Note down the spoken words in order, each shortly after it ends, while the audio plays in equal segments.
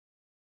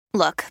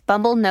Look,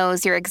 Bumble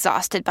knows you're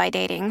exhausted by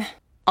dating.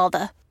 All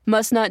the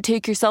must not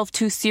take yourself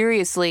too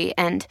seriously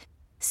and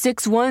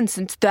 6'1"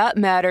 since that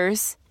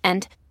matters.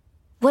 And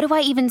what do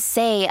I even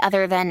say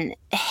other than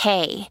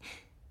hey?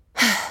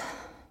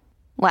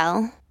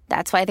 Well,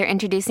 that's why they're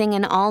introducing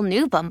an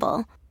all-new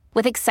Bumble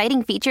with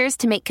exciting features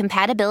to make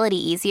compatibility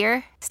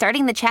easier,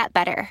 starting the chat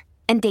better,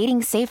 and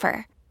dating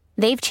safer.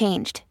 They've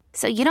changed,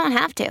 so you don't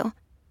have to.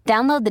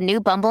 Download the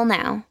new Bumble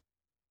now.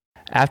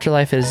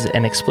 Afterlife is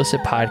an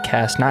explicit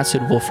podcast not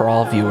suitable for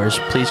all viewers.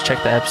 Please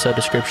check the episode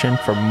description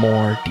for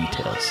more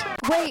details.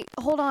 Wait,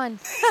 hold on.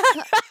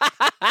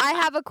 I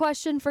have a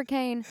question for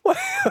Kane.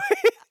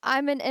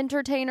 I'm an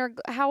entertainer.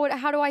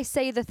 How do I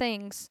say the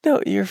things?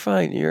 No, you're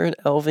fine. You're an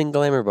elven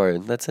glamour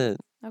bard. That's it.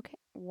 Okay.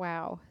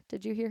 Wow.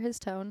 Did you hear his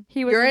tone?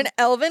 You're an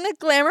elven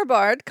glamour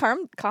bard.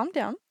 Calm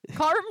down.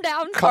 Calm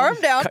down. Calm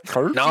down.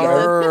 Calm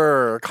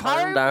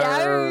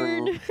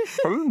down.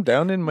 Calm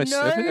down in my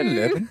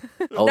 7-Eleven.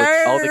 All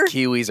the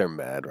Kiwis are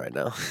mad right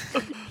now.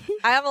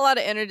 I have a lot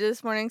of energy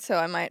this morning, so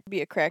I might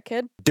be a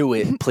crackhead. Do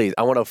it, please.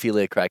 I want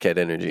Ophelia crackhead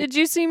energy. Did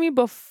you see me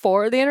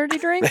before the energy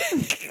drink?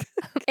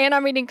 And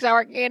I'm eating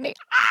sour candy.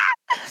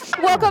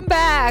 Welcome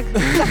back.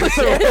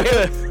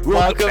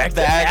 Welcome back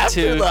to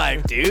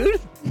Afterlife, dude.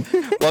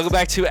 Welcome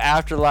back to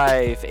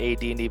Afterlife, a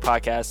D&D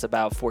podcast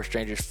about four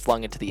strangers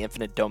flung into the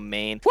infinite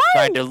domain,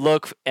 trying to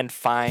look and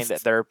find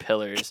their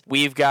pillars.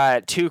 We've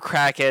got two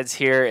crackheads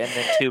here and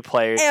then two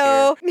players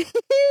here.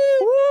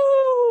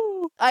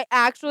 I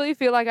actually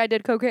feel like I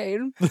did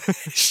cocaine.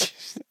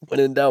 When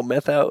in doubt,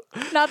 meth out.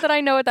 Not that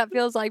I know what that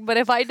feels like, but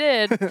if I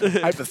did,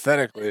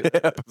 Hypothetically.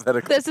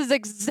 this is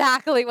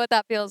exactly what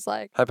that feels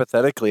like.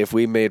 Hypothetically, if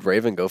we made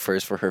Raven go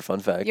first for her fun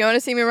fact. You want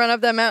to see me run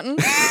up that mountain?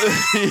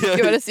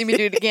 You want to see me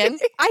do it again?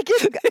 I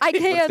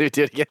can. Do it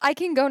again. I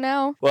can go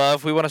now. Well,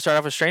 if we want to start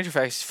off with Stranger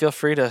Facts, feel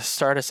free to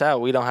start us out.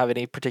 We don't have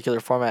any particular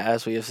format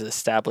as we have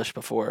established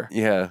before.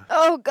 Yeah.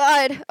 Oh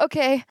God.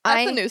 Okay.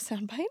 That's a new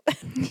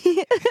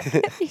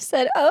soundbite. You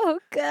said, "Oh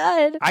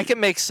God." I can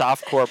make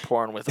softcore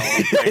porn with all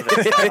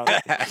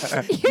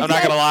I'm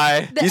not gonna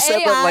lie. You said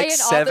that like AI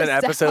and all 7 the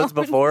episodes sounds.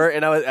 before,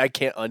 and I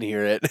can't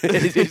unhear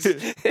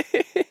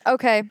it.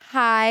 Okay.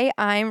 Hi,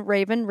 I'm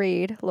Raven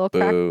Reed. A little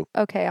Boo.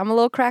 Okay, I'm a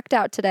little cracked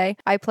out today.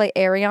 I play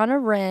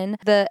Ariana Wren,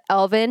 the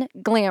elven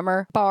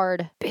glamour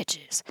bard.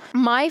 Bitches.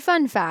 My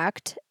fun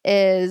fact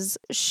is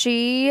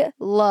she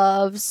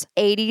loves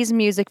 80s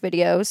music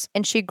videos,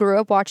 and she grew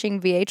up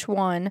watching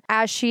VH1.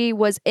 As she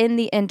was in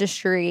the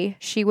industry,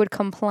 she would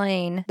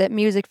complain that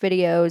music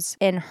videos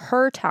in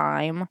her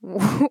time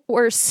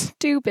were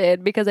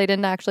stupid because they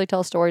didn't actually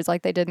tell stories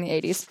like they did in the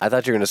 80s. I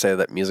thought you were going to say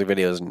that music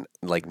videos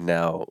like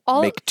now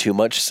All- make too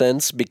much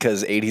sense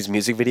because 80s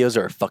music videos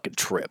are a fucking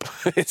trip.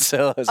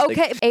 So I was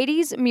Okay,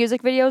 80s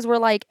music videos were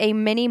like a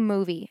mini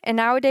movie, and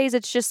nowadays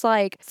it's just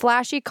like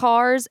flashy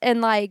cars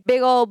and like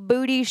big old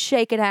booty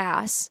shaking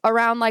ass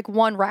around like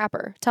one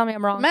rapper. Tell me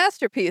I'm wrong.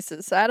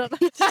 Masterpieces. I don't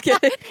know. Just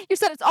kidding. You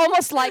said it's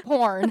almost like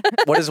porn.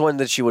 what is one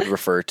that she would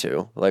refer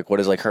to? Like, what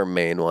is like her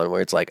main one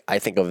where it's like, I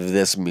think of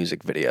this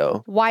music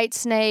video. White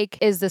Snake,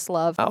 Is This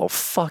Love? Oh,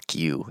 fuck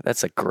you.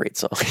 That's a great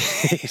song.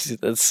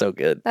 That's so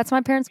good. That's my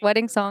parents'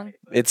 wedding song.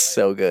 It's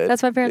so good.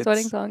 That's my parents'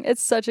 wedding song.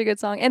 It's such a good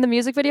song. And the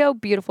music video,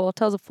 beautiful. It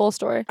tells a full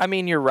story. I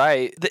mean, you're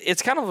right.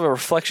 It's kind of a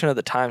reflection of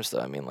the times, though.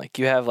 I mean, like,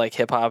 you have, like,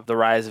 hip-hop, the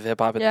rise of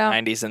hip-hop in the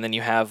 90s, and then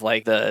you have,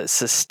 like, the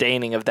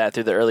sustaining of that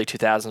through the early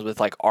 2000s with,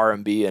 like,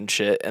 R&B and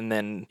shit, and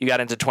then you got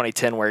into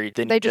 2010 where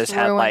then They you just just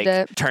had, like,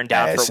 ruined it. Turned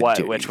Down Ass for and What,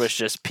 titties. which was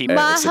just people.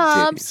 My Ass and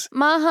humps, titties.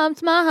 my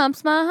humps, my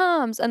humps, my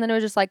humps. And then it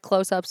was just like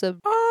close-ups of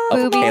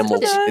Of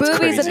camels. It's boobies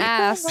crazy. and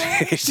ass.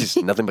 It's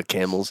just nothing but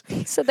camels.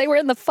 So they were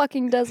in the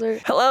fucking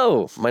desert.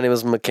 Hello, my name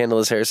is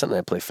McCandless Harrison, and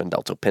I play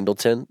Fendalto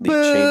Pendleton, the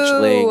Boo.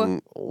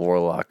 changeling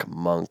warlock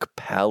monk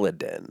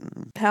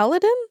paladin.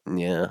 Paladin?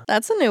 Yeah,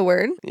 That's a new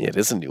word. it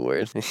is a new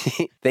word.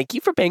 Thank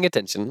you for paying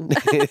attention.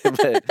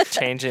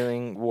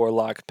 Changeling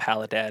Warlock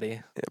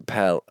Paladaddy.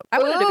 I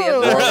wanted to be a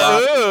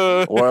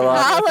Warlock.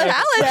 Warlock.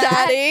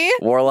 Paladaddy.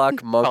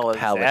 Warlock monk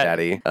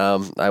Paladaddy.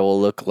 paladaddy. I will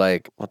look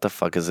like, what the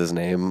fuck is his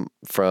name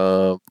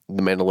from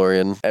The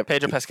Mandalorian?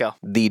 Pedro Pascal.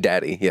 The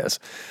daddy, yes.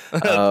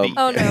 Oh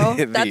no,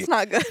 The that's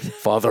not good.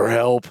 Father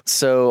help.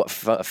 So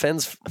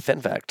Fen's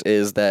Fen fact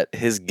is that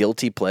his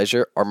guilty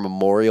pleasure are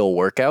memorial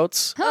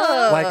workouts.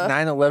 Like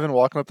 9/11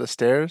 walking up the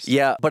stairs?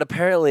 Yeah, but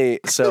apparently,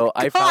 so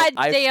I God found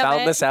damn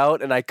it. this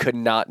out, and I could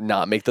not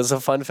make this a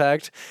fun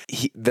fact.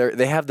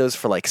 They have those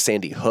for like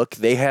Sandy Hook.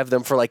 They have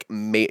them for like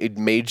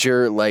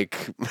major like.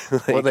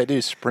 What do they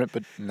do? Sprint,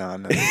 but no.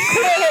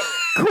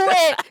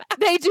 Quit.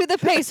 They do the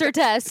pacer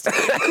test.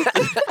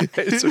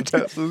 Pacer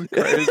test is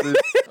crazy.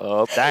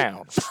 Up,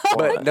 down.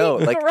 But no,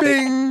 like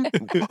Bing.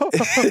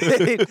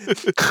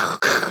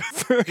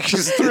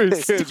 Just 3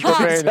 kids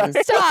remaining.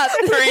 Stop.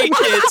 3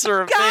 kids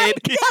remain.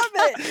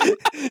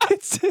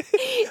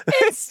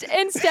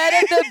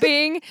 Instead of the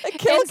Bing, A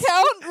kill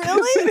count?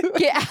 Really?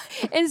 yeah.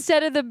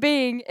 Instead of the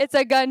Bing, it's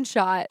a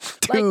gunshot.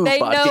 Like Two they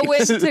know when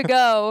bodies. to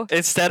go.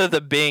 Instead of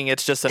the Bing,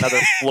 it's just another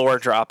floor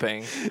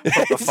dropping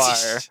from the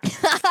fire.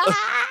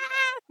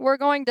 We're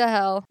going to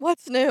hell.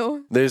 What's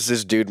new? There's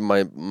this dude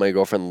my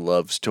girlfriend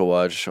loves to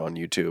watch on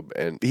YouTube,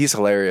 and he's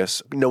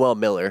hilarious. Noel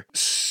Miller,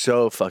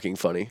 so fucking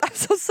funny. I'm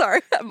so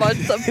sorry. I'm on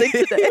something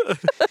today.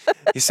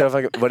 He's so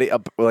fucking. But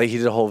he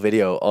did a whole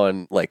video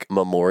on like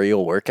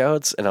memorial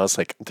workouts, and I was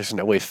like, "There's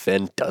no way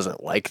Fen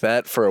doesn't like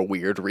that for a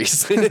weird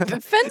reason."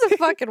 Fenn's a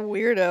fucking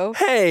weirdo.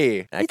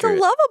 Hey, accurate.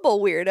 He's a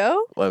lovable weirdo.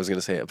 Well, I was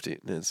gonna say up to you.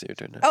 It's your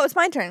turn now. Oh, it's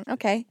my turn.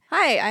 Okay.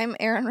 Hi, I'm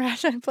Erin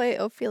Rash. I play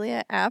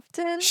Ophelia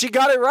Afton. She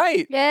got it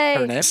right. Yay.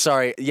 Her name?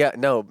 Sorry. Yeah,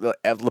 no.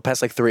 The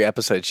past like 3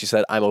 episodes, she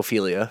said, I'm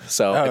Ophelia.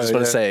 So I Oh, just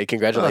want to yeah. say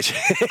congratulations.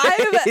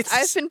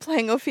 I've been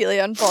playing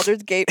Ophelia on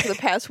Baldur's Gate for the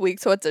past week,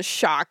 so it's a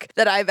shock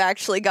that I've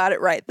actually got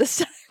it right this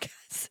time,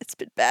 guys. It's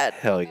been bad.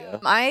 Hell yeah.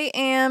 I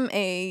am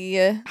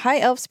a high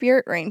elf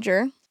spirit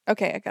ranger.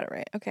 Okay, I got it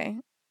right. Okay.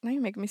 Now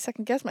you're making me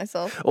second guess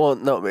myself. Well,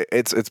 no,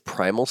 it's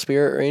Primal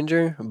Spirit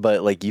Ranger,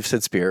 but like you've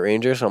said Spirit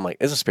Ranger, so I'm like,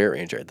 it's a Spirit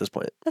Ranger at this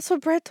point. That's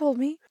what Brett told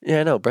me.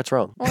 Yeah, no, Brett's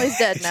wrong. Well, he's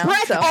dead now.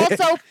 Brett's So.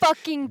 also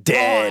fucking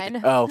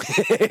Dead. gone. Oh.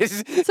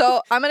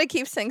 So I'm gonna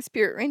keep saying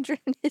Spirit Ranger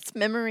in his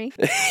memory.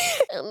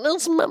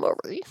 It's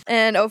memory.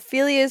 And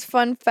Ophelia's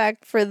fun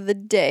fact for the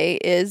day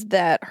is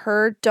that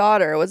her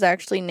daughter was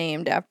actually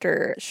named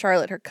after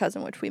Charlotte, her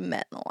cousin, which we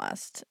met in the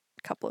last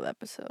couple of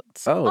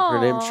episodes. Oh,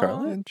 her name's Aw.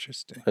 Charlotte?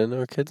 Interesting. I didn't know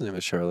her kid's name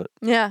was Charlotte.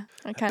 Yeah,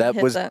 I kind of That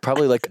hit was that.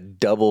 probably like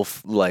double,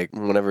 like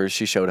whenever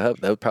she showed up,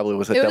 that probably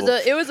was a It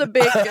double. was a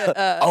big.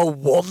 A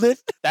woman?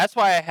 That's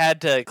why I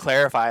had to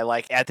clarify.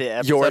 Like at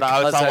the Your episode,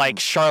 I was all cousin. like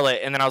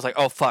Charlotte, and then I was like,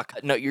 oh fuck,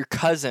 no, your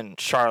cousin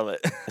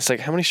Charlotte. It's like,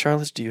 how many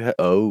Charlottes do you have?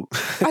 Oh.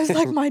 I was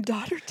like, my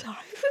daughter died.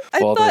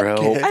 Father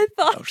help. I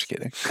thought I'm just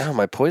kidding. Oh,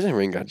 my poison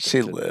ring got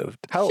She lived.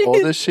 How She- old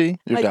is she?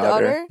 Your My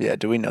daughter? Yeah,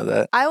 do we know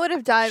that? I would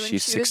have died when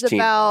She's she was 16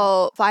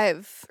 now. about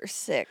 5 or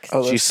 6.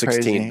 Oh, She's that's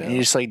 16 crazy. now. And you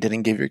just like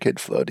didn't give your kid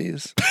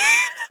floaties.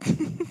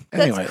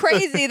 That's Anyway.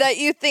 crazy that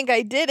you think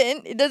I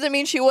didn't. It doesn't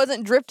mean she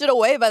wasn't drifted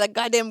away by the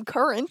goddamn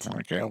current.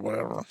 Okay,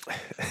 whatever.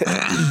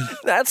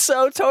 That's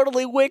so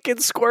totally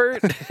wicked,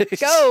 Squirt.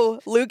 Go,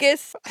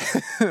 Lucas.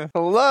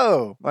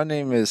 Hello, my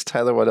name is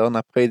Tyler Waddell, and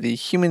I play the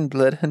human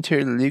blood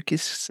hunter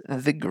Lucas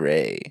the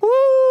Grey.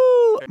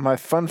 Woo! My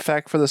fun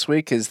fact for this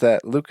week is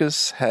that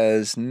Lucas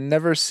has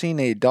never seen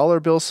a dollar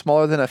bill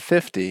smaller than a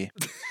 50.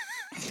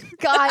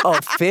 God. Oh,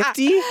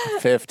 50?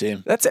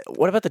 50. That's it.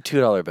 What about the $2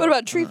 bill? What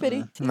about tree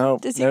pity? No.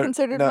 Is he no,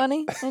 considered no.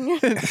 money? in your-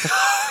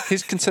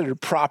 He's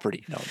considered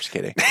property. No, I'm just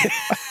kidding.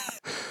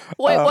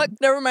 Wait, what?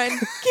 Never mind.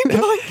 Keep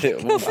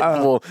going.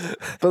 Well,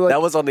 But like,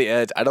 that was on the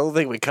edge. I don't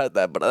think we cut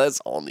that, but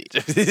that's on the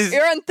edge.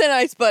 You're on thin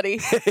ice, buddy.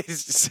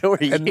 So are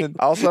you. and then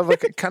I also have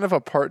like a, kind of a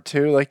part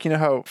 2. Like, you know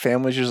how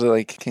families usually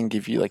like can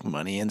give you like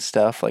money and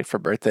stuff like for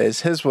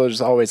birthdays. His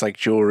was always like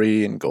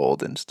jewelry and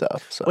gold and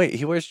stuff. So Wait,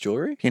 he wears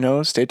jewelry? you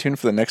know, stay tuned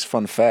for the next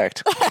fun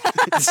fact.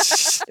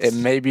 It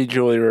may be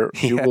jewelry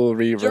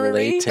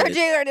related.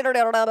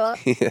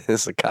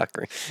 It's a cock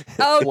ring.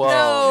 Oh Whoa.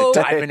 no.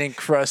 Diamond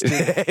encrusted.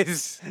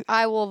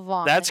 I will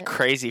vomit. That's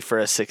crazy for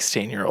a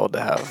 16-year-old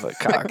to have a A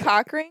cock.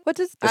 cock ring? What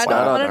does It's I not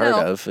don't want to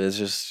unheard know. of. It's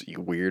just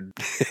weird.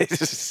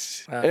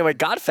 Anyway,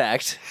 God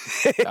fact.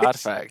 God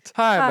fact.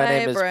 Hi, my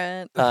name is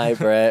Brent. Hi,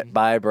 Brett.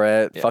 Bye,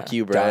 Brett. Yeah. Fuck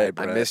you, Brett.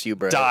 Die, I Brett. miss you,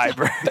 Brett. Die,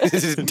 Brett.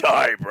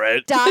 Die,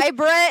 Brett. Die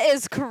Brett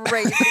is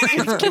crazy.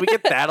 Can we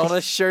get that on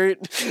a shirt?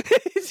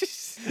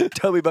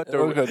 Tell me about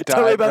We'll go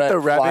tell me die, about Brett,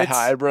 the fly rabbits.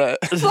 high, Brett.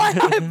 Fly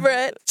high,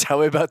 Brett. Tell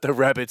me about the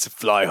rabbits.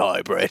 Fly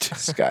high, Brett.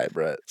 Sky,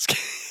 Brett.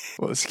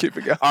 Well, let's keep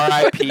it going.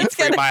 R.I.P. It's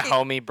Free gonna my be-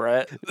 homie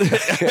Brett.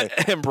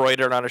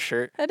 Embroidered on a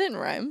shirt. That didn't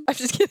rhyme. I'm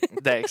just kidding.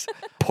 Thanks.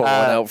 Pour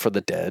one out for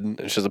the dead. And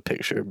it's just a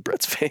picture of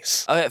Brett's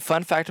face. Okay,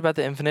 fun fact about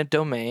the Infinite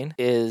Domain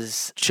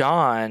is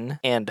John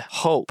and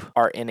Hope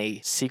are in a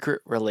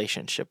secret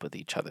relationship with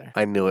each other.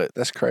 I knew it.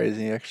 That's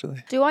crazy,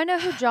 actually. Do I know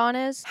who John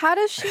is? How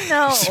does she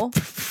know?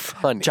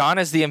 Funny. John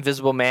is the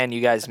invisible man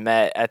you guys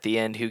met at the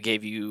end who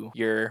gave you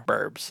your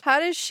burbs. How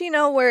does she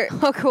know where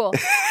Oh, cool.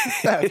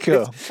 Ah,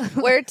 cool.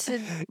 where to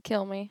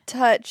Kill me.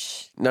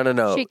 touch?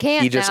 No. She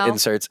can't He just now.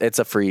 inserts. It's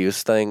a free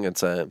use thing.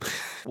 It's a.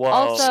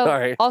 Whoa.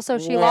 sorry. Also,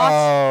 she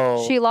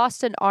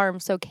lost an arm,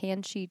 so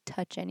can she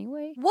touch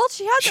anyway? Well,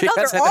 she has She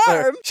another has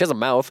another- arm. She has a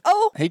mouth.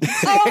 Oh, He can,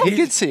 Oh. he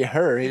can see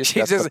her. He just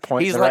She's has to just.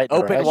 point He's in the like right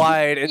open direction.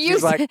 wide, and You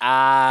she's like, said-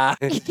 ah.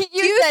 You do said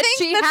you think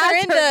she that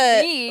has they're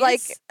her into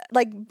knees.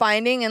 like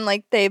binding and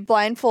like they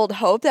blindfold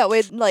Hope that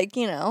way? Like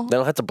you know. They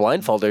don't have to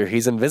blindfold her.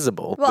 He's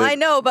invisible. Well, I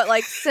know, but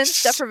like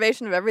sense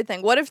deprivation of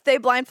everything. What if they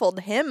blindfold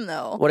him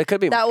though? What it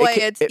could be. That it way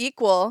could- it's it-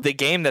 equal. The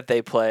game that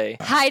they play.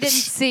 Hide and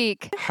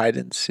seek. Hide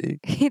and seek.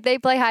 They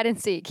play hide and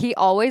seek. He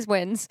always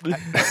wins.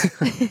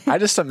 I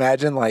just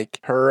imagine like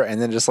her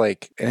and then just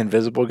like an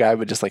invisible guy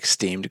with just like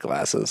steamed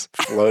glasses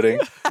floating.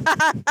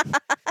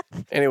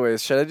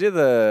 Anyways, should I do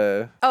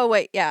the? Oh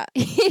wait, yeah.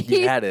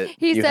 You had it.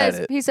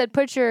 He said,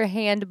 put your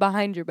hand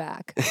behind your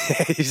back.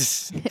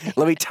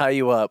 Let me tie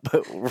you up.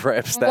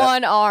 Wraps that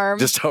One arm.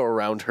 just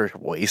around her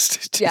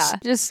waist.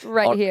 Just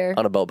right here.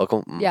 On a belt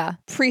buckle. Yeah.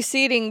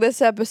 Preceding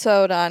this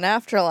episode on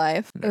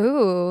Afterlife.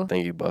 Ooh.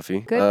 Thank you,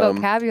 Buffy. Good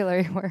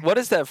vocabulary word. What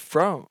is that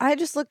from? I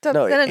just looked up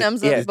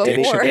synonyms of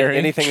before.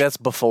 Anything that's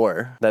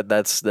before.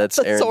 That's Aaron's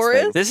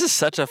Thesaurus? thing. This is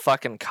such a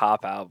fucking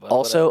cop out.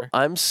 Also,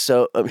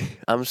 whatever.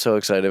 I'm so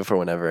excited for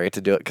whenever I get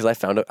to do it because I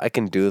found out I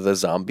can do the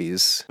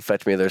zombies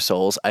fetch me their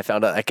souls. I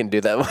found out I can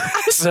do that.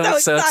 I'm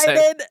so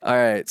excited. All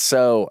right,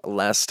 so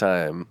last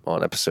time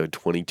on episode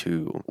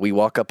 22, we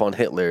walk up on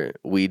Hitler.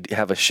 We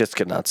have a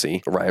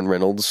Shitskenazi, Ryan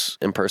Reynolds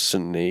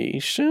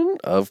impersonation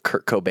of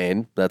Kurt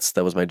Cobain.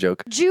 That was my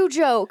joke. Jew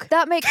joke.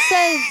 That makes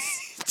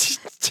sense.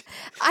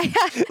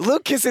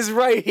 Lucas is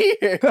right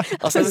here.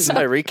 Also, this is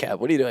my recap.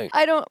 What are you doing?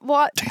 I don't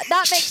want.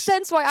 That makes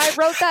sense why I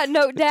wrote that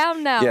note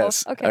down now.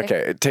 Yes.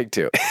 Okay. Take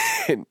two.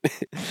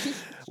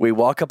 We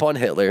walk up on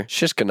Hitler,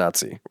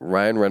 Shishkenazi,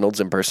 Ryan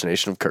Reynolds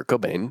impersonation of Kurt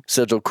Cobain,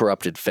 sigil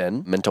corrupted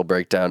Fen, mental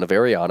breakdown of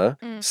Ariana,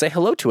 say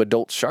hello to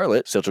adult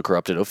Charlotte, sigil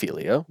corrupted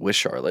Ophelia, with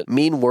Charlotte.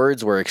 Mean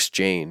words were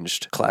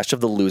exchanged. Clash of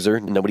the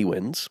loser, nobody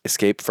wins.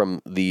 Escape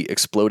from the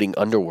exploding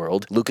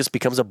underworld. Lucas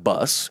becomes a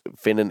bus.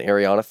 Finn and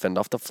Ariana fend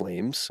off the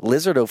flames.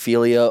 Lizard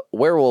Ophelia,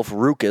 werewolf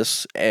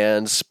Rucus,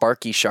 and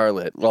Sparky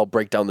Charlotte all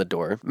break down the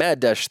door. Mad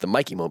Dash the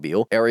Mikey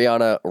Mobile.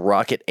 Ariana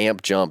rocket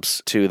amp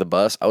jumps to the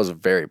bus. I was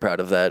very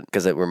proud of that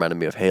because it reminded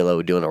me of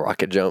Halo doing a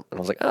rocket jump. And I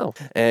was like, oh.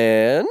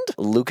 And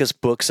Lucas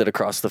books it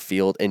across the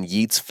field and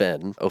yeets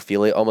Fen.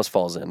 Ophelia almost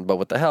falls in, but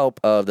with the help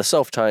of the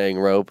self-tying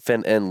rope,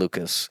 Fen and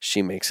Lucas,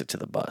 she makes it to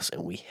the bus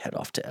and we head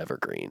off to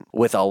Evergreen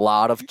with a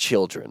lot of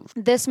children.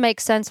 This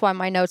makes sense why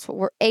my notes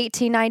were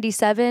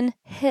 1897,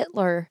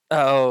 Hitler.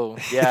 Oh,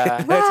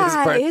 yeah.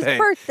 That's His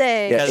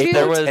birthday. Yeah, Because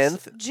there was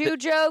 10th. Jew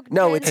joke.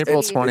 No, it's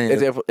April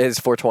 20th. It's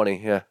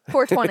 420. Yeah.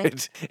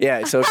 420.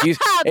 Yeah. So if Blazing.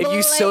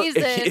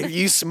 if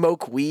you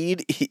smoke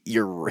weed,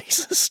 you're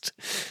racist.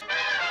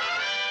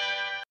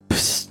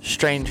 Psst,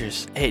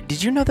 strangers. Hey,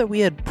 did you know that we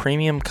had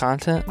premium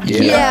content?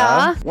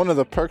 Yeah. One of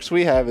the perks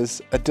we have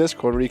is a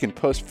Discord where you can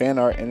post fan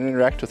art and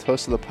interact with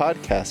hosts of the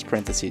podcast,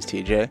 parentheses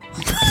TJ.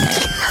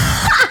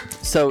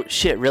 So,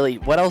 shit, really,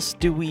 what else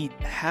do we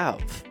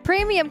have?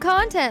 Premium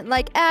content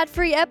like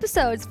ad-free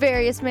episodes,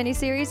 various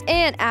miniseries,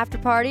 and after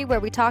party where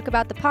we talk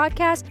about the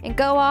podcast and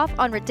go off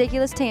on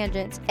ridiculous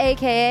tangents.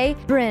 AKA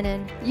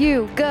Brennan,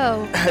 you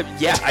go.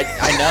 Yeah,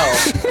 I know.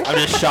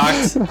 I'm just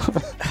shocked.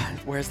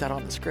 Where's that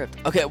on the script?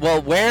 Okay,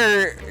 well,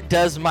 where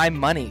does my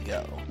money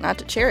go? Not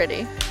to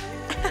charity.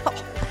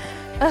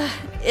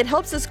 It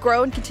helps us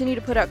grow and continue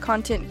to put out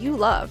content you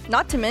love.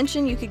 Not to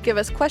mention, you could give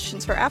us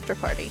questions for After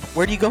Party.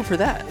 Where do you go for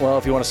that? Well,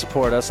 if you want to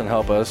support us and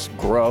help us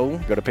grow,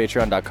 go to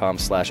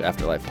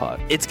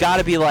patreon.com/afterlifepod. It's got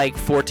to be like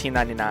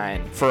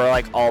 $14.99 for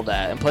like all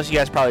that. And plus, you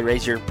guys probably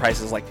raise your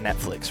prices like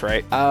Netflix,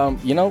 right?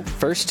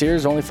 First tier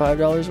is only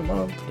 $5 a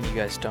month. And you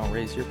guys don't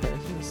raise your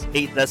prices?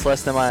 That's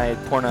less than my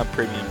Pornhub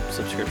premium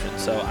subscription,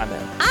 so I'm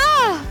in.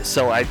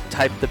 So I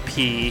typed the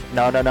P.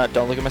 No,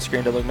 don't look at my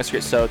screen. Don't look at my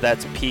screen. So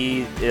that's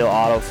P. It'll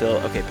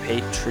autofill. Okay,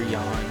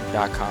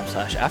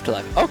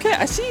 patreon.com/afterlife. Okay,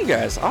 I see you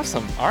guys.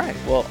 Awesome. All right.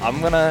 Well, I'm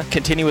going to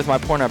continue with my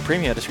Pornhub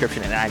premium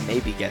description, and I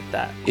maybe get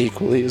that.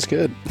 Equally as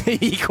good.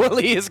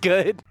 Equally as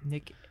good.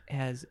 Nick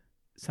has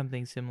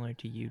something similar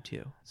to you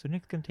too. So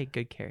Nick's gonna take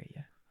good care of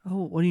you.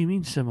 Oh, what do you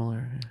mean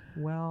similar?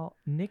 Well,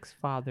 Nick's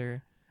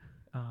father,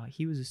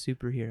 he was a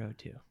superhero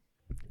too.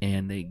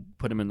 And they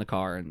put him in the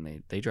car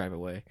and they drive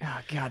away. Oh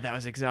God, that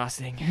was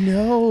exhausting.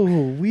 No,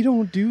 we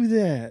don't do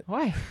that.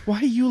 Why? Why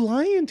are you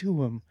lying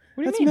to him?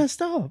 What do you That's mean?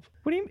 messed up.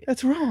 What do you mean?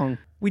 That's wrong.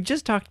 We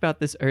just talked about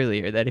this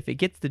earlier, that if it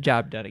gets the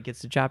job done, it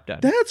gets the job done.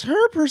 That's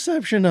her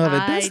perception of it.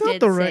 That's not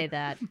the right.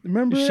 that.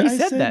 Remember, She I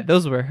said that.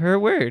 Those were her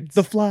words.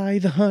 The fly,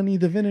 the honey,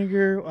 the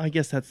vinegar. I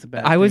guess that's the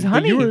bad. I was thing.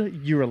 But honey.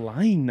 You were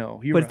lying,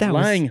 though. You But were that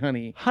was lying,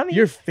 honey. honey.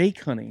 You're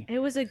fake, honey. It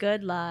was a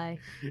good lie.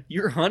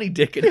 You're honey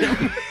dicking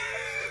him.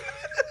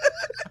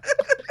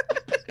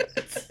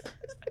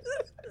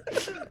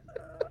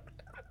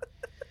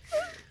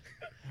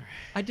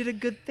 I did a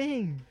good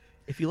thing.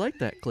 If you like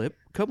that clip,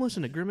 come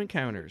listen to Grim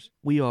Encounters.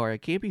 We are a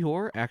campy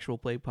horror actual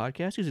play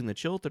podcast using the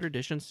Chill 3rd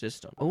Edition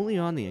system, only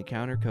on the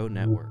Encounter Code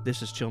Network.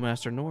 This is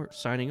Chillmaster Nort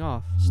signing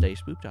off. Stay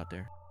spooked out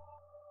there.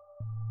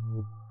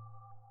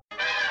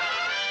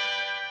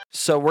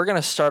 So we're going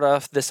to start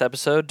off this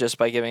episode just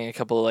by giving a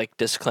couple of like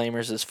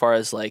disclaimers as far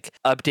as like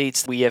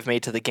updates we have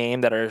made to the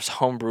game that are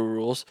homebrew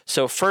rules.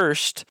 So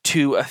first,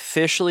 to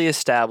officially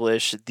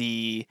establish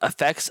the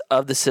effects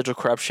of the sigil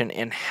corruption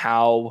and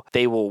how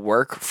they will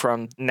work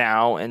from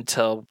now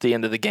until the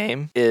end of the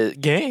game.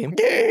 Game.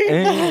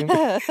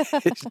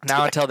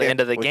 Now until the end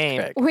of the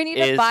game. We need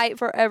a bite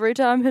for every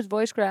time his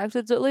voice cracks.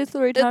 It's at least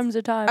 3 times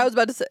a time. I was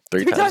about to say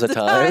Three times a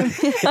time.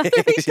 3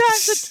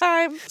 times a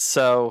time.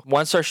 So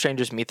once our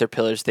strangers meet their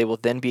pillars, they will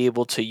then be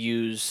able to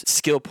use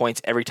skill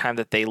points every time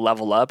that they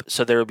level up.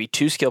 So there will be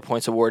 2 skill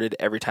points awarded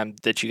every time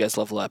that you guys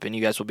level up, and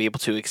you guys will be able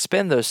to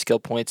expend those skill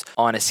points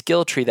on a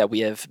skill tree that we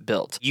have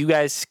built. You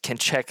guys can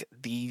check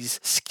these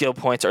skill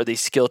points or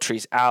these skill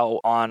trees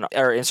out on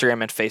our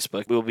Instagram and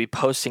Facebook. We will be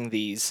posting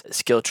these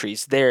skill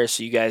trees there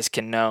so you guys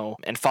can know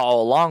and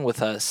follow along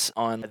with us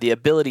on the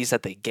abilities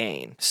that they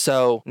gain.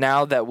 So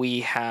now that we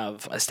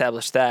have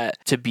established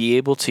that, to be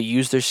able to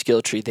use their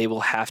skill tree, they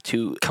will have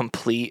to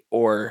complete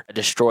or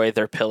destroy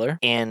their pillar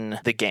in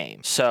the game.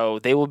 So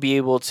they will be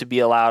able to be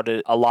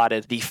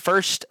allotted the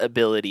first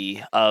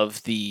ability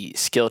of the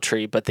skill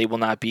tree, but they will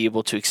not be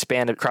able to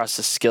expand across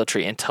the skill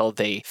tree until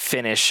they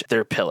finish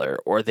their pillar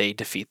or they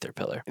defeat their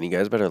pillar. And you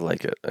guys better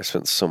like it. I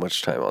spent so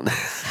much time on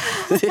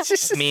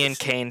that. Me and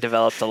Kane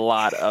developed a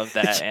lot of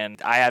that,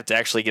 and I have to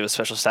actually give a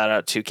special shout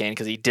out to Kane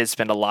because he did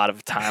spend a lot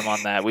of time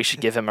on that. We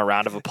should give him a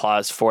round of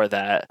applause for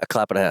that. A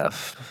clap and a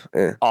half.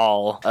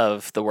 All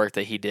of the work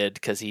that he did,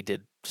 because he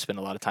did spend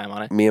a lot of time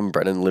on it. Me and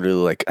Brennan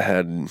literally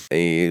had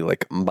a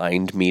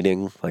mind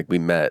meeting. We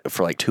met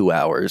for 2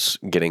 hours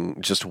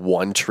getting just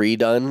one tree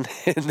done,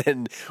 and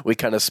then we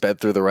kind of sped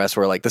through the rest.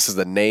 We're like, this is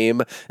the name,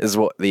 this is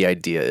what the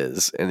idea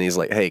is, and he's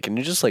like, hey, can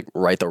you just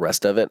write the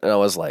rest of it? And I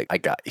was like, I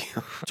got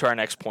you. To our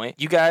next point,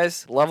 you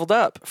guys leveled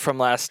up from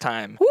last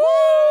time.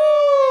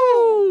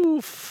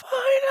 Woo!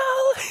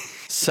 Finally.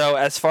 So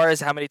as far as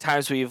how many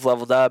times we've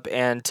leveled up,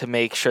 and to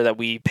make sure that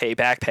we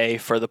pay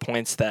for the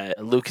points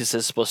that Lucas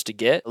is supposed to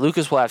get,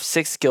 Lucas will have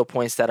 6 skill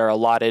points that are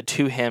allotted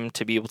to him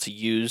to be able to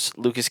use.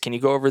 Lucas, can you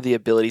go over the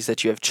abilities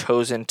that you have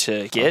chosen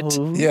to get?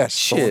 Yes,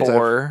 shit.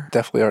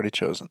 Definitely already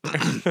chosen.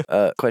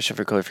 Question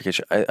for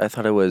clarification. I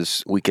thought it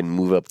was we can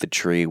move up the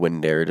tree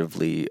when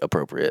narratively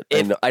appropriate.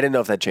 I didn't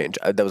know if that changed.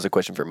 That was a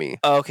question for me.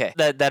 Okay,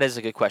 that is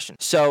a good question.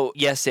 So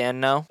yes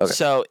and no. Okay.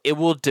 So it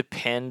will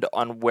depend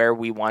on where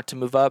we want to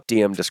move up.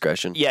 DM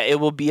discretion. Yeah, it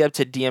will be up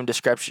to DM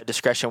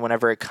discretion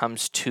whenever it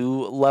comes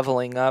to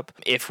leveling up,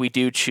 if we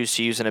do choose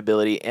to use an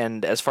ability.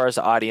 And as far as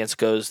the audience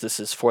goes, this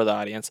is for the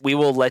audience. We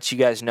will let you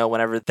guys know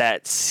whenever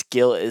that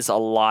skill is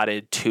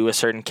allotted to a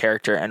certain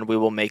character, and we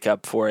will make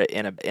up for it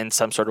in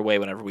some sort of way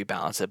whenever we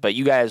balance it. But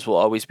you guys will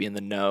always be in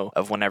the know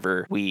of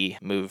whenever we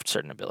moved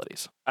certain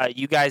abilities.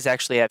 You guys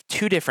actually have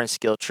 2 different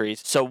skill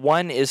trees. So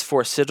one is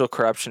for Sigil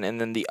Corruption, and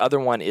then the other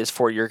one is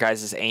for your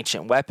guys'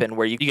 Ancient Weapon,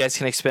 where you guys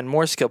can expend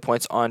more skill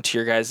points onto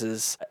your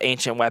guys'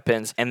 Ancient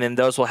Weapons, and then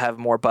those will have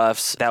more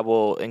buffs that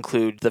will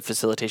include the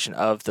facilitation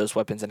of those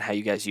weapons and how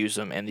you guys use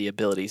them and the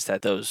abilities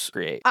that those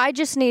create. I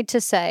just need to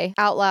say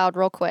out loud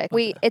real quick.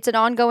 It's an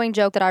ongoing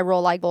joke that I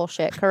roll like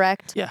bullshit,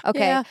 correct? Yeah.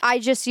 Okay. Yeah. I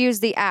just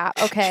used the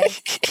app, okay?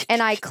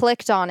 And I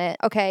clicked on it,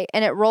 okay?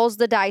 And it rolls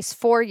the dice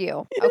for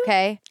you,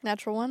 okay?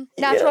 Natural one?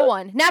 Natural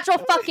one. Natural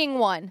fucking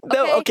one. Okay?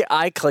 No, okay,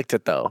 I clicked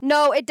it though.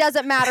 No, it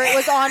doesn't matter. It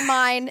was on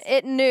mine.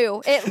 It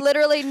knew. It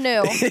literally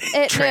knew.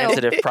 It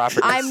Transitive knew.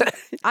 properties.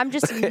 I'm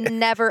just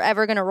never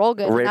ever gonna roll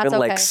good. Raven That's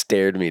okay.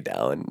 stared me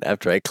down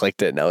after I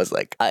clicked it, and I was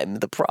like, I'm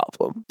the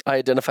problem. I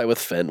identify with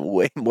Fen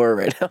way more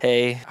right now.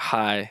 Hey,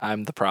 hi,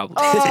 I'm the problem.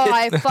 Oh,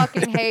 I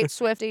fucking hate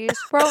Swifties.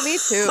 Bro, me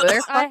too.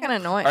 They're fucking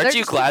annoying. Aren't They're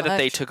you just glad too that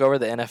they much. took over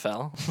the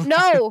NFL?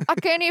 No, I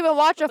can't even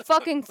watch a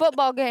fucking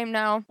football game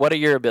now. What are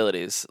your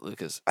abilities,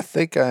 Lucas? I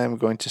think I'm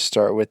going to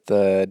start with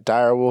the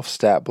Direwolf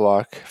stat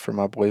block for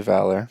my boy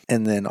Valor.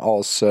 And then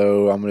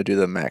also I'm going to do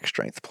the max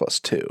strength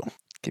 +2.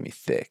 Give me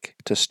thick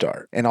to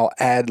start. And I'll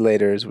add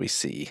later as we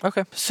see.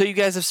 Okay. So you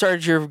guys have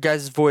started your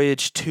guys'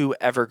 voyage to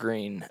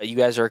Evergreen. You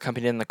guys are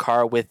accompanied in the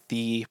car with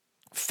the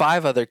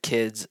 5 other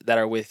kids that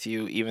are with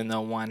you, even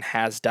though one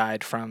has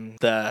died from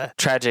the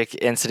tragic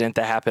incident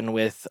that happened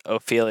with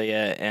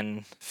Ophelia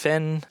and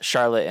Finn,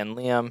 Charlotte, and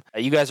Liam.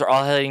 You guys are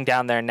all heading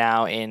down there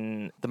now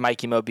in the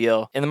Mikey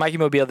Mobile. In the Mikey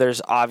Mobile,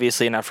 there's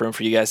obviously enough room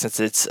for you guys, since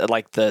it's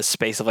the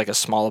space of a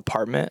small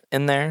apartment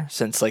in there,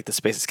 since the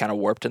space is kind of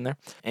warped in there.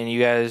 And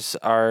you guys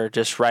are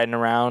just riding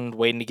around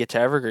waiting to get to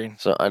Evergreen.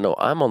 So I know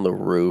I'm on the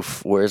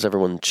roof. Where's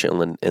everyone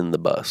chilling in the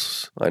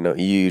bus? I know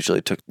you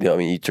usually took,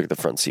 you took the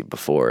front seat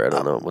before. I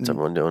don't know. What's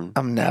everyone doing?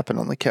 I'm napping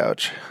on the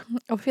couch.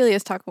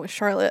 Ophelia's talking with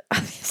Charlotte,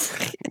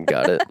 obviously.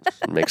 Got it.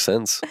 Makes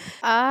sense.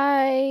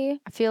 I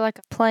feel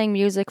like playing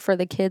music for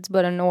the kids,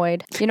 but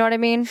annoyed. You know what I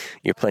mean?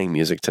 You're playing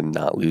music to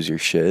not lose your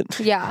shit.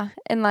 Yeah,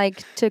 and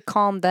to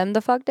calm them the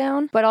fuck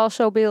down, but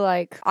also be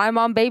like, I'm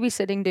on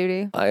babysitting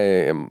duty. I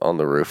am on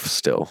the roof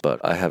still,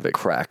 but I have it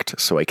cracked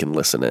so I can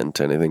listen in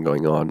to anything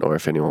going on or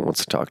if anyone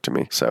wants to talk to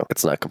me. So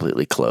it's not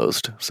completely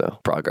closed. So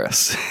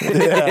progress.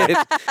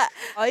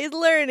 Oh, he's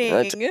learning.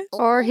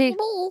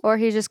 Or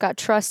he just got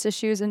trust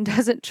issues and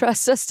doesn't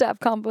trust us to have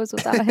combos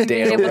without him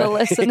being able to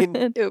listen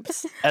in.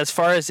 Oops. As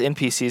far as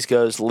NPCs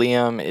goes,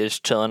 Liam is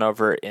chilling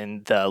over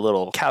in the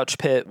little couch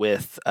pit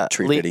with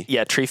Tree Fitty.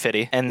 Yeah, Tree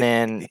Fitty. And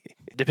then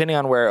depending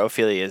on where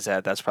Ophelia is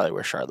at, that's probably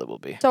where Charlotte will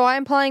be. So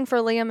I'm playing for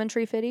Liam and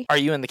Tree Fitty. Are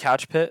you in the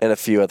couch pit? And a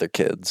few other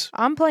kids.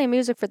 I'm playing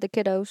music for the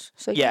kiddos.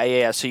 So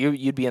Yeah. So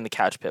you'd be in the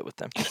couch pit with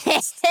them.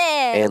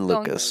 And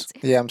Lucas.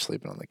 Yeah, I'm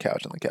sleeping on the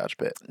couch in the couch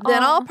pit.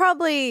 Then I'll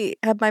probably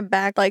have my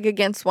back like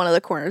against one of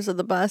the corners of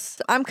the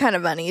bus. I'm kind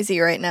of uneasy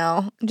right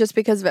now just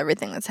because of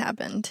everything that's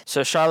happened.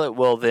 So Charlotte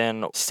will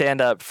then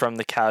stand up from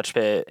the couch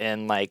pit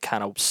and like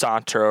kind of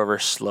saunter over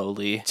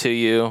slowly to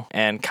you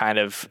and kind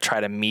of try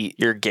to meet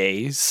your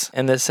gaze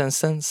in this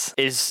instance.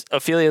 Is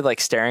Ophelia like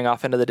staring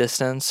off into the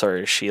distance, or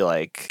is she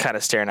like kind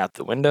of staring out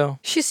the window?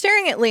 She's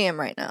staring at Liam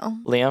right now.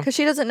 Liam? Because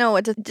she doesn't know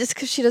what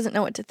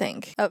to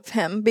think of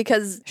him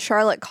because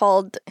Charlotte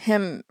called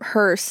him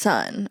her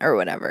son or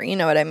whatever. You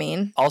know what I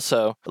mean?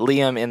 Also,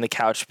 Liam in the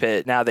couch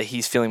pit, now that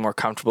he's feeling more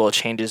comfortable,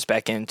 changes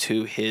back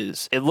into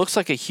it looks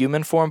like a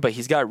human form, but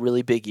he's got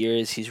really big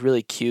ears. He's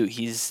really cute.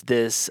 He's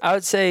I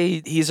would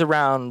say he's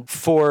around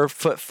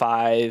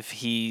 4'5".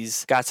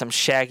 He's got some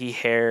shaggy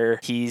hair.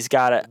 He's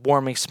got a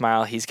warming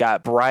smile. He's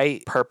got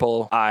bright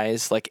purple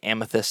eyes, like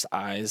amethyst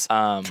eyes.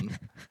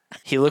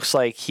 He looks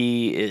like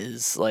he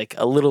is like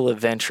a little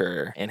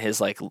adventurer in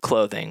his like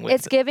clothing.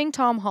 It's giving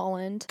Tom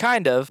Holland.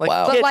 Kind of. Like,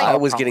 wow. But, like- I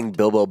was getting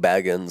Bilbo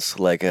Baggins,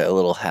 like a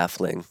little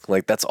halfling.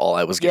 Like that's all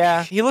I was getting.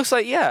 Yeah, he looks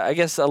like, I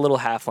guess a little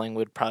halfling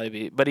would probably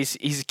be, but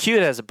he's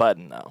cute as a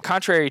button though.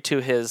 Contrary to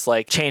his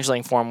like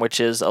changeling form, which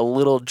is a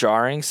little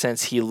jarring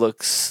since he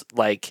looks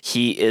like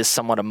he is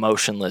somewhat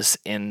emotionless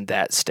in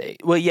that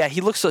state. Well, yeah,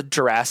 he looks so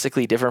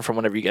drastically different from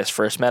whenever you guys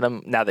first met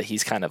him, now that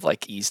he's kind of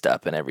like eased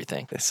up and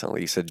everything. It sounded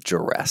like you said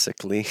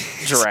Jurassically.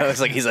 So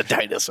it's like he's a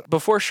dinosaur.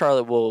 Before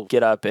Charlotte will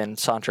get up and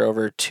saunter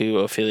over to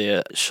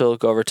Ophelia, she'll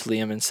go over to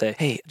Liam and say,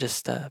 "Hey,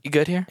 just you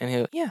good here?" And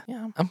he'll, yeah,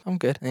 I'm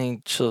good.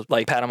 And she'll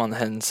like pat him on the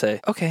head and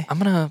say, "Okay, I'm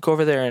gonna go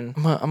over there and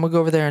I'm gonna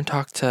go over there and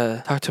talk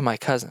to my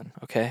cousin,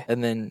 okay?"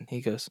 And then he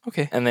goes,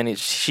 "Okay." And then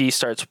she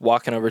starts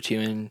walking over to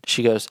you and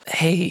she goes,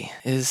 "Hey,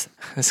 is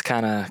this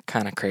kind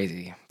of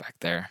crazy back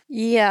there?"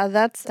 Yeah,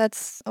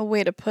 that's a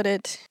way to put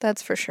it.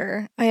 That's for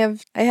sure. I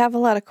have a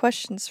lot of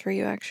questions for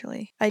you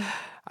actually.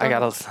 I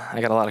got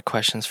a lot of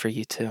questions for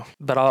you too,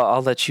 but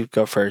I'll let you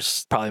go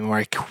first. Probably more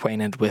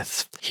acquainted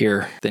with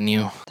here than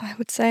you. I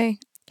would say,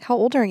 how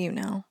old are you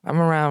now?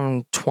 I'm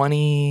around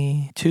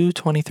 22,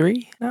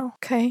 23 now.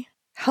 Okay.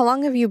 How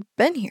long have you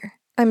been here?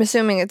 I'm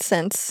assuming it's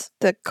since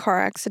the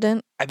car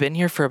accident. I've been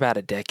here for about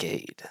a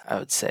decade, I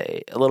would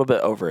say. A little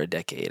bit over a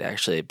decade,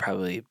 actually.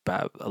 Probably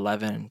about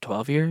 11,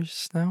 12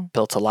 years now.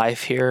 Built a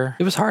life here.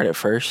 It was hard at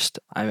first.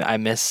 I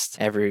missed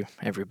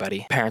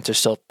everybody. Parents are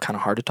still kind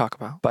of hard to talk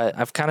about. But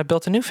I've kind of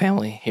built a new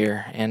family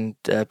here and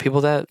people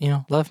that,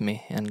 love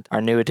me. And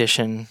our new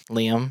addition,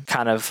 Liam,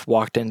 kind of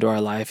walked into our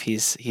life.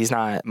 He's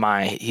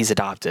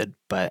adopted.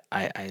 But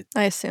I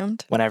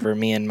assumed. Whenever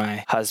me and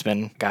my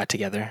husband got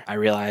together, I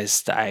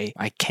realized I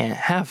can't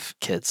have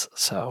kids.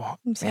 So,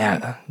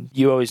 yeah,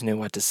 you always knew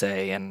what to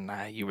say, and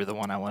you were the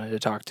one I wanted to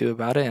talk to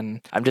about it.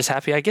 And I'm just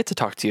happy I get to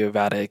talk to you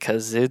about it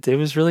because it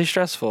was really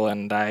stressful.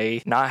 And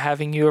not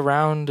having you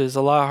around is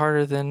a lot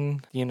harder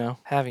than,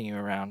 having you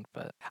around.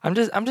 But I'm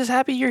just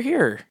happy you're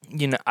here.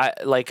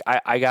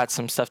 I got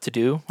some stuff to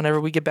do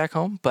whenever we get back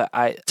home, but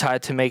I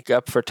tried to make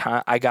up for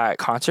time. I got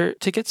concert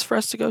tickets for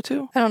us to go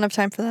to. I don't have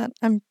time for that.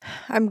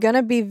 I'm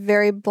gonna be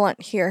very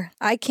blunt here.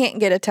 I can't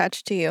get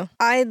attached to you.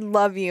 I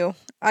love you.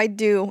 I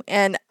do.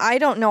 And I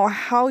don't know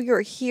how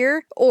you're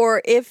here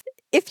or if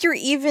you're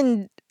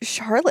even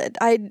Charlotte.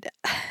 I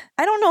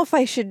don't know if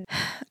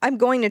I'm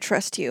going to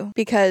trust you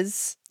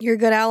because you're a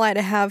good ally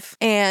to have.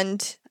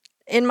 And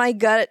in my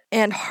gut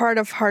and heart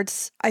of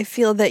hearts, I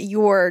feel that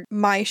you're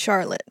my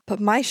Charlotte. But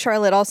my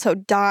Charlotte also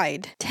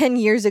died 10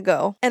 years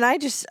ago. And I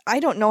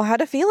don't know how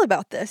to feel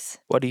about this.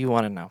 What do you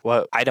want to know?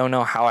 Well, I don't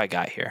know how I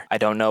got here. I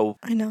don't know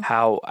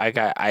how I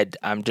got.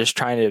 I'm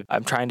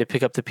trying to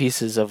pick up the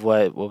pieces of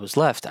what was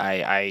left.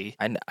 I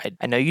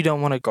know you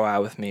don't want to go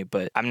out with me,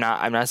 but I'm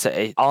not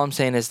saying. All I'm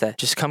saying is that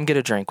just come get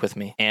a drink with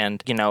me.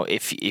 And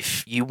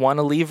if you want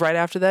to leave right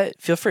after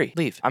that, feel free,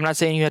 leave. I'm not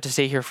saying you have to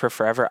stay here for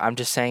forever. I'm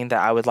just saying that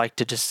I would like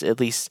to just at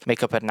least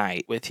make up a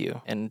night with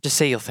you and just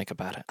say you'll think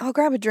about it. I'll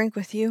grab a drink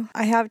with you.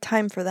 I have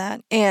time for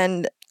that.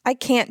 And I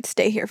can't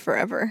stay here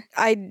forever.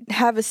 I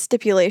have a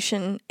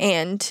stipulation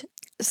and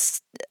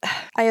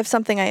I have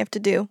something I have to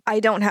do. I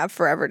don't have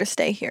forever to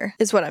stay here,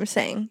 is what I'm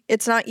saying.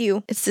 It's not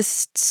you. It's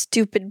this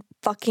stupid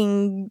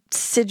fucking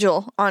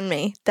sigil on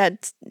me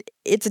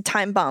it's a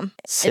time bomb.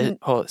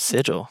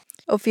 Sigil.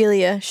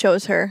 Ophelia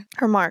shows her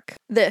mark.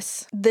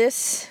 This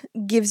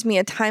gives me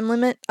a time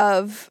limit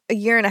of a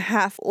year and a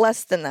half,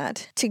 less than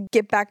that, to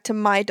get back to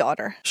my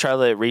daughter.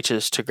 Charlotte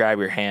reaches to grab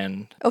your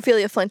hand.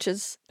 Ophelia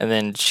flinches. And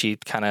then she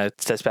kind of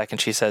steps back and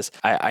she says,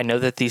 I know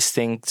that these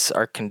things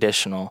are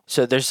conditional.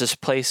 So there's this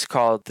place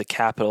called the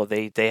Capitol.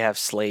 They have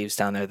slaves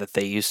down there that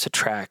they use to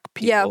track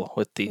people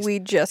with these. We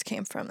just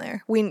came from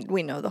there.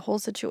 We know the whole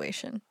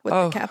situation with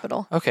the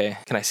Capitol. Okay.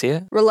 Can I see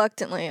it?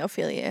 Reluctantly,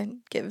 Ophelia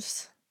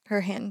gives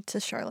her hand to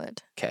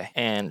Charlotte. Okay.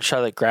 And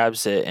Charlotte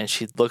grabs it and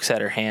she looks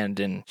at her hand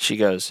and she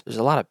goes, there's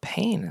a lot of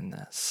pain in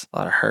this, a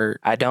lot of hurt.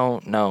 I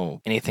don't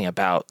know anything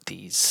about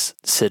these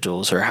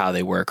sigils or how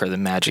they work or the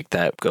magic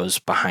that goes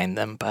behind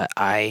them, but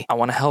I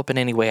want to help in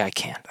any way I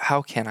can.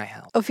 How can I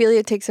help?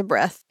 Ophelia takes a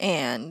breath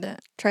and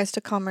tries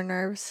to calm her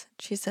nerves.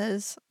 She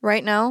says,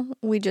 right now,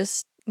 we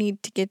just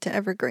need to get to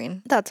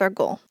Evergreen. That's our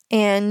goal.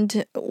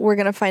 And we're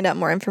going to find out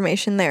more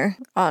information there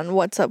on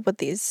what's up with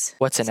these.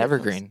 What's in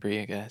Evergreen for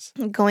you guys?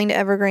 Going to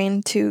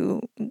Evergreen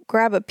to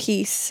grab a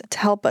piece to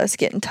help us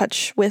get in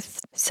touch with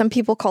some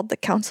people called the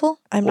council.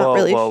 I'm not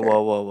really sure.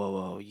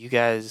 Whoa. You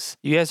guys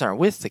aren't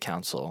with the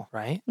council,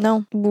 right?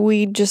 No,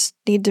 we just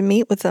need to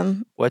meet with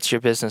them. What's your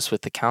business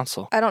with the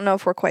council? I don't know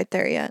if we're quite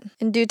there yet.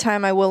 In due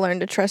time, I will learn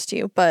to trust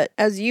you. But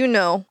as you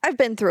know, I've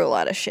been through a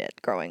lot of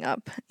shit growing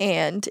up,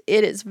 and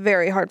it is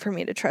very hard for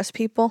me to trust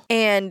people.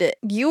 And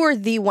you were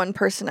the one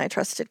person I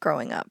trusted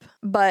growing up.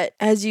 But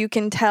as you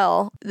can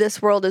tell,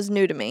 this world is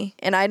new to me,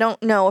 and I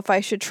don't know if I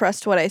should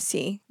trust what I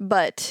see.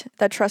 But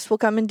that trust will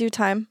come in due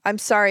time. I'm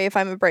sorry if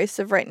I'm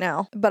abrasive right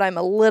now, but I'm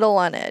a little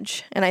on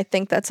edge, and I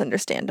think that's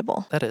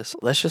understandable. That is.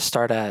 Let's just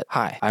start at,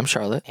 hi, I'm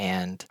Charlotte,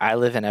 and I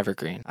live in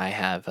Evergreen. I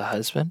have a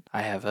husband,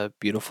 I have a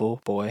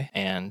beautiful boy,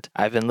 and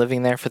I've been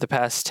living there for the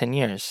past 10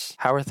 years.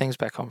 How are things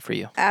back home for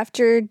you?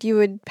 After you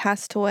had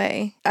passed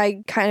away,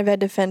 I kind of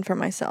had to fend for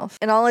myself.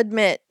 And I'll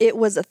admit, it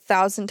was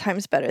 1,000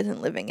 times better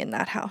than living in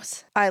that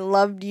house. I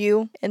loved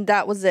you, and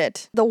that was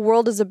it. The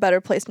world is a better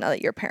place now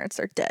that your parents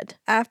are dead.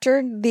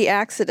 After the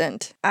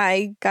accident,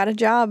 I got a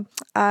job.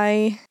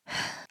 I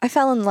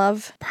fell in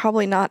love,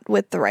 probably not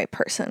with the right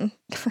person.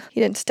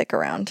 He didn't stick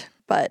around.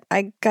 But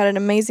I got an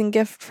amazing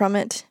gift from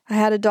it. I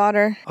had a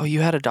daughter. Oh,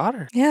 you had a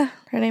daughter? Yeah,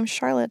 her name's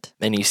Charlotte.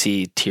 And you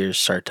see tears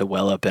start to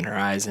well up in her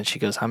eyes, and she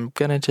goes, I'm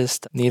gonna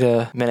just need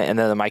a minute. And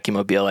then the Mikey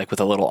Mobile, like with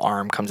a little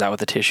arm, comes out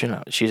with a tissue.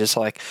 She's just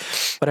like,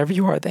 whatever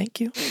you are, thank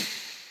you.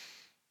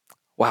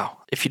 Wow.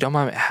 If you don't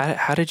mind,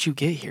 how did you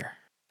get here?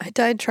 I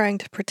died trying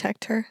to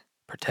protect her.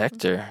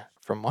 Protect her?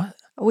 From what?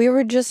 We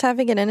were just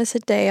having an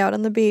innocent day out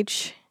on the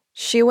beach.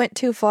 She went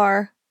too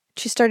far.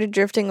 She started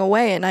drifting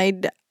away, and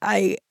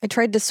I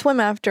tried to swim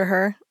after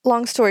her.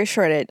 Long story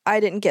short, I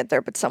didn't get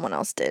there, but someone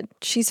else did.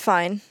 She's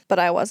fine, but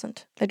I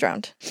wasn't. I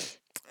drowned.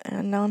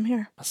 And now I'm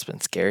here. Must have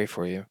been scary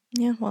for you.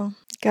 Yeah, well,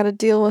 gotta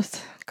deal with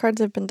the cards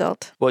I've been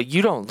dealt. Well,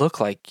 you don't look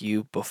like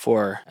you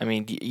before. I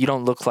mean, you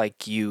don't look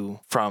like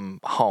you from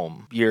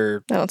home.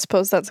 You're. I don't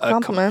suppose that's a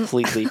compliment.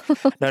 Completely.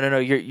 No.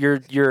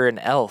 You're an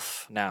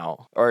elf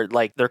now, or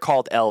like they're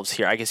called elves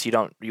here. I guess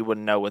you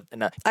wouldn't know what.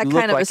 No, I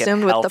kind of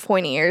assumed with the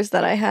pointy ears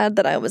that I had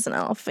that I was an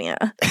elf.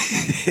 Yeah.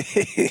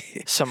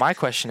 So my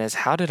question is,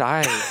 how did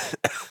I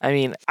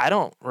mean, I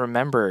don't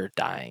remember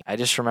dying. I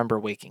just remember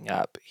waking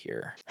up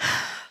here.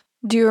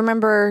 Do you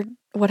remember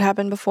what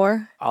happened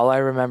before? All I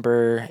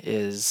remember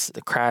is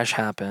the crash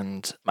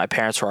happened. My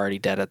parents were already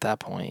dead at that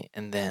point,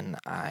 and then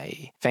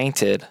I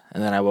fainted,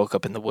 and then I woke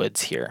up in the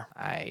woods here.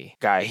 I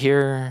got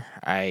here,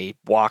 I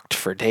walked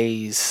for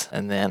days,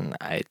 and then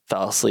I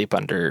fell asleep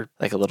under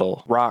like a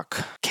little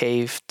rock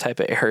cave type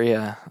of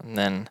area, and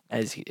then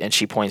and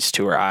she points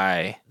to her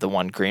eye, the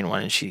one green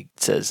one, and she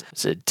says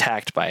it's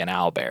attacked by an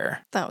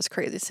owlbear. That was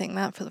crazy saying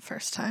that for the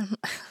first time.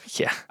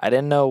 Yeah, I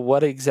didn't know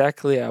what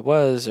exactly I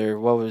was or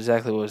what was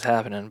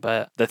happening,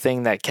 but the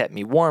thing that kept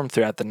me warm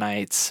throughout the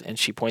nights, and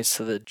she points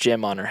to the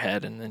gem on her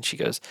head, and then she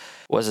goes,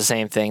 was the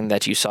same thing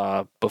that you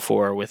saw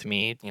before with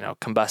me,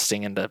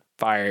 combusting into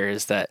fire,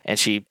 is that, and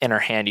she, in her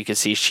hand, you can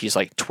see she's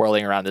like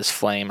twirling around this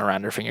flame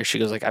around her finger. She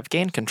goes like, I've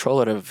gained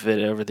control of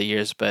it over the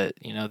years, but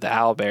the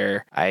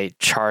owlbear, I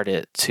charred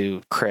it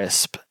to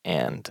crisp.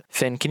 And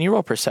Finn, can you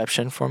roll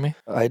perception for me?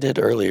 I did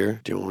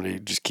earlier. Do you want me to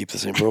just keep the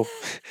same roll?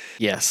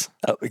 Yes.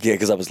 Yeah,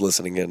 because I was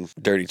listening in.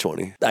 Dirty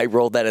 20. I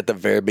rolled that at the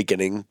very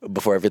beginning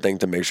before everything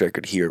to make sure I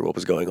could hear what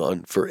was going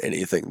on for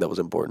anything that was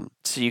important.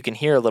 So you can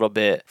hear a little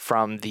bit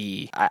from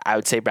I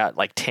would say about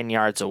like 10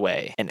 yards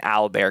away, an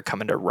owlbear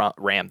coming to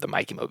ram the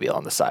Mikey Mobile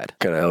on the side.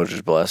 Can I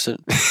just blast it?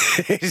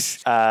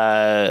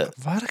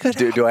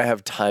 Do I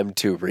have time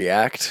to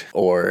react,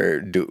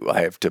 or do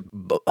I have to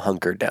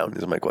hunker down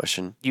is my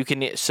question. You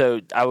can, so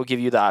I will give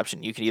you the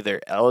option. You can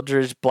either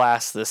Eldritch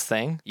Blast this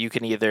thing, you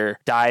can either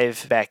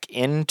dive back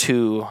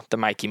into the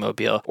Mikey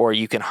Mobile, or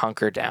you can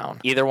hunker down.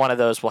 Either one of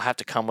those will have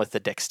to come with the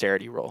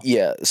dexterity roll.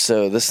 Yeah,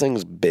 so this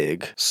thing's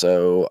big,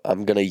 so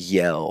I'm going to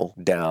yell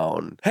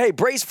down, hey,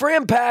 brace for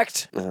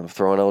impact! I'm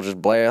throwing Eldritch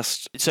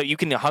Blast. So you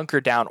can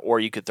hunker down, or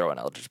you could throw an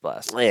Eldritch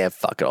Blast. Yeah,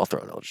 fuck it, I'll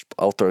throw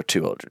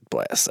 2 Eldritch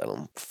Blasts at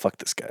him. Fuck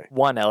this guy.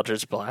 1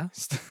 Eldritch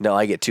Blast? No,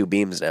 I get 2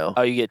 beams now.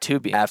 Oh, you get 2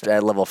 beams. After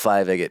at level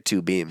 5, I get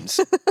 2 beams.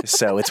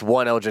 So it's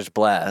 1 Eldritch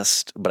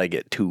Blast, but I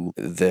get 2.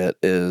 That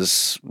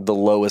is the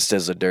lowest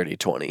is a dirty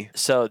 20.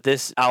 So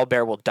this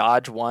owlbear will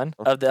dodge one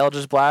of the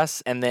Eldritch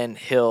Blasts, and then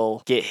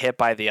he'll get hit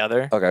by the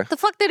other. Okay. The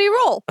fuck did he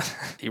roll?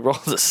 He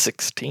rolls a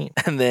 16,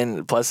 and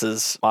then plus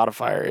his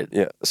modifier.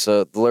 Yeah,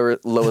 so the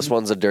lowest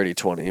one's a dirty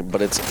 20,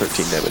 but it's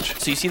 13 damage.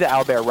 So you see the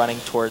owlbear running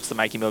towards the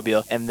Mikey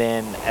Mobile, and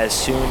then as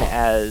soon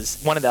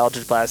as one of the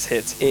Eldritch Blasts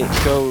hits, it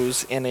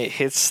goes and it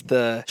hits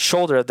the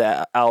shoulder of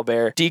the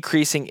owlbear,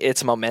 decreasing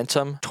its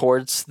momentum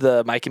towards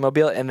the Mikey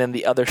Mobile, and then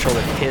the other shoulder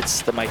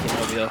hits the Mikey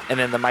Mobile, and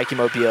then the Mikey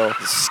Mobile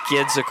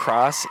skids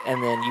across,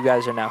 and then you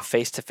guys are now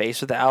face to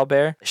face with the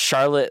owlbear.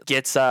 Charlotte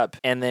gets up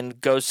and then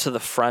goes to the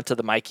front of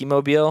the Mikey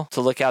Mobile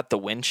to look out the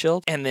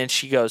windshield, and then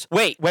she goes,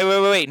 wait,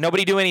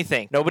 nobody do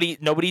anything. Nobody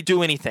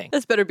do anything.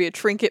 This better be a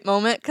trinket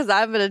moment, because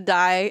I'm gonna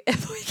die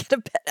if we get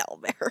a pet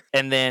owlbear.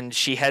 And then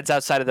she heads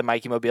outside of the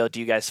Mikey Mobile. Do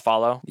you guys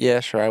follow? Yeah,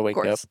 sure. I wake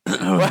up.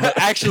 Well,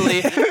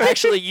 actually,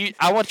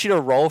 I want you to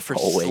roll for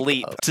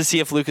sleep to see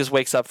if Lucas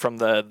wakes up from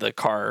the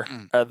car,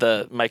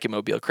 the Mikey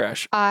Mobile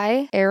crash.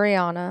 I,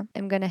 Ariana,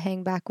 am going to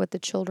hang back with the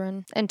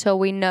children until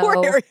we know. Poor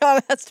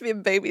Ariana has to be a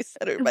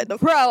babysitter by the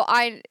Bro,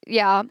 I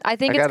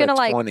think it's going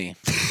to 20.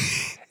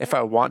 If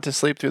I want to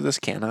sleep through this,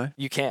 can I?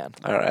 You can.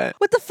 All right.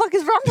 What the fuck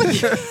is wrong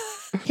with you?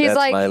 He's That's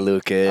like, my I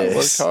Lucas.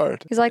 worked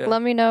hard. he's like,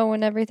 let me know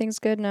when everything's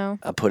good now.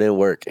 I put in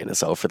work, and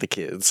it's all for the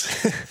kids.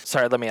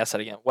 Sorry, let me ask that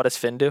again. What does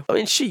Finn do? I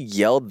mean, she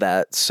yelled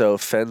that, so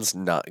Fenn's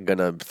not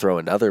gonna throw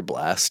another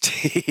blast.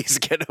 He's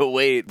gonna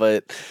wait,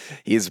 but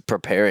he's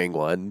preparing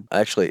one.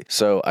 Actually,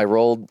 so I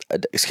rolled,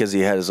 because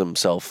he has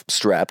himself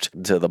strapped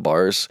to the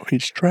bars. Oh,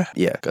 he's trapped.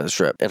 Yeah, got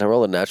strapped. And I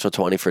rolled a natural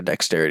 20 for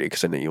dexterity,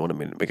 because I knew you wanted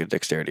me to make a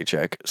dexterity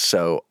check.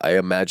 So I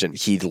imagine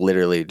he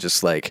literally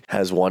just like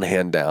has one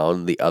hand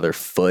down, the other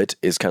foot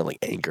is kind of like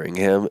anchoring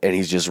him, and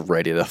he's just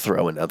ready to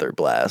throw another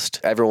blast.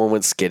 Everyone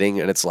went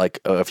skidding, and it's like,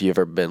 if you've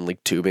ever been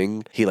like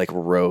tubing, he like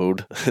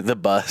rode the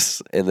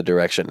bus in the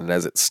direction, and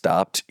as it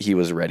stopped, he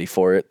was ready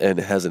for it, and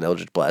has an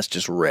Eldritch Blast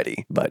just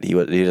ready, but he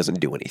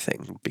doesn't do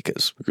anything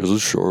because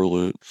it's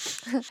Charlotte.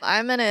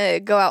 I'm gonna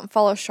go out and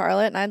follow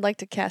Charlotte, and I'd like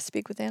to cast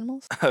Speak with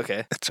Animals.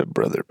 Okay. It's a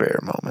brother bear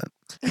moment.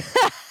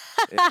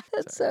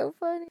 That's so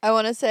funny. I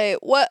want to say,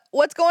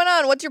 what's going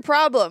on? What's your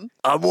problem?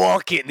 I'm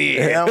walking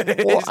here.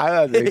 I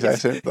had the exact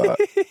same thought.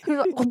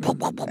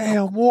 Hey,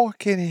 I'm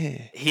walking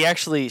here. He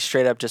actually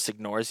straight up just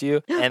ignores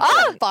you. And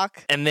Oh,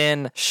 fuck. And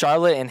then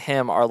Charlotte and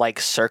him are like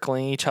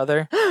circling each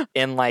other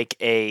in like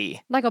a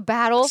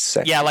battle?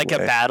 a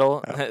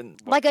battle.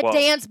 Like a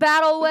dance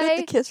battle We get way?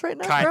 the kiss right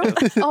now, Kind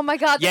bro. of. Oh my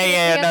God.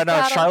 Yeah. No.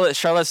 Battle.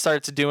 Charlotte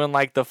starts doing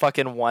like the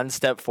fucking one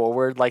step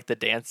forward, like the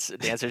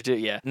dancers do.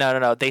 Yeah.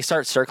 No. They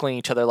start circling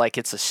each other like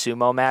it's a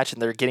sumo match,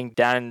 and they're getting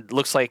down. And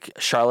looks like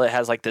Charlotte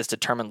has like this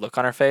determined look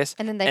on her face.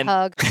 And then they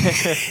hug.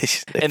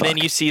 And then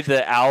you see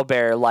the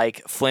owlbear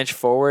like flinch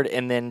forward,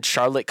 and then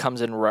Charlotte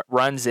comes and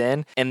runs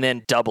in, and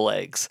then double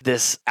eggs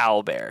this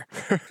owlbear.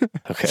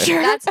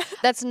 Okay.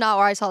 That's not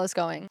where I saw this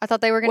going. I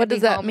thought they were going to What be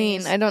does that homies.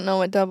 mean? I don't know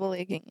what double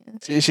egging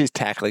is. She's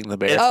tackling the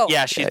bear.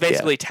 She's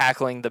basically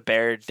tackling the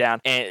bear down,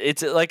 and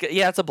it's like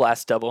it's a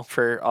blast double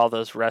for all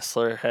those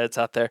wrestler heads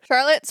out there.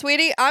 Charlotte,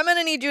 sweetie, I'm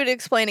gonna need you to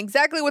explain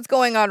exactly what's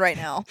going on right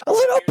now. A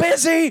little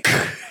busy.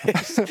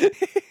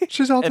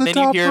 She's on And the then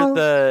you top hear rope.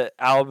 the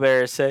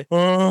owlbear say,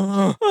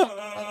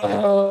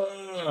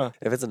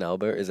 If it's an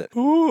owlbear, is it?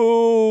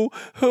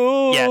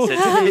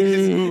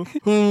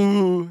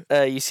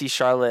 yes, you see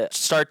Charlotte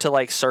start to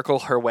like circle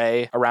her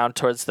way around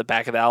towards the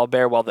back of the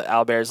owlbear while the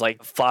owlbear is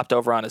like flopped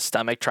over on his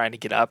stomach trying to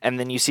get up. And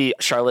then you see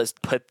Charlotte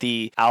put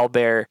the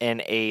owlbear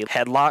in a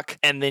headlock.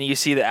 And then you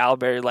see the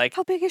owlbear like,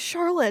 How big is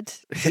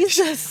Charlotte?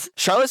 Jesus.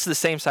 Charlotte's the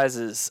same size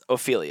as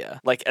Ophelia,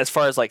 like as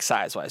far as like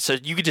size wise. So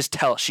you could just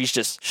tell she's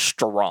just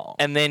strong.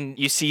 And then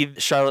you see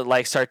Charlotte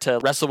like start to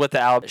wrestle with the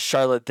owlbear.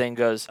 Charlotte then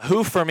goes,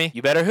 "Who for me?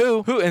 You better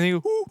who? And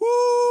you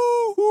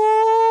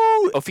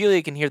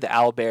Ophelia can hear the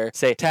owlbear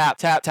say tap,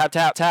 tap, tap,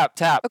 tap, tap,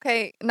 tap.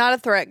 Okay, not a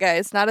threat,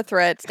 guys. Not a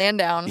threat. Stand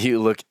down. You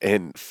look,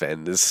 and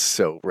Fen is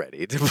so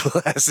ready to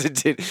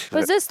blast it.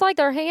 Was this like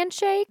their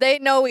handshake? They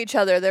know each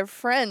other. They're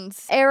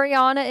friends.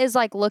 Ariana is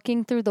like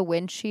looking through the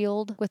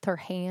windshield with her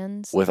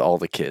hands. With all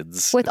the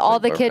kids. With all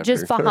the Like, kids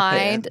just under her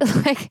behind.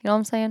 hand. Like, you know what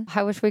I'm saying?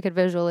 I wish we could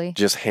visually.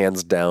 Just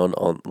hands down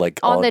on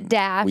On the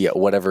dash. Yeah,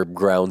 whatever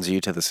grounds you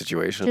to the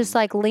situation. Just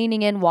like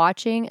leaning in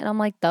watching. And I'm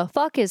like, the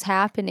fuck is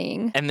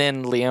happening? And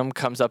then Liam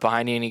comes up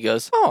behind you and he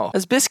goes, "Oh,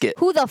 that's Biscuit."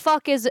 Who the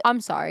fuck is... I'm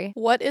sorry.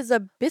 What is a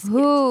biscuit?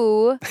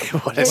 Who?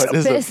 What is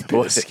It's a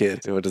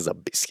biscuit? What is a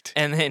biscuit?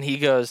 And then he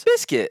goes,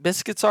 "Biscuit.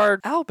 Biscuit's our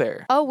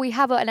owlbear." Oh, we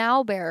have an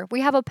owlbear.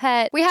 We have a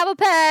pet. We have a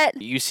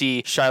pet. You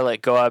see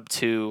Charlotte go up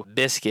to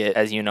Biscuit,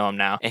 as you know him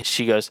now, and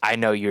she goes, "I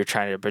know you're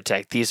trying to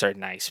protect. These are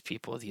nice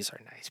people. These are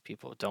nice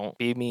people. Don't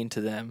be mean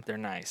to them. They're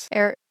nice."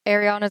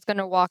 Ariana's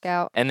gonna walk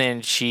out. And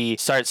then she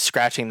starts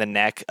scratching the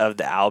neck of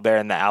the owlbear,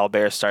 and the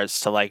owlbear starts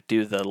to like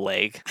do the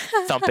leg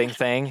thumping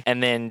thing.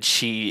 And then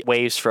she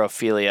waves for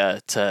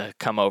Ophelia to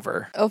come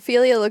over.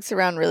 Ophelia looks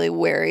around really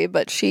wary,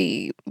 but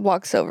she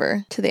walks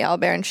over to the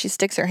owlbear and she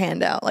sticks her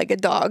hand out like a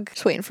dog,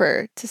 just waiting for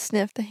her to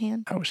sniff the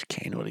hand. I wish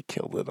Kane would have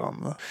killed it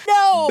on the.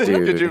 No!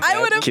 Dude, I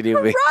would have can you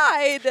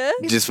cried!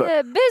 just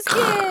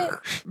Biscuit!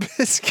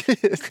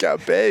 Biscuit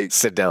got baked.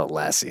 sit down,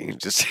 Lassie.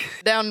 Just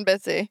Down,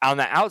 Bitsy. On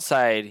the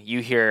outside,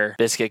 you hear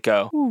Biscuit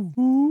go,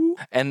 ooh,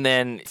 and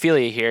then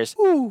Ophelia hears,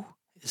 ooh.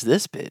 Is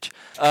this bitch?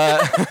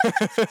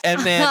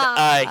 And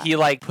then he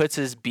like puts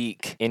his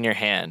beak in your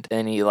hand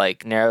and he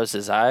like narrows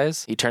his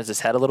eyes. He turns his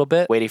head a little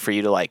bit, waiting for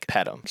you to like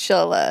pet him.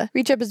 She'll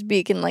reach up his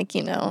beak and like,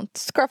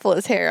 scruffle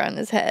his hair on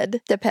his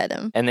head to pet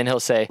him. And then he'll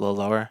say, a little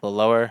lower, a little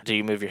lower. Do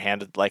you move your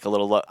hand like a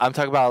little low? I'm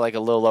talking about like a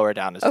little lower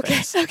down his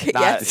face. Okay,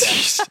 Not,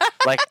 yes.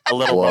 like a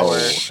little Whoa. lower.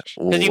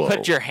 Because you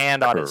put your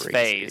hand on his Crazy.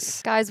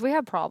 face. Guys, we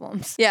have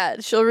problems. Yeah,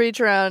 she'll reach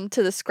around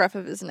to the scruff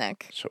of his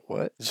neck. So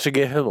what? should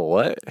give him a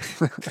what?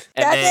 And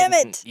God damn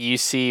then it. you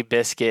see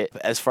Biscuit,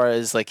 as far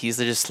as like he's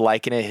just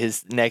liking it,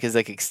 his neck is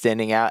like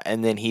extending out,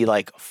 and then he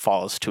like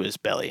falls to his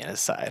belly and his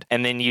side.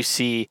 And then you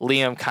see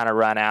Liam kind of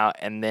run out,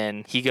 and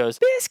then he goes,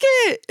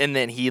 Biscuit! And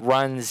then he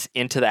runs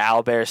into the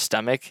owlbear's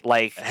stomach.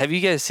 Like, have you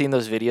guys seen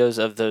those videos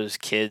of those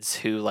kids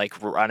who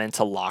like run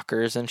into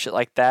lockers and shit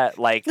like that?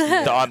 Like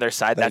on their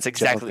side. Like That's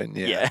exactly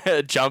jumping,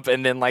 yeah. jump,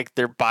 and then like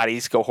their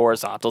bodies go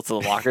horizontal to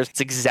the lockers.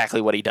 It's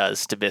exactly what he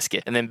does to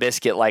Biscuit. And then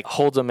Biscuit like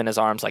holds him in his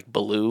arms like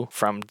Baloo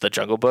from the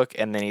Jungle Book,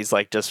 and then he's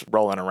like just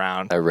rolling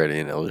around. I read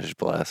an Eldritch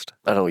Blast.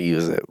 I don't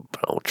use it, but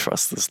I don't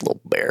trust this little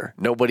bear.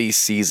 Nobody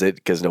sees it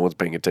because no one's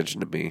paying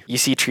attention to me. You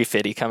see Tree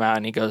Fitty come out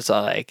and he goes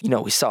like,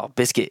 we saw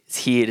Biscuit's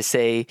here to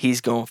say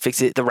he's gonna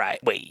fix it the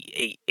right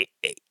way.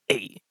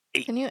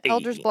 Can you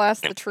Eldritch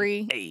Blast the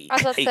tree? I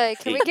was about to say,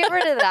 can we get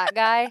rid of that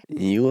guy?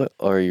 You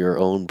are your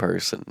own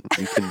person.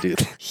 You can do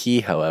that.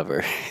 He,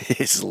 however,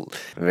 is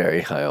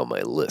very high on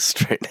my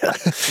list right now.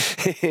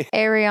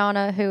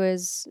 Ariana, who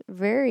is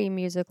very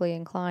musically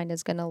inclined,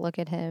 is going to look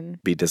at him,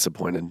 Be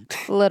disappointed.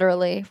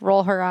 literally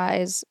roll her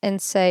eyes, and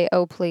say,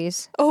 oh,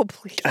 please. Oh,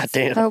 please. God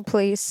damn. Oh,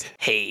 please.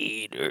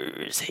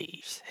 Haters.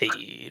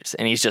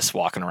 And he's just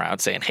walking around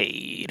saying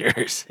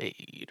haters.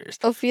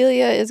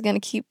 Ophelia is going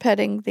to keep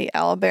petting the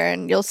owlbear,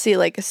 and you'll see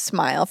like a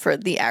smile for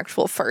the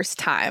actual first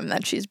time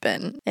that she's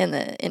been in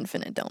the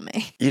infinite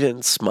domain. You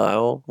didn't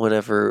smile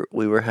whenever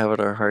we were having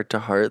our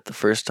heart-to-heart the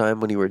first time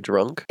when you were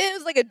drunk? It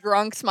was like a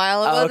drunk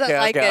smile. It wasn't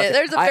like it.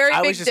 There's a very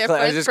big difference.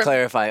 I was just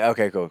clarifying.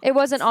 Okay, cool. It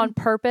wasn't on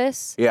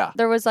purpose. Yeah.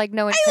 There was like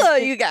no I intention.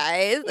 love you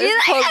guys. There's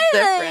a whole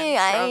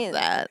difference from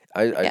that.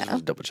 I Yeah.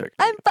 just double checked.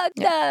 I'm fucked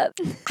up.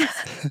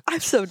 I'm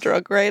so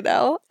drunk right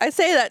now. I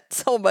say that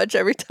so much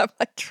every time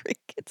I drink.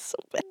 It's so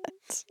bad.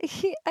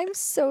 I'm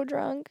so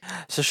drunk.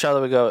 So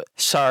Charlotte would go,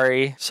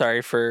 sorry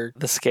for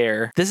the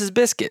scare. This is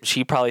Biscuit.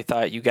 She probably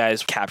thought you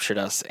guys captured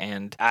us,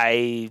 and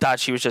I thought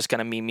she was just going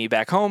to meet me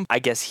back home. I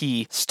guess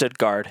he stood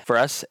guard for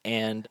us,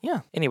 and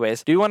yeah.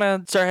 Anyways, do you want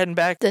to start heading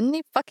back? Didn't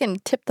he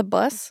fucking tip the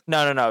bus?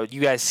 No.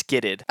 You guys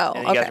skidded. Oh,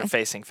 and you guys okay. were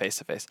facing face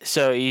to face.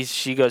 So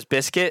she goes,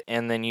 Biscuit,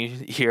 and then you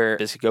hear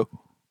Biscuit go,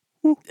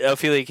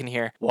 Ophelia can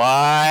hear,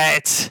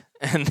 what?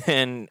 And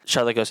then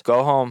Charlotte goes,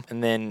 go home.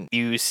 And then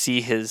you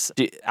see do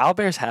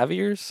owlbears have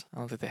ears? I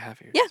don't think they have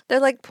ears. Yeah, they're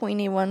like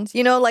pointy ones.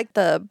 You know, like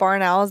the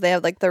barn owls, they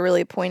have like the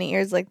really pointy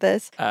ears like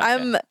this. Okay.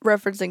 I'm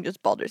referencing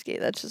just Baldur's Gate.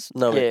 That's just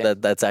No, Yeah.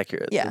 that's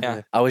accurate.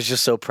 Yeah. I was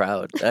just so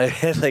proud. I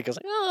was like,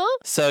 oh.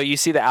 So you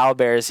see the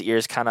owlbear's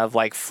ears kind of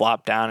like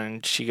flop down,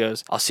 and she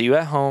goes, I'll see you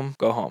at home.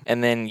 Go home.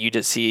 And then you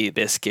just see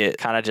Biscuit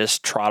kind of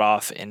just trot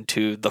off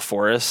into the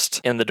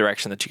forest in the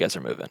direction that you guys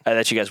are moving,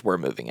 that you guys were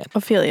moving in.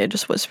 Ophelia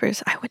just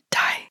whispers, I would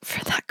die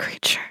for that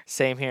creature.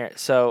 Same here.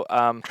 So,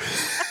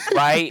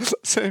 right.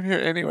 Same here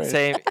anyway.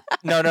 Same.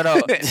 No.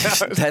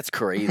 That's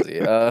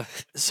crazy.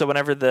 So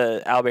whenever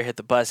the owlbear hit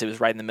the bus, it was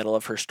right in the middle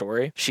of her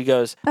story. She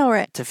goes, All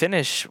right. to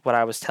finish what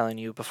I was telling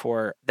you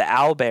before, the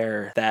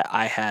owlbear that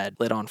I had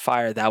lit on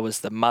fire, that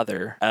was the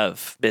mother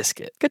of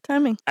Biscuit. Good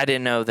timing. I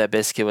didn't know that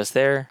Biscuit was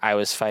there. I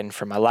was fighting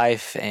for my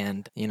life,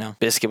 and,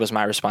 Biscuit was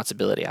my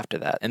responsibility after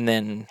that. And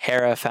then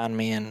Hera found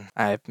me, and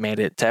I made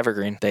it to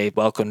Evergreen. They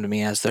welcomed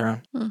me as their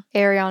own.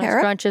 Ariana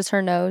Hera? scrunches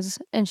her nose,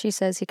 and she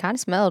says he kind of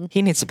smelled.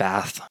 He needs a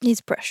bath.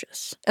 He's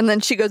precious. And then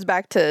she goes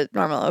back to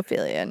normal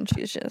Ophelia and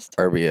she's just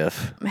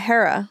RBF.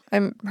 Hera.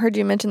 I heard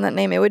you mention that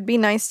name. It would be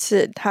nice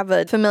to have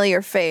a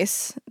familiar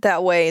face.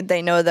 That way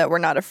they know that we're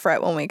not a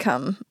threat when we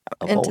come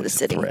I'm into the always a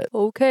city. threat.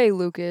 Okay,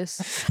 Lucas.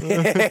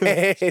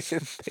 Thank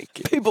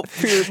you. People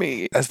fear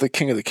me. As the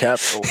king of the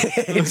castle.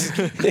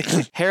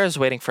 Hera's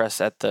waiting for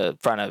us at the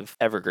front of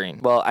Evergreen.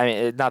 Well, I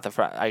mean, not the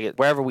front.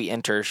 Wherever we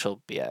enter,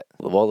 she'll be at.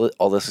 While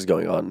all this is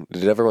going on,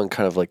 did everyone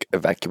kind of like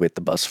evacuate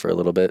the bus for a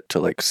little bit to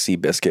like see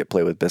Biscuit,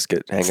 play with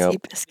Biscuit, hang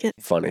out? Biscuit.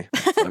 Funny.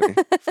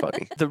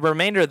 The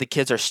remainder of the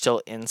kids are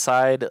still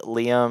inside.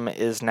 Liam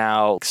is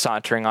now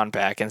sauntering on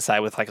back inside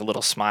with like a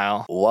little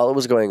smile. While it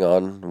was going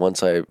on,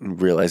 once I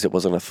realized it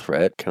wasn't a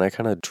threat, can I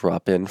kind of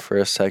drop in for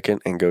a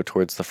second and go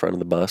towards the front of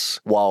the bus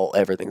while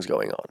everything's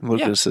going on?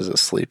 Lucas is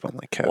asleep on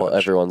the couch. While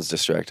everyone's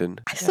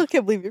distracted. I still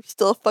can't believe you're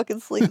still fucking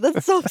asleep.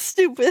 That's so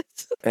stupid.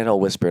 And I'll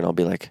whisper and I'll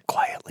be like,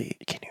 quietly,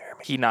 can you hear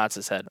me? He nods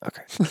his head.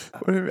 Okay.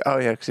 What do you mean? Oh,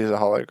 yeah, because he's a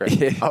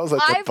hologram. I was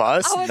like, the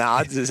bus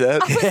nods his head.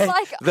 I was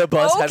like, The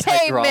bus has okay,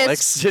 hydraulics.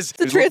 Miss. Just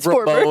The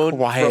transformer.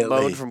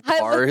 Ramon from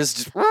Cars.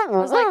 Just, I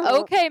was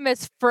like, okay,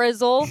 Miss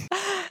Frizzle.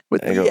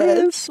 With I go,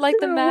 yes. Like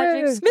the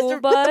magic school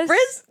bus.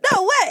 Frizz?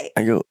 No way.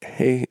 I go,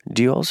 hey,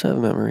 do you also have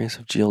memories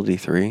of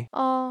GLD3?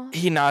 Oh,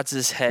 He nods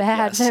his head.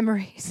 bad Yes.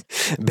 memories.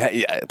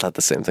 Yeah, I thought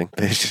the same thing.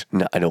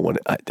 No, I don't want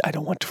to. I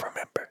don't want to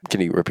remember.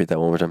 Can you repeat that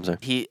one more time, sir?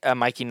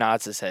 Mikey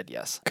nods his head.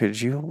 Yes.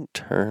 Could you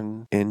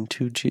turn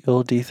into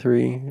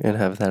GLD3 and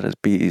have that as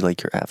be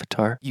like your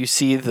avatar? You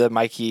see the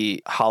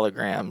Mikey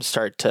hologram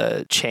start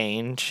to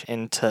change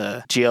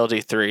into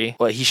GLD3.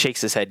 Well, he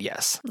shakes his head.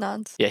 Yes.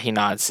 Nods. Yeah, he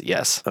nods.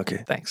 Yes.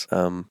 Okay. Thanks.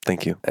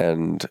 Thank you.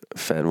 And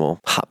Fen will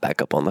hop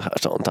back up on the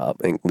hatch on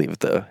top and leave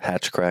the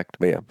hatch cracked.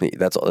 But yeah,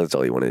 that's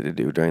all he wanted to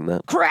do during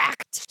that.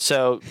 Cracked.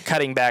 So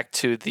cutting back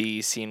to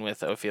the scene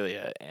with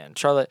Ophelia and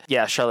Charlotte.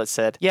 Yeah, Charlotte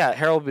said, yeah,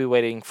 Harold will be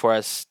waiting for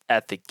us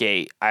at the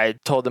gate. I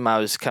told him I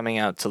was coming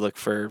out to look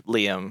for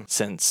Liam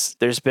since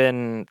there's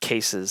been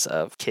cases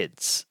of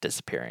kids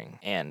disappearing.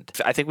 And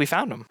I think we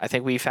found him. I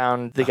think we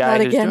found the guy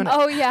Not who's again. doing it.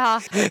 Oh, yeah.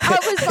 I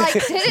was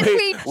like, didn't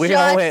we We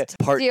all just went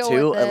part deal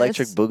 2, with this?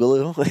 Electric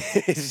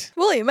Boogaloo.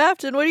 William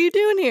Afton, what are you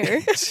doing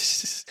here?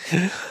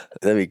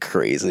 That'd be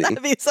crazy.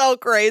 That'd be so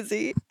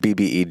crazy.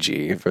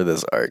 BBEG for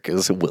this arc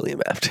is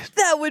William Afton.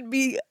 That would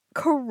be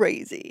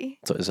crazy.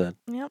 That's what I said.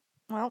 Yep.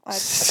 Well, I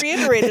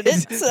reiterated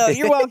it, so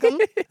you're welcome.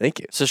 Thank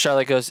you. So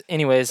Charlotte goes,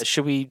 anyways,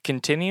 should we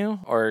continue?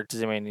 Or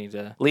does anybody need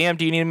to... Liam,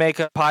 do you need to make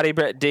a potty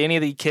break? Do any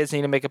of the kids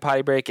need to make a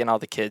potty break? And all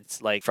the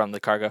kids, like, from the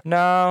car go,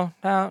 no.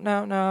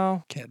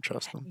 Can't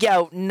trust them.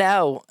 Yo,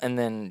 no. And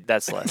then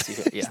that's less.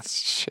 Yeah.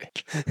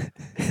 Shit.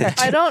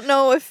 I don't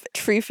know if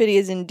Tree Fitty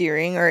is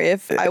endearing or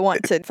if I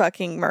want to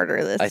fucking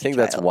murder this I think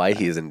that's child. why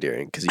he's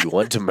endearing, because you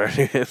want to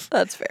murder him.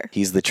 That's fair.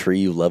 He's the tree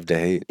you love to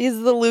hate.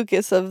 He's the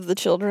Lucas of the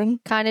children.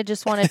 Kind of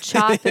just want to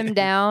chop him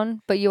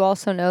down, but you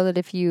also know that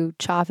if you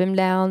chop him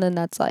down, then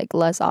that's like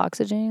less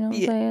oxygen. You know what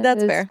I'm saying?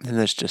 That's fair. And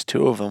there's just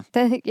 2 of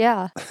them.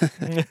 Yeah.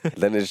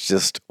 Then it's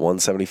just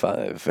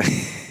 175.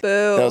 Boo.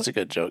 That was a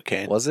good joke,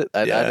 Kane. Was it?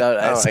 Yeah.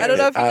 I don't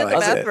know if you did the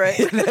math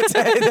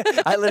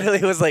right. I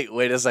literally was like,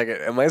 wait a second,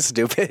 am I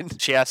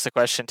stupid? She asked the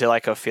question to,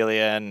 like,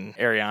 Ophelia and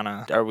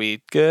Ariana. Are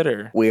we good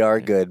or... We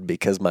are good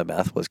because my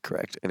math was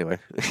correct. Anyway.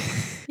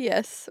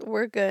 Yes,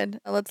 we're good.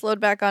 Let's load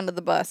back onto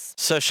the bus.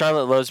 So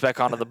Charlotte loads back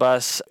onto the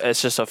bus.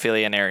 It's just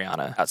Ophelia and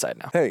Ariana outside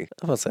now. Hey,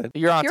 I'm outside.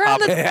 You're on You're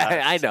top on of the-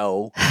 it. I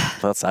know.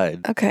 I'm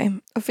outside. Okay.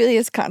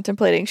 Ophelia's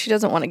contemplating. She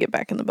doesn't want to get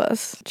back in the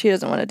bus. She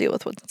doesn't want to deal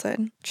with what's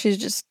inside. She's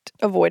just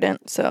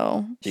avoidant.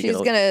 So You she's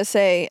gonna- going to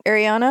say,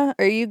 Ariana,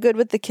 are you good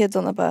with the kids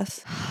on the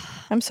bus?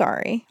 I'm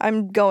sorry.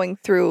 I'm going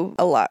through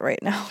a lot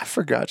right now. I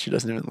forgot she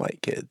doesn't even like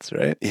kids,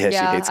 right? Yeah,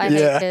 Yeah, she hates I me.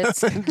 hate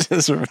kids.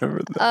 Just remember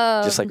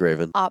that. Just like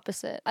Raven.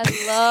 Opposite. I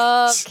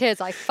love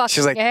kids. I fucking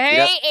She's like, hate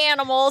yep.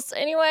 animals.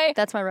 Anyway,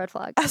 that's my red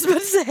flag. I was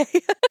about to say.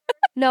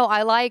 No,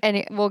 I like,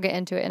 and we'll get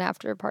into it in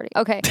after party.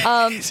 Okay.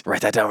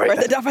 Write that down. Write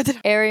that down. Write that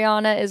down.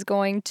 Ariana is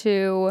going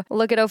to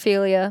look at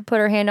Ophelia, put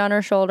her hand on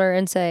her shoulder,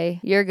 and say,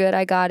 "You're good.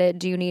 I got it.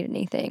 Do you need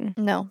anything?"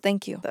 No,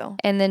 thank you, though.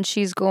 And then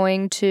she's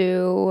going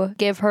to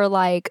give her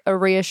like a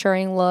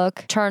reassuring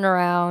look, turn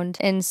around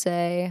and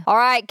say, "All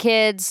right,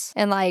 kids,"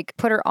 and like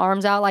put her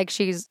arms out like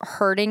she's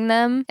hurting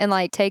them and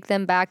like take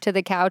them back to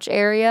the couch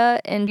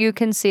area. And you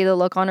can see the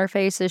look on her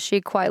face as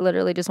she quite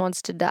literally just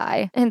wants to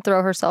die and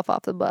throw herself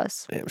off the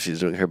bus. Damn, she's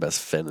doing her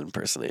best Fen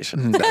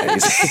impersonation.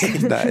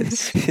 Nice.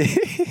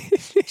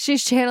 Nice.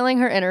 She's channeling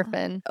her inner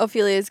Fen.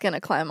 Ophelia is going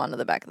to climb onto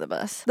the back of the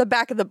bus. The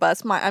back of the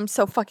bus. I'm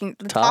so fucking...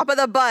 The Top? top of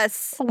the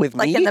bus. With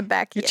like me? in the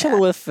back. You're yeah.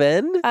 chilling with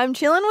Fen? I'm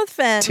chilling with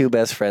Fen. Two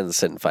best friends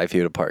sitting 5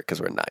 feet apart because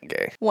we're not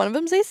gay. One of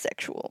them's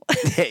asexual.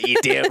 Yeah, you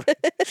do.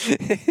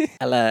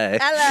 Hello.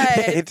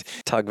 Hello.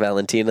 Talk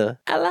Valentina.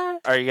 Hello.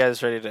 Are you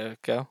guys ready to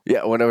go?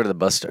 Yeah, whenever the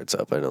bus starts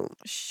up,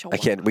 Sure.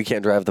 we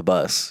can't drive the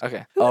bus.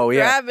 Okay. Oh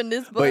yeah. Grabbing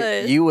this bus.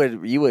 But you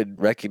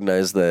would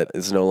recognize that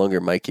it's no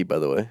longer Mikey, by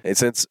the way.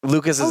 Since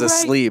Lucas is right.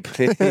 asleep.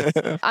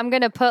 I'm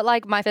going to put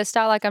like my fist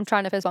out like I'm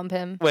trying to fist bump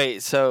him.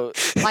 Wait, so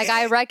Like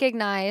I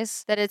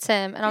recognize that it's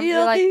him, and I'm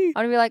Guilty.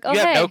 gonna be like, oh you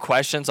hey. have no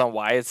questions on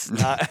why it's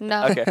not?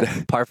 No. Okay.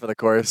 Par for the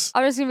course.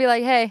 I'm just gonna be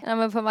like, hey, and I'm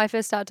gonna put my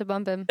fist out to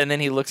bump him. And then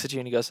he looks at you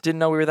and he goes, didn't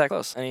know we were that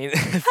close. And he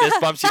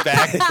fist bumps you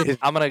back.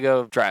 I'm going to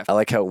go drive. I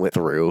like how it went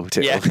through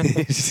too. Yeah.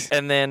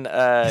 And then you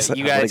I'm guys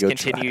gonna go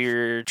continue drive.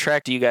 your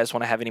trek. Do you guys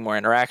want to have any more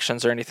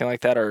interactions or anything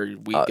like that? Or are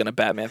we going to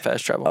Batman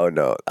fast travel? Oh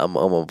no, I'm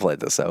gonna play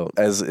this out.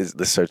 As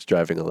this starts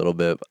driving a little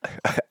bit,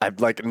 I'm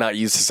like not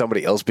used to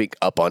somebody else being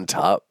up on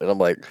top, and I'm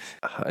like,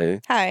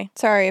 hi. Hi.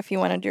 Sorry if you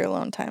wanted your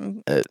alone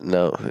time.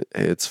 No,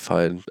 it's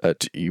fine.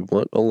 Do you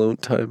want alone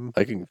time?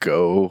 I can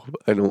go.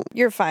 I don't.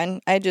 You're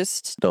fine.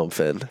 No, I'm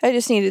Fen. I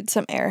just needed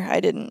some air.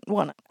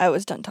 I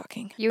was done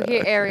talking. You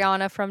hear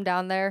Ariana from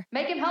down there.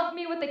 Make him help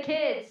me with the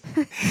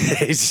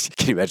kids.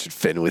 Can you imagine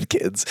Fen with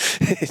kids?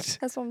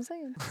 That's what I'm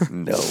saying.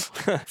 No.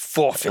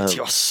 Forfeit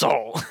your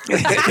soul.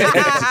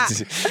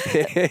 That'd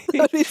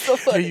be so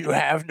funny. You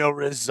have no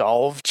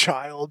resolve,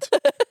 child.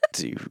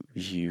 Do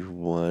you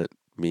want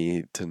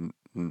me to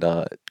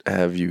not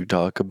have you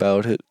talk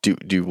about it? Do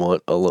you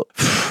want alone?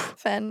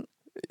 Fen.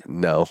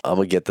 No, I'm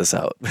gonna get this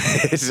out.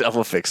 I'm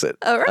gonna fix it.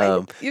 All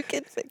right. You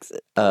can fix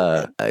it.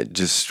 I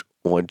just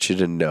want you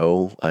to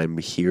know I'm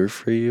here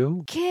for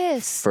you.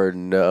 Kiss. For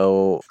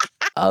no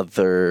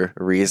other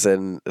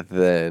reason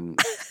than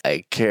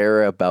I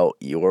care about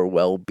your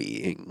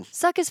well-being.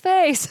 Suck his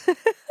face.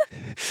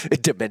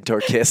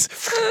 Dementor kiss.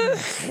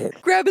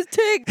 Grab his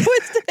dick,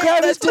 twist it.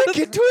 Grab his dick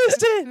and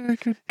twist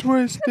it.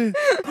 Twist it.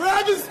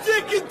 Grab his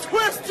dick and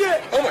twist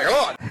it! Oh my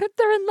god!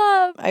 They're in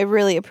love. I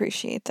really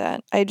appreciate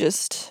that. I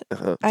just, I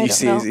You don't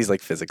see, know. he's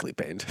like physically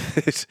pained.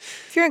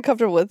 If you're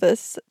uncomfortable with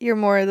this, you're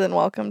more than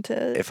welcome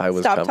to If I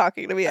was stop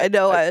talking to me. I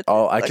know I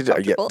could. Yeah,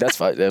 uncomfortable. that's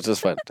fine. That's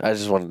just fine. I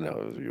just want to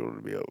know if you want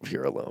to be over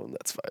here alone.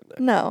 That's fine.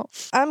 No,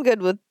 I'm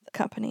good with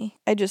company.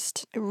 I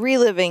just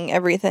reliving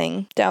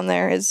everything down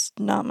there is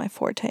not my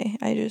forte.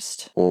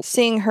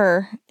 Seeing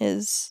her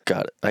is.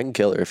 Got it. I can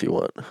kill her if you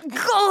want.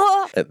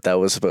 That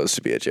was supposed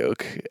to be a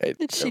joke.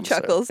 She I'm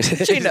chuckles.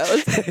 sorry. She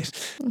knows.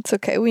 It's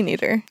okay. We need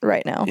her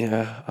right now.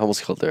 Yeah, I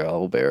almost killed their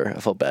owlbear. I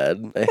felt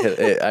bad.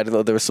 I don't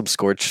know. There were some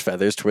scorched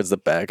feathers towards the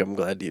back. I'm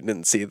glad you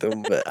didn't see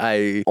them, but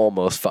I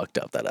almost fucked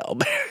up that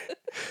owlbear.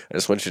 I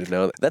just want you to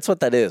know that's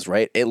what that is,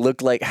 right? It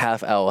looked like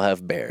half owl,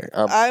 half bear.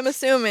 I'm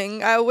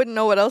assuming. I wouldn't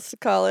know what else to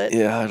call it.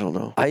 Yeah, I don't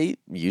know. I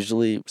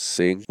usually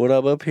sing when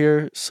I'm up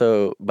here,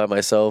 so by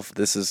myself,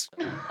 this is.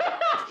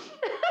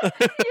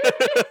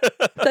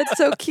 That's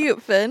so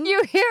cute, Finn.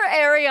 You hear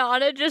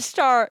Ariana just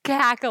start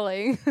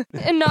cackling,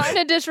 and not in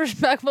a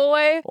disrespectful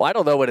way. Well, I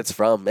don't know what it's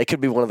from. It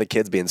could be one of the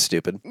kids being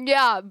stupid.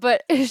 Yeah,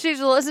 but she's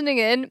listening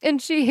in, and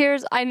she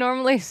hears I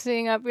normally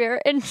sing up here,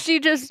 and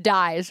she just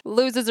dies,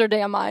 loses her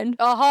damn mind.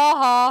 Ha ha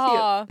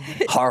ha.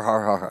 Har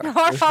har har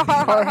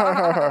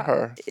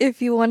har.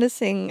 If you want to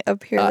sing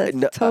up here,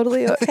 that's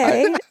totally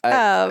okay.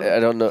 I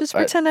don't know. Just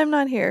pretend I'm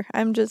not here.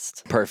 I'm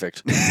just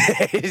Perfect.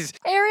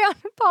 Ariana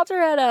pops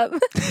her head up.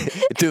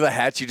 Through the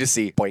hatch, you just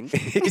see boing,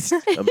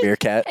 a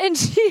meerkat. And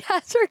she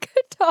has her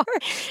guitar,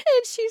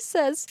 and she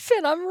says,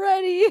 Finn, I'm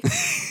ready.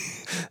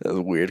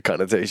 Those weird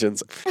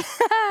connotations.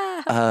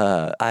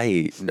 I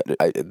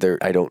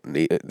don't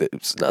need.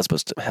 It's not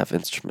supposed to have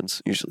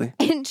instruments usually.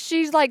 And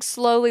she's like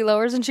slowly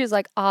lowers, and she's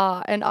like,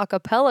 an a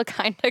cappella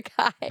kind of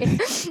guy. And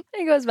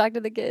goes back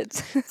to the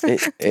kids.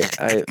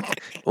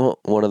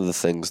 One of the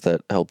things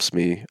that helps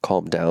me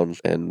calm down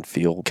and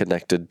feel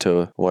connected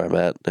to where I'm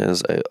at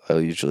is I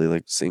usually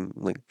like sing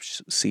like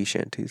sea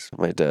shanties.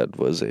 My dad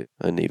was a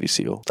Navy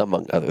SEAL,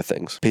 among other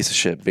things. Piece of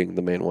shit being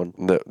the main one.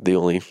 The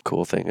only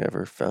cool thing I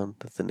ever found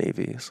at the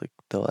Navy is like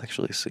they'll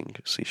actually sing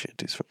sea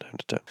shanties from time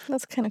to time.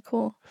 That's kind of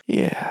cool.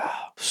 Yeah.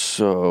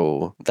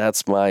 So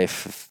that's my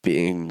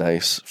being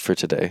nice for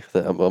today.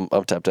 I'm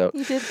tapped out.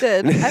 You did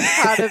good.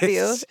 I'm proud of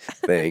you.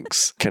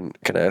 Thanks. Can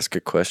I ask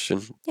a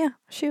question? Yeah,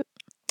 shoot.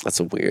 That's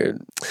a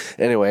weird.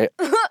 Anyway,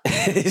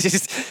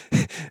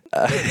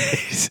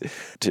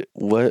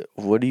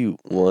 what do you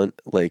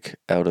want like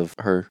out of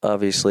her?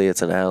 Obviously,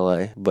 it's an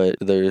ally, but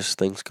there's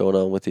things going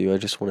on with you. I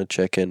just want to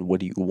check in. What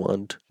do you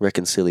want?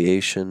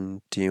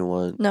 Reconciliation? Do you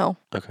want? No.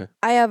 Okay.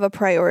 I have a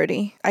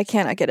priority. I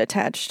cannot get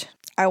attached.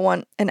 I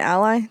want an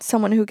ally,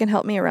 someone who can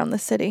help me around the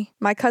city.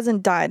 My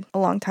cousin died a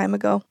long time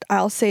ago.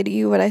 I'll say to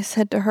you what I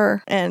said to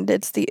her, and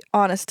it's the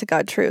honest to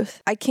God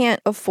truth. I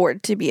can't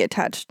afford to be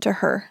attached to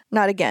her.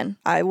 Not again.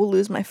 I will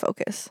lose my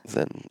focus.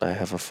 Then I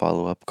have a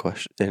follow-up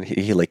question. And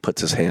he like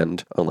puts his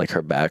hand on like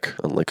her back,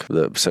 on like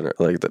the center,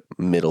 like the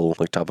middle,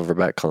 like top of her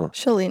back.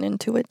 She'll lean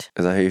into it.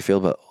 Is that how you feel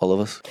about all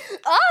of us?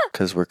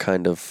 Because we're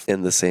kind of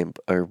in the same,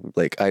 or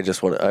like I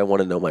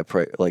want to know my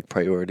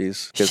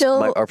priorities. Because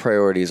our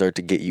priorities are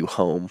to get you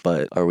home,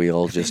 but are we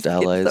all just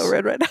allies? So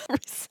red right now.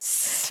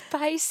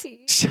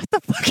 Spicy. Shut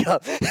the fuck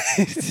up.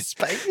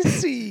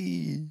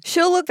 Spicy.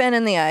 She'll look Ben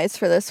in the eyes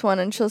for this one,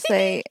 and she'll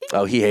say,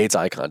 "Oh, he hates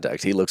eye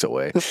contact. He looks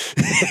away."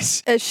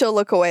 She'll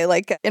look away,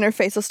 like, and her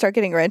face will start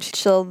getting red.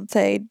 She'll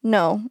say,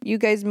 "No, you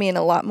guys mean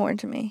a lot more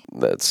to me."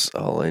 That's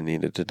all I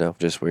needed to know.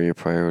 Just where your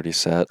priorities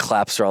sat.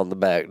 Claps her on the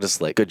back,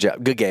 just like, "Good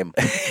job, good game."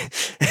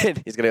 And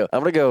he's gonna go.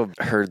 I'm gonna go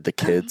herd the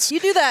kids. You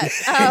do that,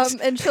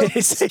 and she'll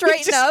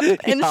straighten up,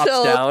 and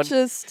she'll down,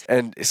 just.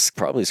 And it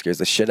probably scares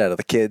the shit out of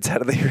the kids. How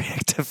do they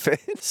react to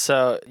it?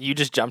 So you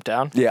just jump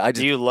down? Yeah, I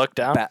just. Do you look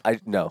down?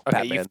 No.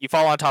 Okay, you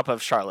fall on top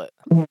of Charlotte.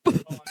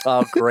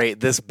 Oh, great.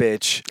 This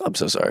bitch. I'm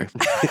so sorry.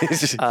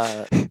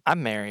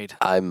 I'm married.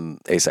 I'm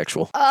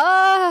asexual.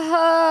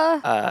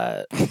 Uh,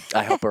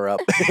 I help her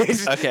up.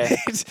 Okay.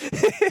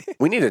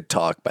 We need to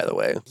talk, by the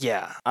way.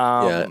 Yeah.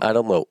 Yeah, I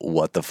don't know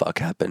what the fuck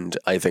happened.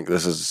 I think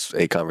this is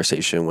a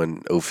conversation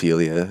when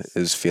Ophelia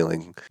is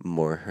feeling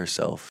more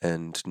herself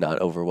and not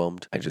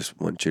overwhelmed. I just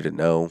want you to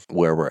know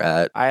where we're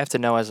at. I have to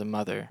know as a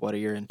mother, what are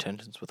your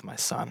intentions with my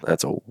son?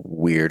 That's a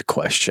weird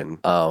question.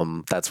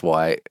 That's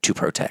why to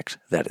protect.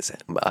 That is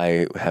it.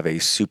 I have a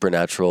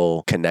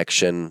supernatural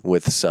connection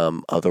with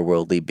some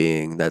otherworldly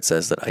being that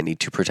says that I need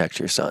to protect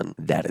your son.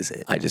 That is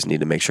it. I just need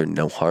to make sure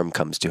no harm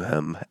comes to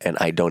him, and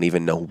I don't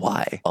even know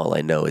why. All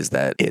I know is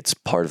that it's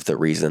part of the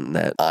reason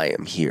that I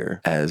am here,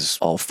 as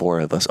all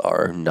four of us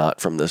are not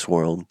from this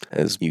world,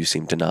 as you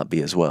seem to not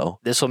be as well.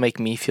 This will make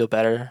me feel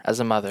better as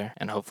a mother,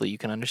 and hopefully you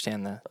can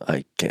understand that.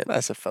 I can't.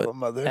 As a fellow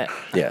mother.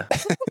 Yeah.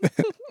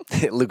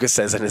 Lucas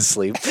says in his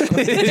sleep.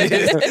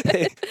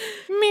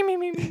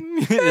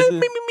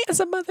 As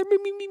a mother.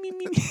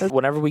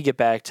 Whenever we get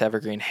back to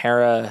Evergreen,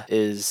 Hera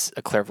is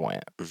a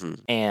clairvoyant. Mm-hmm.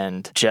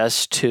 And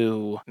just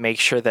to make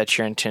sure that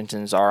your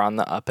intentions are on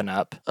the up and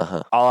up,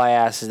 all I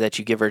ask is that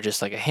you give her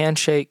just like a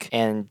handshake,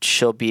 and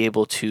she'll be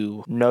able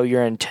to know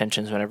your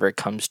intentions whenever it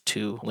comes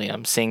to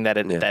Liam, seeing that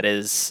that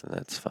is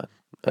that's fine.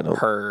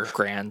 Her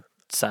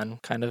grandson,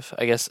 kind of,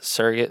 I guess,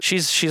 surrogate.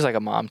 She's like a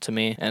mom to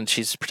me, and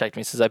she's protected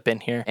me since I've been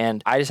here,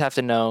 and I just have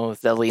to know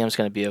that Liam's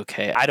going to be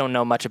okay. I don't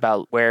know much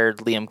about where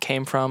Liam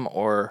came from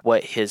or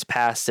what his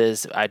past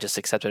is. I just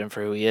accepted him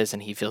for who he is,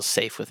 and he feels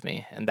safe with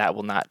me, and that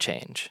will not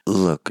change.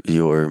 Look,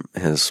 you're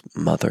his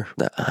mother.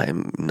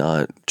 I'm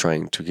not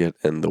trying to get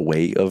in the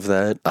way of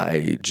that.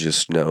 I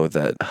just know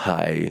that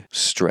high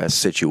stress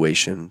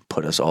situation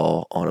put us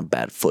all on a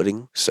bad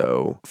footing.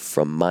 So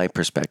from my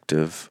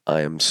perspective,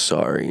 I am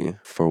sorry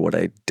for what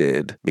I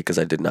did, because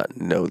I did not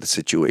know the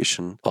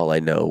situation. All I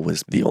know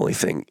was the only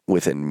thing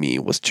within me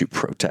was to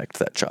protect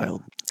that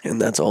child. And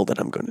that's all that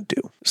I'm going to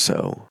do.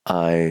 So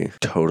I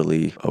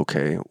totally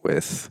okay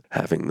with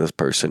having this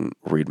person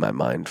read my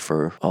mind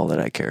for all that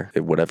I care.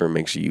 If whatever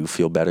makes you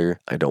feel better,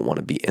 I don't want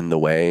to be in the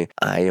way.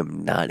 I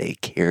am not a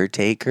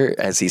caretaker.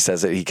 As he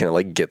says it, he kind of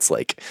like gets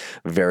like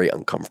very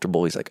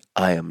uncomfortable. He's like,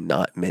 I am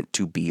not meant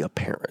to be a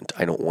parent.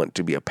 I don't want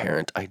to be a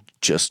parent. I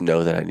just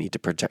know that I need to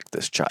protect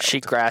this child. She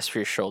grasps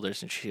your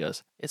shoulders and she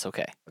goes, it's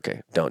okay.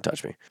 Okay, don't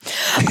touch me.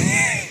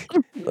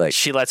 Like,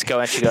 she lets go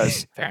and she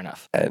goes, fair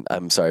enough. And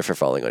I'm sorry for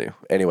falling on you.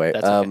 Anyway,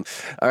 That's okay.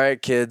 All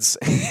right, kids.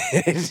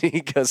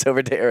 He goes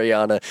over to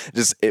Ariana.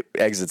 Just it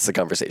exits the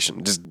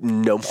conversation. Just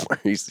no more.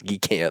 He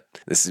can't.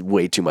 This is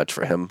way too much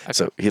for him. Okay.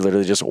 So he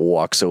literally just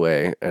walks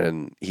away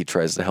and he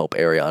tries to help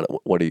Ariana.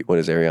 What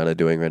is Ariana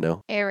doing right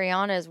now?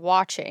 Ariana is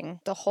watching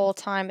the whole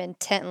time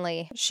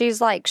intently. She's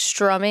like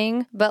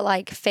strumming, but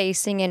like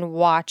facing and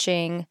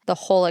watching the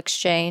whole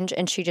exchange.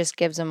 And she just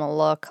gives him a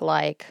look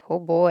like, oh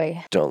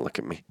boy. Don't look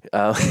at me.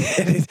 Don't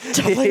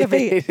look at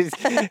me.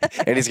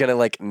 And he's gonna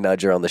like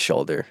nudge her on the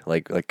shoulder,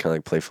 like kind of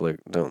like playfully.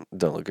 Don't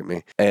look at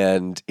me.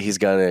 And he's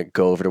gonna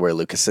go over to where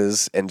Lucas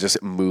is and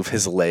just move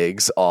his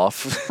legs off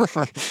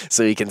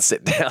so he can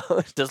sit down.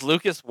 Does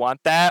Lucas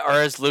want that,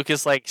 or is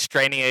Lucas like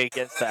straining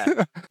against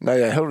that? No,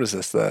 yeah, he'll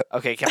resist that.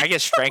 Okay, can I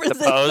get strength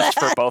opposed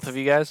for both of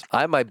you guys?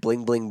 I have my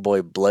bling bling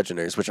boy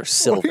bludgeoners, which are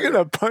silver. Are you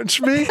gonna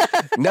punch me?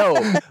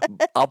 No,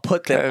 I'll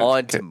put them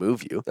on to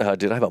move you. Oh,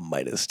 dude, I have a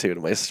minus 2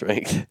 to my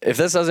strength. If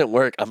this doesn't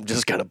work, I'm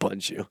just gonna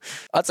punch you.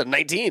 That's a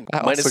 19.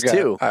 Minus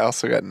 2. I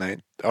also got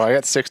 9. Oh, I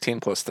got 16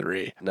 plus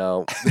 3.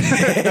 No.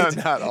 No,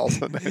 not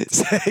also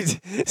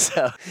 19.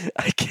 So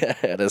I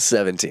got a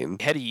 17.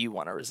 How do you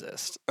want to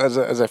resist? As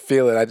I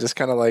feel it, I just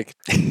kind of like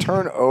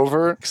turn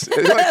over.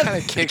 It like kind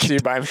of kicks you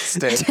by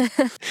mistake.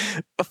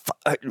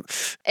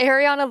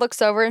 Ariana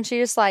looks over and she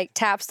just like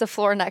taps the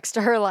floor next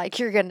to her like,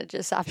 you're going to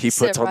just have to He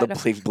sit puts on right the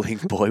up. bling bling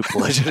boy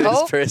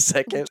bludgeoners for a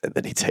second, and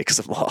then he takes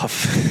them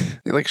off.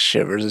 He like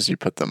shivers as you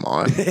put them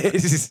on.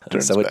 Is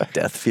that what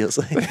death feels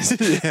like?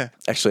 Yeah.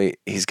 Actually,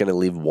 he's going to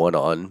leave one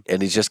on,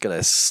 and he's just going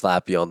to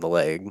slap you on the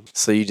leg.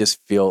 So you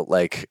just feel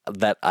like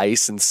that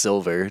ice and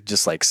silver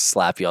just like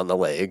slap you on the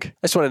leg.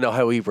 I just want to know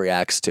how he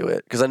reacts to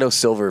it, because I know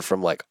silver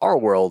from like our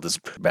world is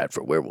bad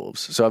for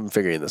werewolves. So I'm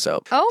figuring this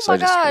out. Oh so my I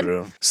just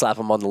God. slap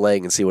him on the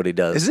leg and see what he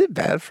does. Is it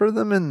bad for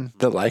them in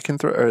the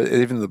lycanthrope or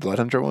even the blood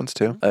hunter ones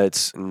too?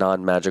 It's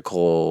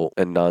non-magical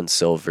and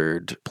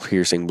non-silvered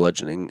piercing,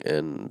 bludgeoning,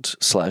 and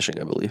slashing,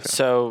 I believe.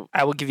 So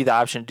I will give you the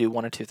option to do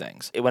one or two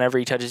things. Whenever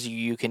he touches you,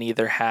 you can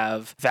either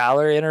have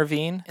Valor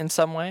intervene in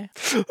some way,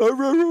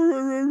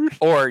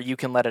 or you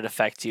can let it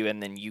affect you,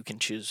 and then you can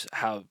choose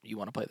how you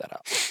want to play that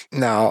out.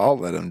 No, I'll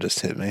let him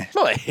just hit me.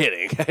 Not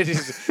hitting. I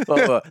just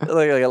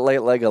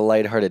like a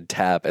lighthearted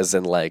tap, as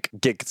in like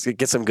get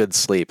some good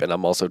sleep, and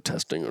I'm also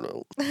testing it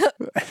out.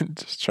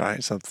 Just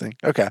trying something.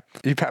 Okay.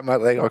 You pat my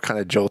leg, I'll kind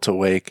of jolt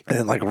awake and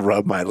then like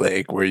rub my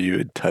leg where you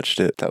had touched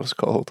it. That was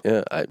cold.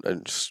 Yeah, I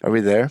just... Are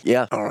we there?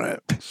 Yeah. All right.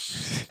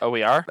 Oh,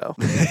 we are? No.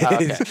 Oh,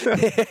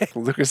 okay.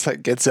 Lucas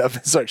like gets up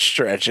and starts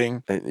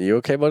stretching. You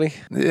okay, buddy?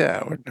 okay?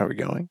 Yeah, are we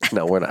going?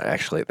 No, we're not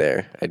actually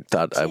there. I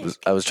thought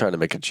I was trying to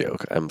make a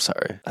joke. I'm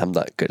sorry. I'm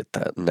not good at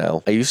that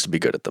now. I used to be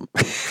good at them.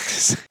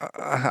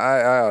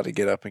 I ought to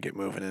get up and get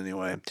moving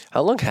anyway.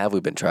 How long have we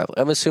been traveling?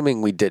 I'm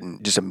assuming we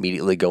didn't just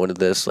immediately go into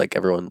this, like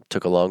everyone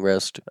took a long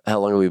rest. How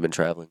long have we been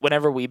traveling?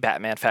 Whenever we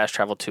Batman fast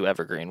travel to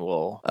Evergreen,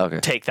 we'll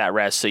take that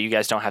rest so you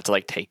guys don't have to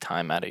like take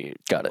time out of you.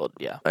 Got it.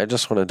 Yeah. I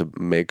just wanted to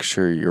make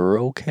sure you're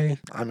okay.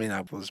 I mean,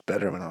 I was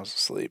better when I was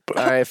asleep. But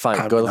all right,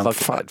 fine. Go to the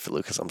fucking bed for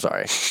Lucas. I'm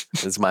sorry.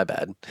 It's my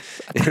bad.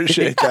 I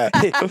appreciate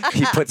that.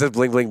 He puts his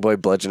bling bling boy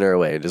bludgeoner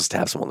away and just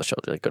taps him on the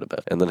shoulder, like, go to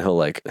bed. And then he'll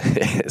like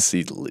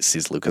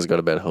sees Lucas go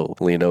to bed. He'll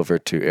lean over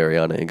to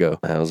Ariana and go,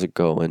 how's it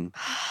going?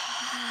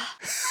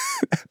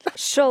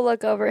 She'll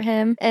look over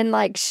him and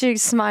like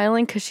she's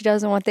smiling because she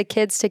doesn't want the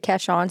kids to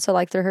catch on. So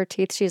like through her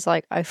teeth, she's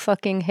like, I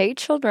fucking hate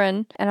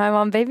children and I'm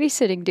on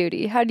babysitting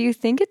duty. How do you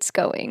think it's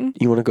going?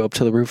 You want to go up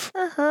to the roof?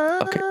 Uh-huh.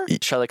 Okay.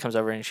 Charlotte comes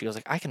over and she goes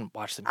like, I can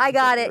watch them. I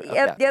got it.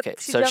 Yep. Okay.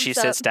 So she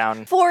sits down.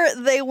 Before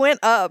they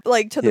went up,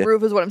 like to the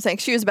roof is what I'm saying.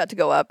 She was about to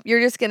go up.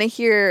 You're just gonna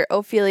hear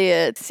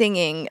Ophelia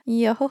singing,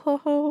 yo ho ho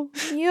ho,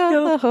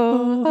 yo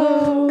ho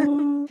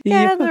ho.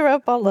 Gather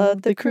up all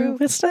of the crew.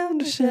 It's time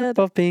to ship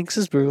off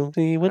Binks's broom.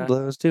 The wind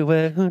blows to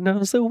where, who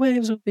knows, the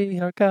waves will be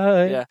our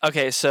guide. Yeah.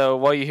 Okay, so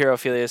while you hear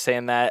Ophelia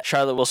saying that,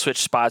 Charlotte will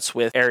switch spots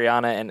with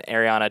Ariana, and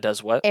Ariana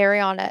does what?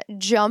 Ariana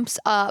jumps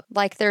up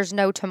like there's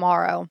no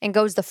tomorrow and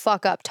goes the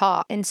fuck up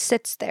top and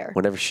sits there.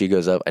 Whenever she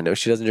goes up, I know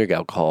she doesn't drink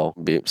alcohol.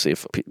 See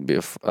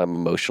if I'm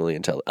emotionally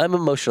intelligent. I'm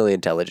emotionally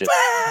intelligent.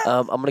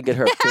 I'm gonna get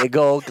her a big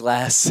old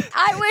glass.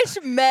 I wish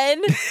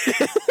men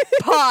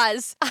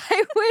pause.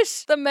 I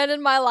wish the men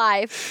in my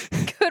life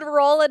could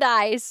roll a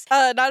dice.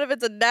 Not if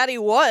it's a natty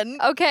one.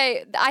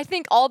 Okay, I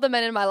think all the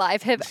men in my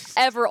life have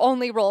ever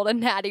only rolled a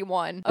natty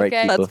one. Okay,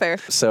 right, that's fair.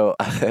 So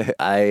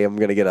I am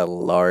gonna get a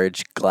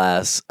large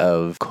glass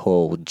of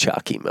cold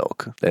chalky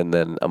milk, and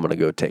then I'm gonna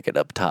go take it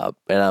up top.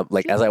 And I'm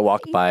like, as I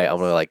walk by, I'm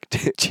gonna like,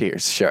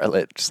 cheers,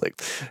 Charlotte, just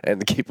like,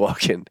 and keep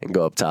walking and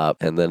go up top.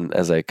 And then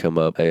as I come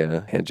up,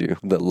 I hand you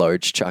the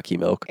large chalky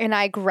milk, and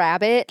I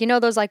grab it. You know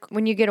those like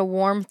when you get a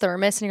warm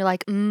thermos and you're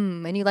like,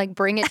 and you like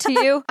bring it to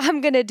you.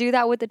 I'm gonna do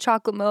that with the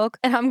chocolate milk,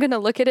 and I'm gonna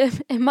look at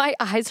him, and my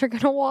eyes are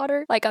gonna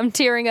water, like I'm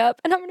tearing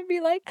up, and I'm gonna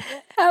be like,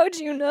 how'd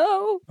you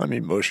know? I'm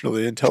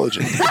emotionally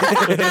intelligent.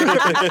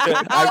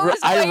 I was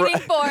waiting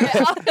for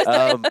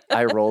it.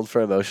 I rolled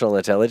for emotional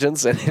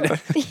intelligence, and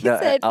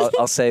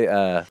I'll say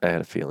I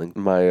had a feeling.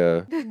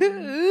 My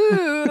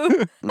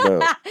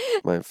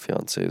my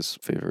fiance's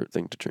favorite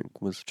thing to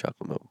drink was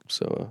chocolate milk,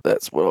 so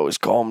that's what always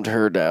calmed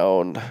her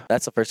down.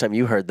 That's the first time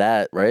you heard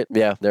that, right?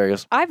 Yeah, there he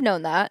goes. I've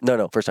known that.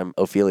 No, first time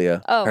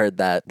Ophelia heard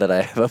that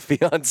I have a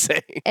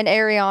fiance. And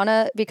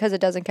Ariana, because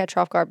it doesn't catch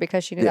her off guard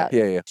because she knew that.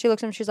 Yeah. She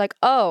looks at him, she's like,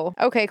 oh,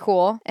 okay,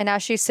 cool. And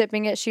as she's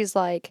sipping it, she's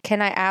like,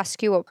 can I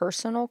ask you a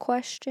personal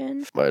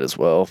question? Might as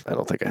well. I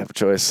don't think I have a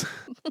choice.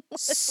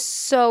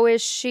 So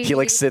is she... He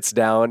like sits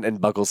down and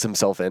buckles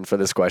himself in for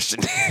this question.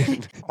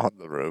 On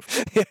the roof.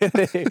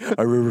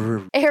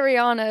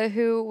 Ariana,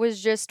 who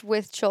was just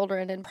with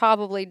children and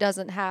probably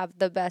doesn't have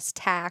the best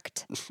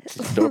tact.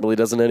 Normally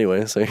doesn't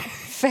anyway, so...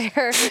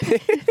 Fair.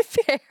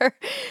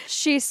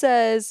 She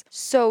says,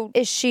 so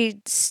is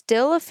she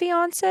still a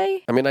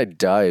fiance? I mean, I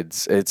died.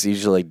 It's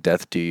usually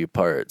death do you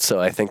part, so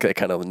I think that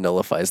kind of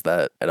nullifies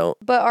that. I don't...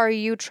 But are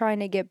you trying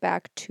to get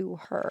back to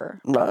her?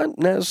 Not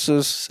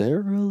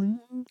necessarily.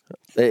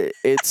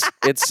 It's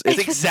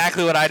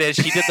exactly what I did.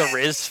 She did the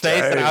Riz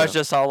face, and I was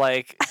just all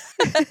like,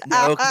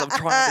 no, because I'm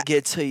trying to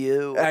get to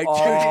you.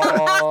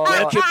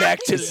 Welcome back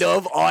to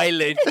Love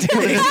Island.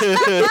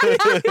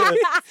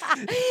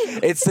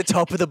 It's the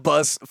top of the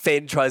bus.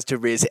 Fen tries to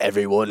Riz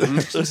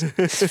everyone.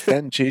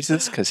 Fen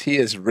Jesus, because he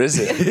is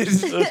risen. He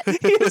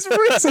is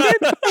risen.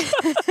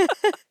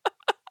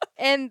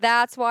 And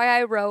that's why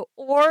I wrote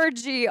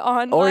orgy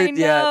on my notes.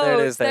 Yeah, there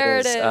it is. There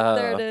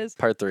it is.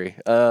 Part 3.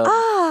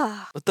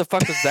 What the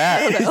fuck was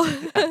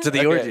that? To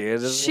the orgy.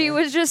 She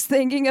was just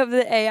thinking of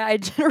the AI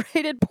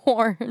generated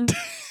porn.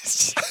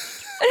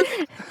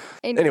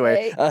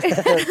 Anyway,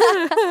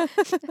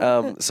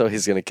 so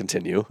he's gonna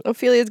continue.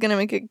 Ophelia's gonna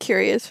make a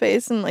curious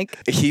face and like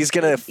he's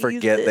gonna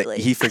forget that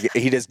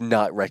he does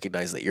not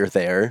recognize that you're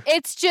there.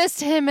 It's just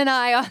him and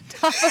I on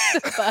top of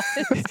the bus.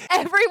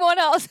 Everyone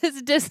else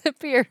has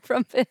disappeared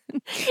from Finn.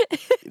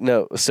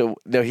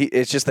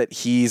 It's just that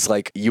he's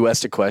like, you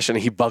asked a question,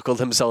 he buckled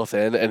himself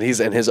in, and he's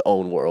in his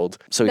own world.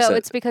 So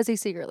it's because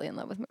he's secretly in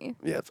love with me.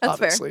 Yeah, that's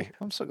obviously. Fair.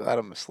 I'm so glad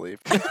I'm asleep.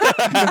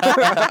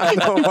 I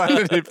don't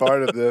want any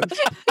part of this.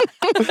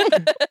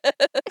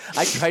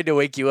 I tried to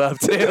wake you up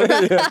too.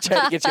 I tried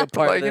to get you a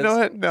part of this. You know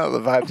what? No, the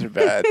vibes are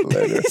bad.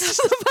 Later.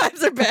 The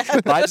vibes are bad.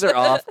 Vibes are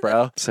off,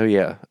 bro. So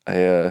yeah,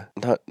 I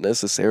not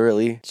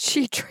necessarily.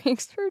 She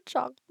drinks her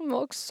chocolate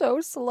milk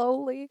so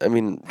slowly. I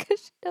mean,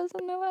 because she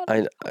doesn't know how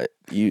to.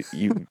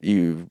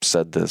 You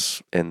said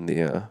this in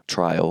the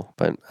trial,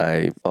 but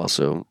I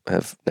also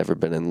have never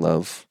been in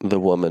love. The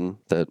woman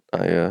that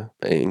I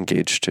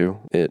engaged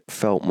to, it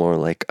felt more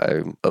like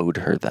I owed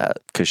her that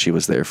because she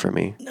was there for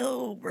me.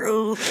 No,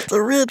 bro, it's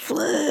a red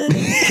flag.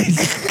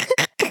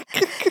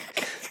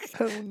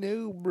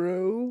 no,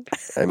 bro.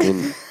 I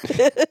mean,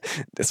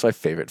 that's my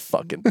favorite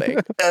fucking thing.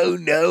 Oh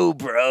no,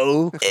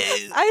 bro.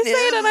 I say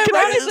it and I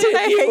run it and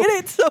I hate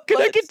it so much.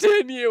 Can I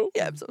continue?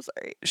 Yeah, I'm so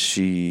sorry.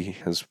 She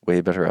has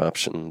way better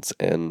options,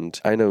 and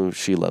I know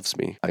she loves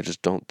me. I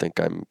just don't think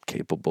I'm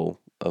capable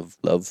of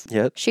love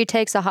yet. She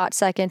takes a hot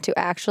second to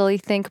actually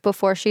think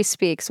before she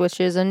speaks,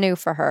 which is a new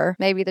for her.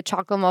 Maybe the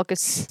chocolate milk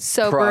is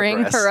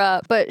sobering Progress. her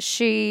up, but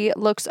she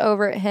looks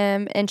over at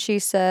him and she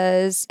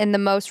says, in the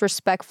most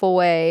respectful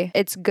way,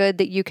 it's good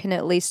that you can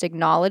at least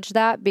acknowledge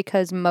that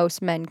because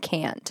most men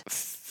can't.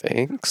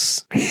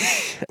 Thanks.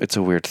 It's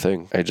a weird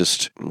thing. I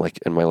just, like,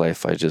 in my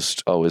life, I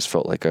just always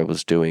felt like I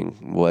was doing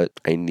what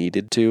I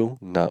needed to,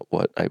 not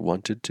what I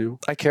wanted to.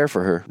 I care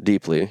for her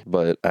deeply,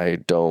 but I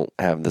don't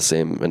have the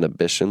same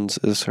ambitions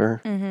as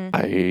her. Mm-hmm.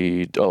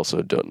 I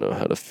also don't know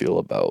how to feel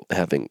about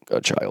having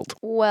a child.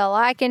 Well,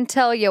 I can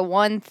tell you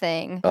one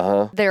thing.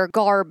 Uh-huh. They're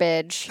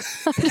garbage.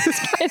 I'm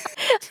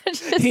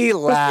just kidding. He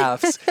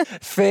laughs.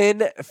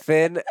 Finn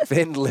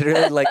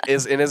literally like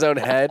is in his own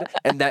head,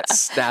 and that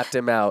snapped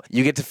him out.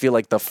 You get to feel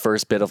like the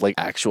first bit of like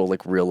actual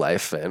like real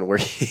life Finn, where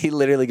he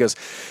literally goes,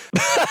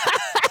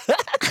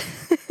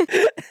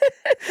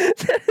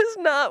 "That is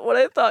not what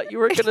I thought you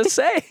were gonna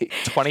say."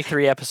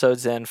 23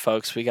 episodes in,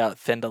 folks, we got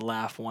Finn to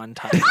laugh one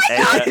time.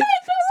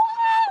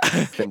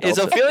 Is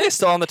also- Ophelia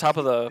still on the top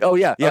of the? Oh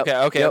yeah. Yep.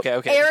 Okay. Yep.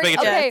 Aaron, Just making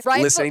sure. okay,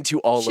 right Listening to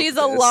all She's of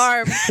this.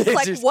 alarmed.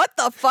 Like, Just- what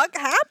the fuck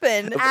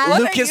happened?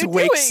 What Lucas are you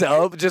wakes doing?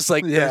 up just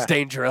like Yeah. there's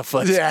danger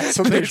afoot. Yeah,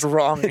 something's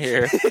wrong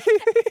here.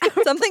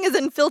 Something has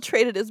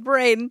infiltrated his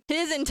brain.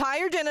 His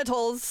entire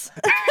genitals.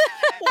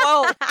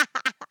 Whoa.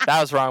 That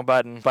was wrong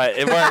button, but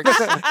it works.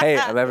 Hey,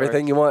 I'm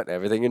everything you want,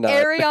 everything you're not.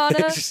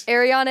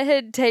 Ariana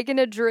had taken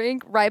a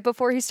drink right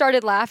before he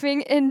started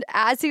laughing, and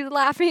as he was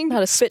laughing,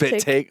 Not a Spit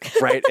take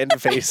right in the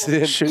face.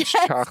 Shoots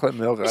chocolate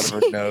milk out of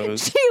her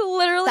nose. she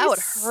literally That would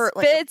hurt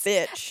like a spits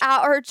bitch.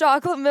 out her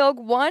chocolate milk,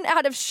 one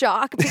out of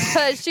shock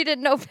because she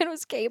didn't know Finn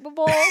was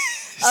capable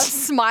of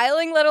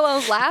smiling, let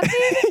alone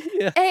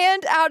laughing,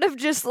 and out of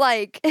just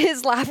like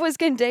his laugh was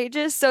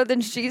contagious, so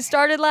then she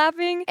started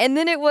laughing, and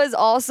then it was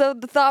also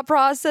the thought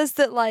process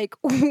that like,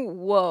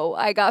 whoa,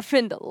 I got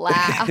Finn to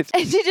laugh,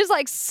 and she just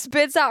like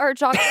spits out her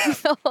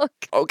chocolate milk,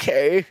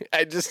 Okay,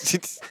 I just. and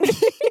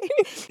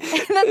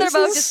then they're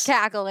both just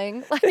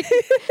cackling, like,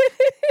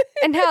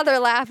 and now they're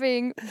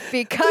laughing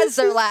because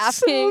they're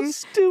laughing.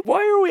 So stupid. Why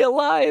are we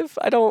alive?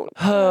 I don't.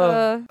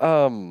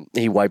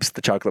 He wipes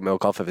the chocolate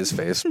milk off of his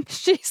face.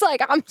 She's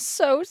like, I'm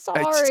so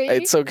sorry.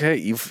 It's okay.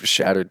 You've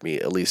shattered me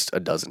at least a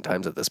dozen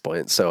times at this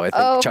point, so I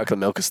think chocolate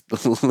milk is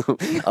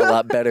a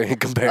lot better in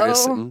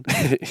comparison.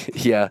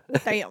 Yeah.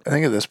 Damn. I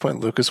think at this point,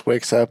 Lucas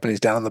wakes up and he's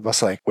down on the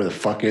bus like, where the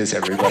fuck is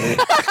everybody?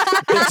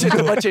 It's just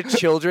a bunch of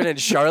children and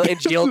Charlotte and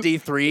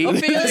GLD3.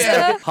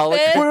 Ophelia,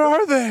 Finn. Where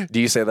are they? Do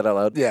you say that out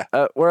loud? Yeah.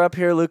 We're up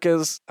here,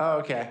 Lucas. Oh,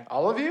 okay.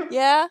 All of you?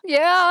 Yeah.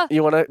 Yeah.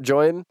 You want to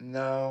join?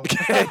 No.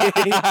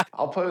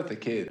 I'll play with the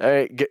kids. All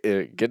right.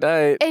 Good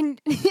night.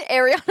 And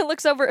Ariana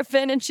looks over at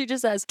Finn and she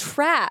just says,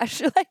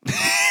 trash. Like,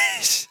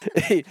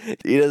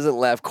 He doesn't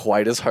laugh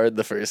quite as hard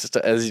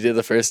as he did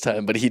the first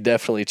time, but he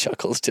definitely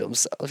chuckles to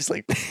himself. He's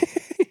like,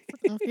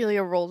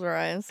 Ophelia rolls her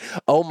eyes.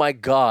 "Oh my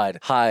God,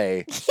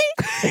 hi."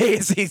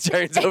 As he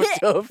turns over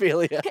to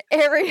Ophelia.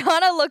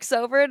 Ariana looks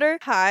over at her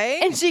Hi.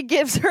 and she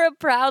gives her a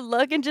proud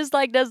look and just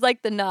like does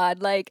like the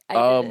nod, like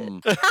I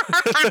did it.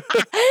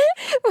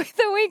 With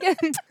the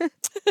weekend.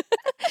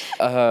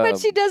 But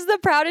she does the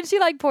proud and she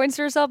like points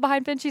to herself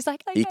behind Finn. She's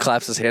like, He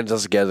claps his hands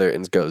together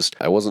and goes,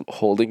 "I wasn't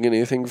holding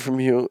anything from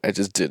you. I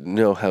just didn't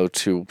know how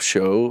to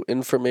show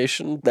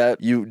information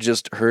that you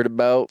just heard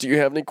about. Do you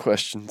have any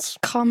questions?"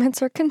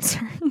 comments or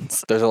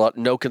concerns? There's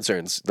no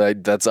concerns.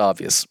 That's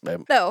obvious,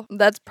 ma'am. No,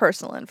 that's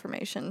personal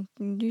information.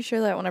 You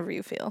share that whenever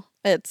you feel.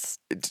 It's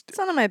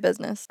none of my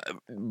business.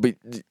 But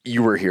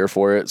you were here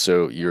for it,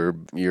 so you're.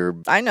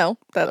 I know.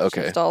 That's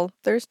Okay. just all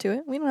there is to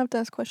it. We don't have to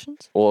ask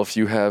questions. Well, if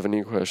you have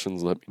any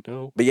questions, let me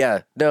know. But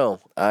yeah, no,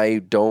 I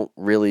don't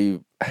really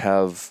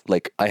have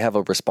I have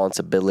a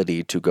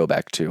responsibility to go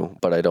back to,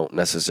 but I don't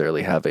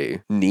necessarily have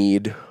a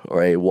need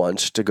or a want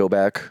to go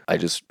back. I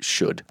just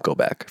should go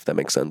back, if that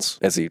makes sense.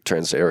 As he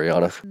turns to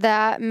Ariana.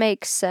 That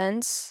makes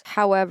sense.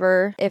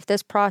 However, if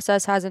this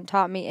process hasn't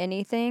taught me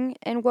anything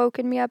and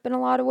woken me up in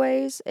a lot of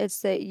ways, it's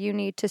that you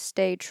need to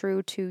stay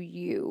true to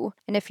you.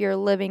 And if you're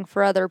living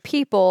for other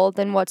people,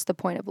 then what's the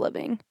point of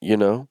living? You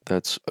know,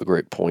 that's a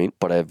great point,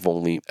 but I've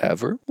only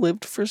ever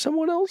lived for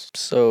someone else.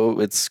 So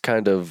it's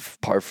kind of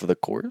par for the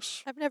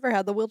course. I've never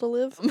had the will to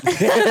live.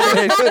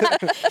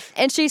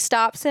 And she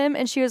stops him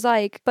and she was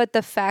like, but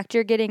the fact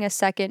you're getting a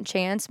second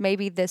chance,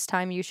 maybe this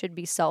time you should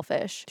be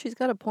selfish. She's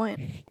got a point.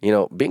 You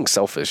know, being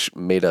selfish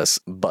made us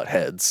butt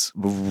heads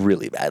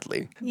really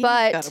badly. He's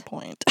But- got a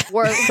point.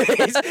 We're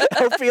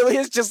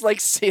Ophelia's just like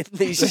in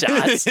these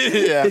shots.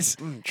 Yeah,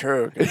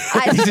 true.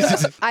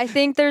 I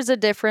think there's a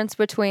difference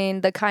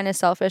between the kind of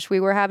selfish we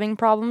were having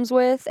problems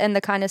with and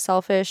the kind of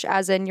selfish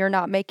as in you're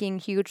not making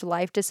huge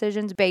life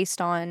decisions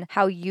based on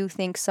how you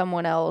think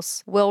someone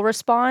else will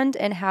respond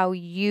and how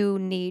you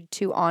need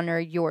to honor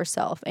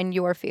yourself and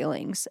your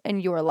feelings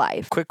and your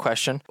life. Quick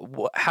question.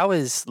 How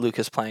is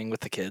Lucas playing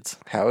with the kids?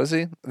 How is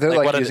he? They're Like,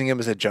 like what are using him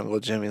as a jungle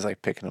gym. He's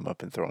like picking them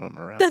up and throwing them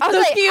around. That's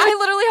so cute.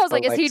 I was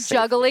like, But, is he like, safely.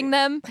 juggling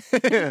them?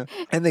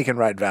 And they can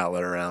ride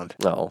Valor around.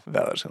 No.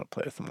 Valor's going to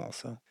play with them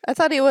also. I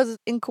thought he was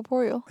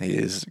incorporeal. He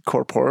is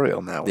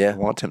corporeal now. Yeah.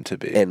 We want him to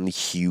be. And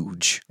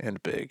huge.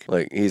 And big.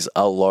 Like, he's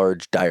a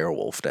large dire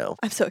wolf now.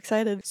 I'm so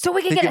excited. So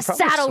we can He get can a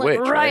probably saddle switch,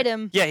 and right? ride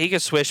him. Yeah, he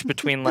could switch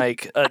between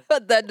like a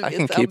But that I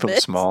can keep him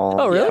small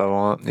Oh, really? if I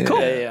want. Yeah.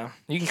 yeah.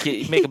 You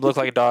can make him look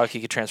like a dog. He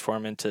could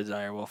transform into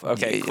dire wolf.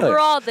 Okay, Yeah. cool. We're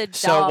all the dogs.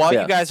 So while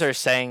Yeah. you guys are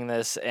saying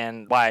this,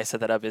 and why I set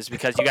that up is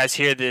because you guys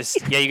hear this.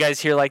 Yeah, you guys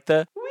hear like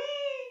the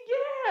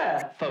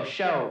faux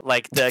show,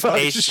 like the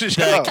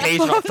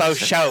occasional faux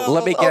show.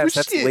 Let me guess,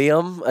 that's shit.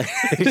 Liam.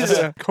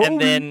 And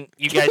then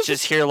you guys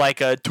just hear like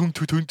a toon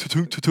toon toon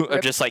toon toon toon, or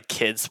just like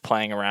kids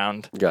playing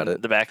around. Got it.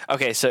 in the back.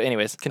 Okay, so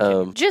anyways,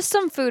 continue. Just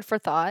some food for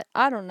thought.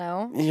 I don't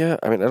know. Yeah,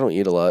 I mean, I don't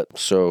eat a lot,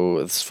 so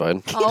it's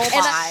fine. Oh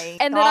my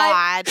and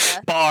God.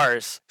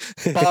 Bars.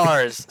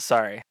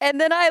 Sorry. And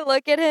then I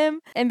look at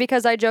him, and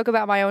because I joke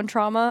about my own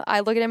trauma,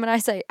 I look at him and I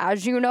say,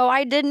 as you know,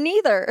 I didn't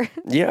either.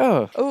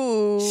 Yeah.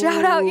 Ooh.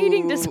 Shout out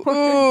eating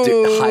disorder.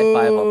 Dude, high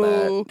five on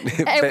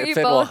that. And we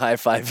Finn will both- high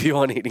five you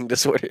on eating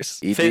disorders.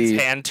 Finn's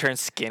hand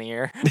turns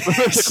skinnier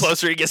the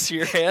closer he gets to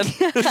your hand.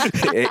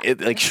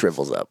 it like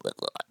shrivels up.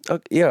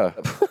 Yeah.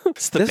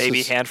 It's the This baby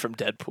is- hand from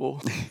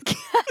Deadpool.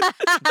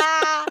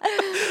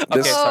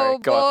 This- sorry,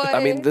 go on. boy.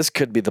 I mean, this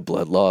could be the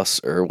blood loss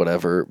or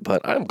whatever,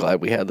 but I'm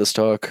glad we had this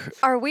talk.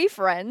 Are we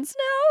friends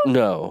now?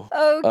 No.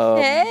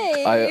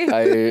 Okay.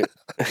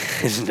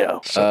 No.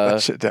 Shut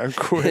that shit down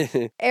quick.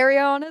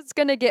 Ariana's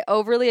gonna get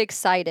overly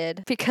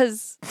excited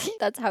because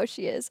that's how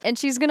she is. And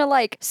she's gonna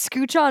like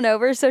scooch on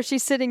over so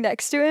she's sitting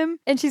next to him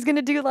and she's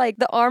gonna do like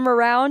the arm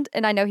around.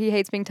 And I know he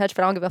hates being touched,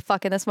 but I don't give a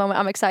fuck in this moment.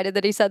 I'm excited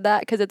that he said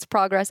that because it's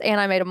progress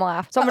and I made him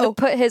laugh. So I'm gonna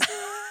put his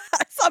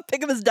I saw him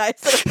pick up his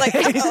dice. And I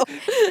was like,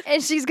 oh.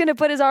 and she's gonna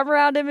put his arm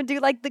around him and do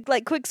like the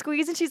quick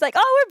squeeze and she's like,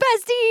 oh, we're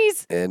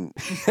besties. And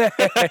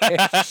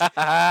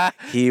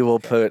he will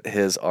put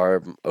his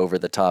arm over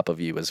the top of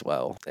you as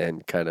well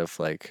and kind of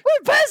like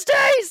We're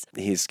besties.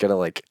 he's gonna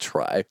like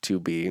try to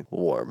be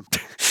warm.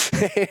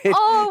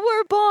 Oh,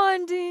 we're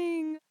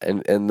bonding.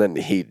 And then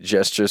he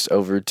gestures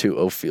over to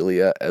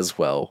Ophelia as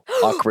well,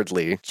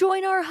 awkwardly.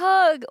 Join our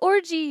hug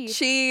orgy.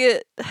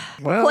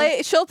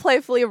 She'll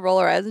playfully roll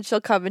her eyes and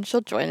she'll come and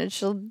she'll join and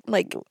she'll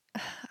like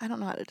I don't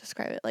know how to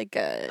describe it. Like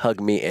Hug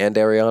me and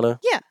Ariana?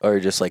 Yeah. Or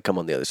just like come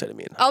on the other side of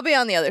me. I'll be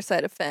on the other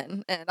side of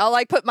Fen and I'll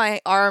like put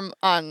my arm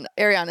on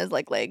Ariana's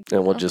like leg.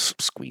 And we'll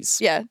just squeeze.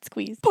 Yeah,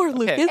 squeeze. Poor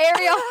Lucas.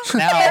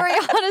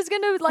 Ariana's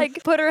gonna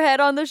like put her head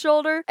on the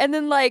shoulder and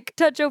then like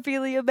touch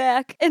Ophelia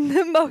back in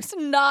the most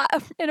not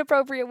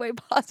inappropriate way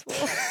possible.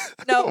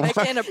 No, I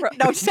can't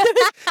No,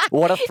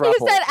 What a You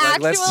throuple. said Like,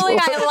 let's- actually,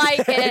 I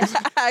like it.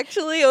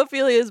 Actually,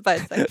 Ophelia is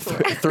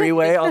bisexual.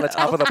 Three-way on the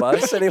top of the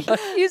bus, anybody?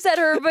 You said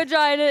her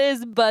vagina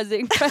is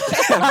buzzing.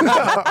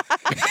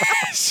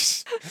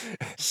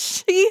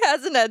 She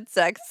hasn't had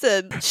sex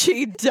since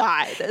she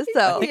died.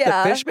 So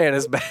The fish man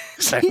is back.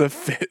 The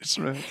fish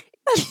man.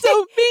 That's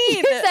so mean.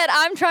 You said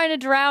I'm trying to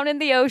drown in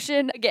the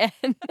ocean again.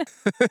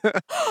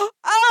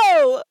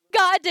 Oh,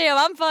 goddamn,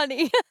 I'm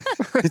funny.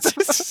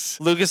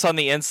 Lucas on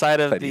the inside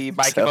of the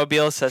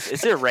bike-mobile says,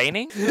 "Is it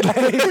raining?"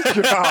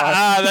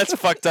 That's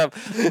fucked up.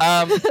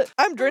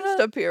 I'm drenched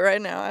up here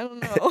right now. I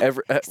don't know.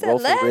 Roll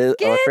for Riz.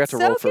 Oh, I forgot to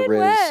roll for soaking Riz.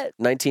 wet.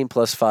 19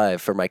 plus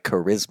 5 for my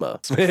charisma.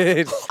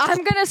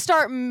 I'm gonna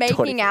start making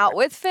 24. out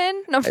with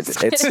Finn. No, I'm just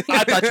kidding.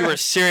 I thought you were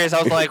serious.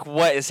 I was like,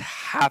 "What is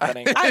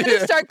happening?" I'm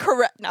gonna start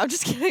correct. No, I'm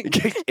just kidding.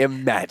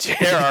 Imagine.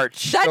 There are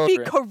That'd be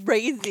children.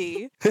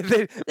 crazy.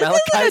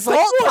 Malachi's like,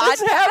 Adult what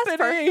is podcast, happening?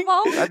 first of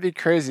all. That'd be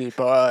crazy,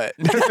 but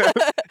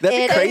That'd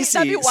be crazy.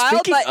 That'd be wild,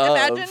 Speaking but of,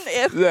 imagine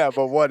if. yeah,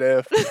 but what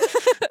if?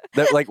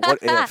 like, what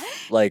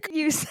if? Like,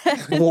 You said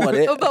what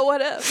if? But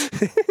what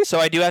if? So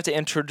I do have to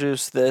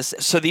introduce this.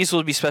 So these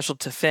will be special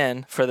to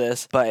Finn for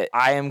this, but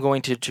I am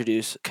going to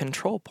introduce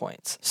control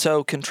points.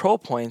 So control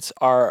points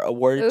are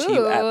awarded to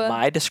you Ooh. at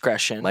my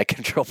discretion. My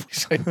control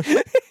please.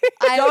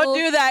 Don't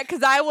do that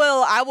because I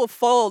will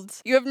fold.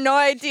 You have no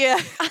idea.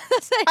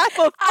 I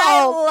will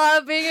I fold.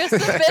 love being a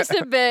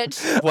submissive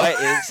bitch. What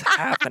is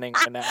happening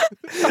right now?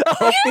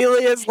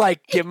 Ophelia's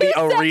like, give me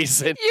a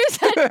reason. You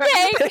said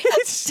take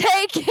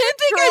I'm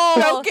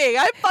control. joking.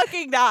 I'm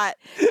fucking not.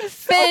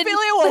 Finn,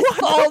 Ophelia will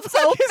fold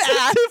so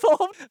fast.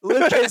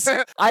 Lucas,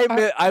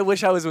 I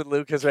wish I was with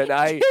Lucas right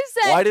now. You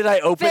said Why did I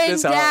open Fen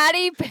this up?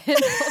 Daddy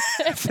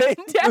Pendleton. Fen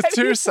With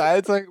two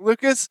sides, like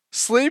Lucas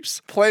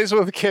sleeps, plays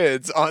with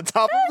kids on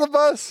top of the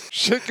bus.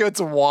 Shit gets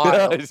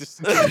wild. Once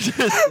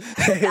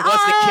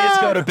the kids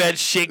go to bed,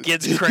 shit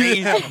gets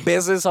crazy.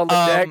 Business on the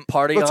deck,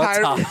 party Let's on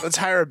hire, top. let's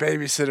hire a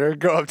babysitter.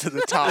 Go up to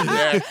the top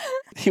deck.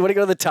 You want to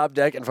go to the top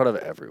deck in front of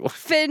everyone.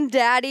 Fen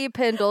Daddy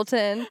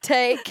Pendleton,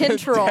 take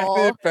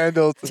control.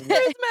 Pendleton.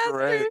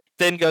 Master.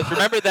 Then goes,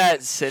 remember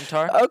that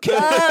centaur? Okay.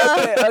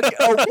 Okay.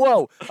 Oh,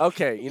 whoa.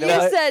 Okay. You know You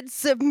what? said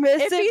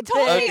submissive. If he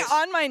told me bitch.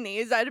 on my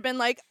knees, I'd have been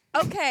like,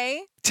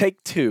 okay,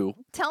 Take 2.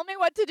 tell me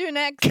what to do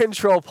next.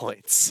 Control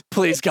points.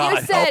 Please,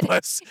 God, said- help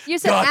us. You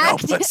said God,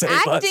 help us, save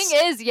us. acting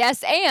is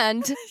yes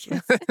and.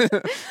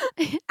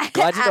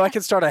 Glad you know I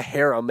can start a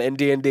harem in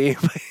D&D.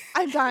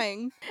 I'm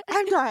dying.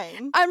 I'm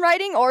dying. I'm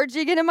writing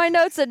orgy again in my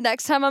notes, and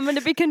next time I'm going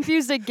to be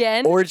confused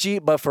again. Orgy,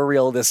 but for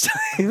real this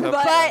time.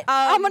 but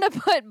I'm going to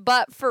put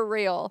but for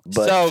real.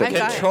 But So I'm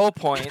dying. control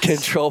points.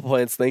 control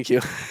points, thank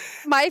you.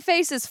 My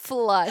face is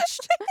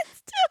flushed.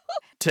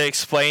 To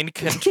explain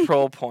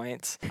control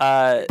points.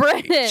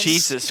 Brennan.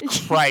 Jesus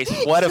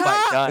Christ, what have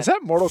I done? Is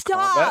that Mortal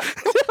Stop.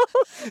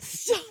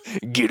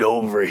 Kombat? Get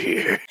over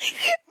here.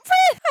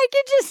 I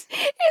could just, he's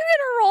going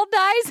to roll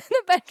dice in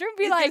the bedroom,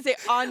 be He's like, gonna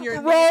say on your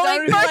knees.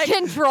 rolling for Like,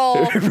 control.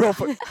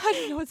 I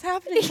don't know what's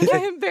happening. I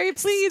am very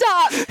pleased.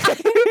 Stop.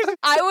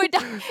 I would.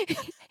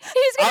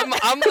 He's gonna.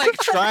 I'm like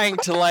trying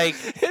to like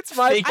It's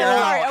my figure fault.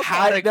 out okay.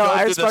 how to No, go I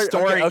through the start-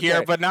 story okay, here,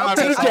 okay. but now I'm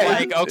TJ, just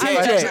like, okay,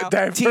 TJ,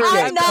 TJ,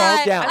 I'm not,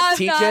 calm down. I'm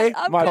TJ,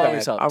 not, I'm My calm bad.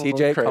 yourself. I'm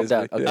TJ, calm crazy.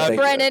 down. Okay, Yeah. thank you.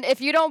 Brennan, if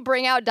you don't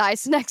bring out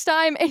dice next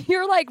time and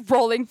you're like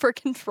rolling for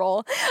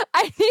control,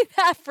 I need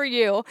that for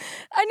you.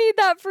 I need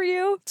that for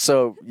you.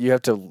 So you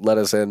have to let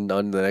us in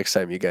on the next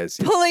time you guys.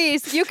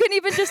 Please. You can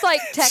even just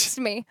like text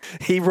me.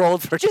 He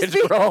rolled for Just be-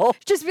 control.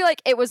 Just be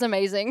like, it was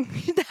amazing.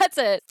 That's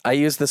it. I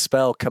used the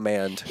spell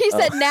command. He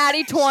said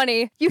natty 20.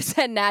 You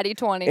said natty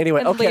 20.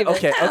 Anyway, and leave it.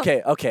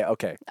 okay.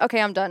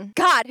 Okay, I'm done.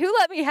 God, who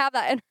let me have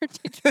that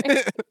energy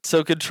drink?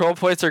 So control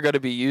points are going to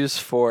be used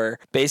for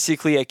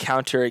basically a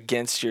counter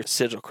against your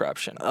sigil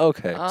corruption.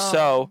 Okay.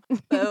 So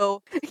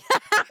Boo.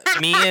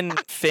 me and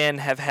Finn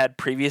have had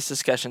previous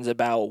discussions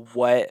about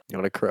what. You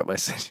want to corrupt my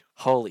sigil?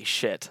 Holy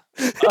shit.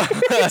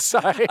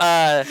 Sorry.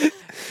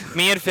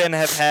 Me and Finn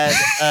have had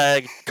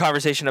a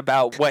conversation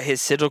about what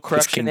his sigil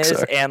corruption kinks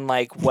is are. and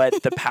like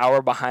what the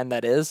power behind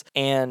that is,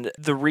 and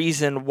the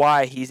reason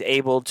why he's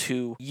able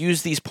to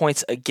use these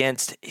points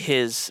against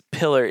his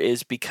pillar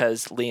is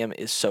because Liam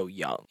is so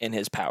young in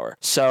his power.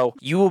 So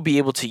you will be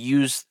able to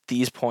use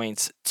these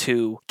points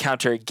to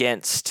counter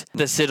against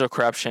the sigil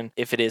corruption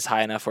if it is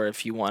high enough, or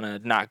if you want to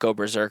not go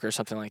berserk or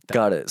something like that.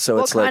 Got it. So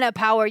What it's kind like of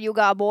power you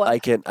got, boy? I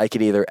can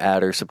either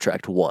add or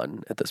subtract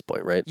 1 at this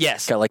point, right?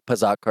 Yes. Kind of like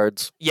Pazak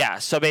cards. Yeah,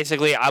 so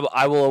basically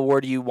I will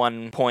award you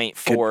 1 point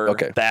for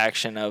okay. the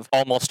action of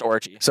almost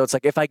orgy. So it's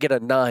like if I get a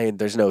 9,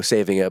 there's no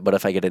saving it, but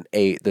if I get an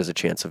 8, there's a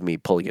chance of me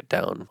pulling it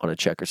down on a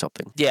check or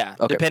something. Yeah,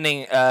 Okay.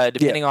 depending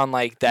on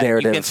like that, you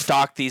Narrative. can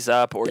stock these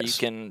up, or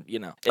Yes. you can,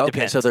 it Okay,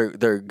 depends. so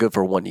they're good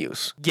for 1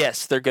 use.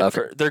 Yes, they're good Okay,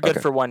 for okay.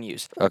 for 1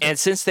 use. Okay. And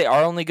since they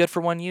are only good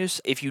for 1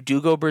 use, if you do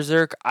go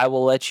berserk, I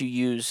will let you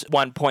use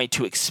 1 point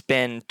to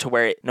expend to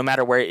where no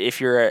matter where, if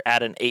you're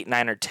at an 8,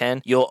 9, or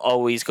 10, you'll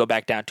always go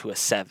back down to a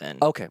 7.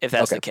 Okay. if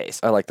that's okay. the case.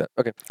 I like that.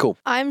 Okay, cool.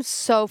 I'm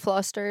so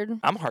flustered.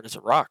 I'm hard as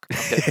a rock.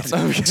 Okay. You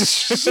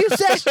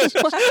said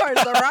I'm hard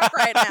as a rock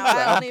right now.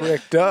 I don't even.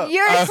 Bricked up.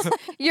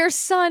 your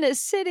son is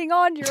sitting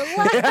on your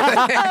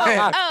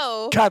lap.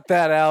 Oh, Cut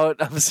that out.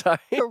 I'm sorry.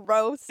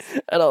 gross.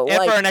 I don't And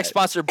like for our that. next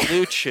sponsor,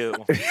 Blue Chew.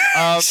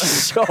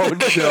 So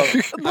no.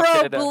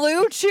 Bro,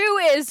 Blue Chew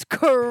is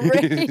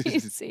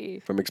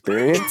crazy. From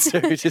experience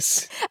or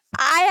just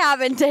I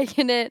haven't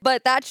taken it,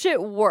 but that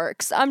shit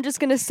works. I'm just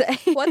gonna say.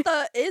 What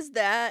the is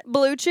that?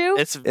 Blue Chew?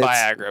 It's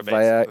Viagra,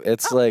 basically.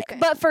 It's like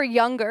but for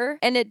younger,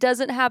 and it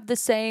doesn't have the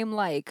same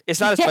like. It's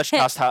not as much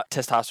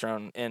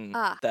testosterone in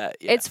that.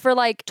 Yeah. It's for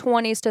like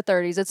 20s to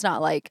 30s. It's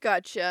not like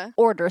Gotcha.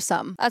 order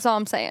some. That's all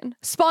I'm saying.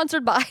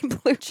 Sponsored by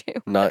Blue Chew.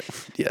 not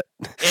yet.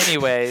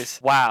 Anyways,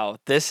 wow,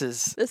 this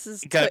is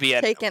gonna be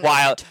a taking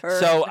wild. turn.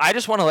 So I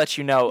just want to let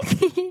you know,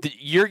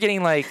 you're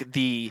getting like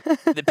the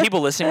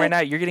people listening right now.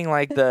 You're getting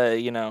like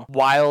the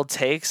wild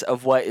takes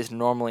of what is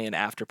normally an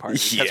after party.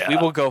 Because we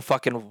will go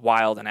fucking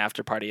wild an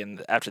after party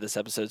after this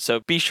episode.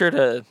 So make sure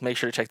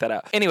to check that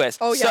out. Anyways,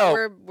 Oh yeah,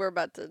 so we're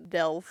about to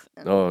delve.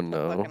 Into Oh, the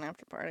no. Fucking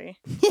after party.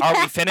 are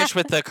we finished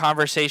with the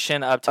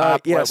conversation up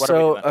top? Yeah, what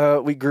are we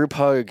doing? we group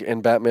hug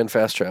in Batman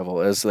Fast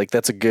Travel as like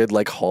that's a good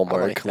like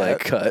hallmark like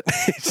cut.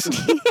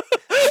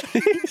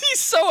 He's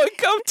so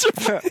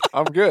uncomfortable.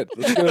 I'm good.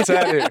 Let's get us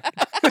out of here.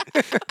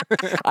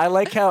 I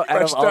like how out of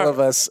Fresh all start. of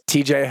us,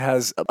 TJ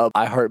has a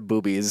I Heart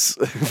Boobies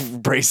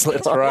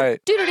bracelet. That's right.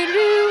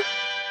 Doo-doo-doo-doo.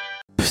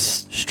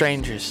 Psst,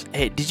 strangers.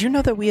 Hey, did you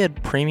know that we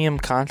had premium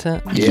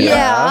content?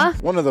 Yeah.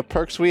 One of the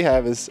perks we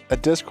have is a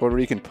Discord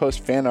where you can post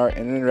fan art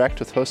and interact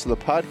with hosts of the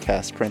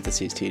podcast,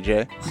 parentheses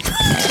TJ.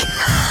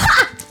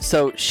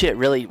 So, shit,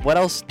 really, what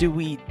else do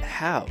we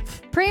have?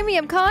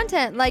 Premium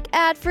content like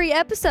ad-free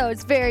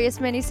episodes, various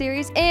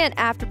miniseries, and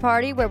after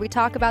party where we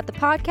talk about the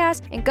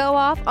podcast and go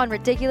off on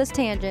ridiculous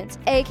tangents.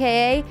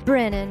 AKA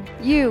Brennan,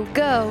 you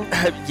go.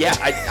 Yeah,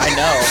 I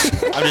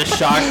know. I'm just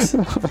shocked.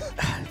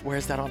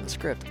 Where's that on the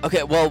script?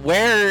 Okay, well,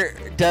 where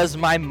does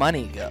my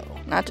money go?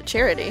 Not to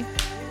charity.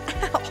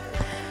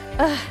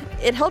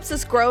 It helps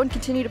us grow and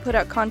continue to put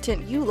out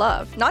content you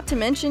love. Not to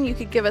mention, you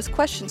could give us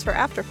questions for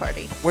After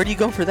Party. Where do you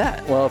go for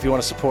that? Well, if you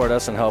want to support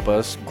us and help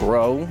us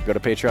grow, go to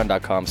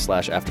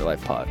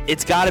patreon.com/afterlifepod.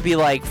 It's got to be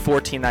like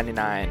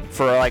 $14.99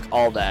 for like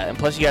all that. And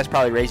plus you guys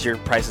probably raise your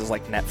prices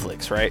like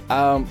Netflix, right?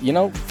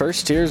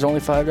 First tier is only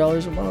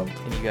 $5 a month.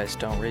 And you guys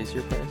don't raise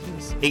your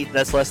prices?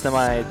 That's less than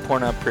my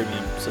Pornhub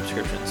premium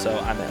subscription, so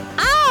I'm in.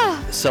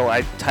 So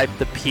I typed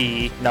the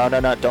P. No,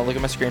 don't look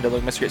at my screen. Don't look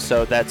at my screen.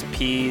 So that's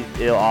P.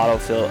 It'll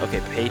autofill. Okay,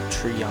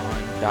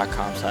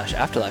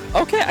 patreon.com/afterlife.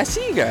 Okay, I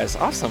see you guys.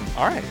 Awesome.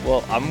 All right.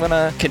 Well, I'm going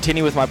to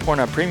continue with my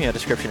Pornhub premium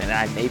description, and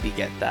I maybe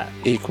get that.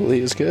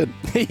 Equally as good.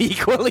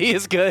 Equally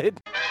as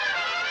good.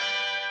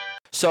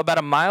 So about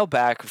a mile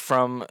back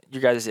from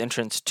your guys'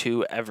 entrance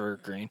to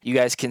Evergreen, you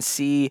guys can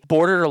see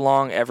bordered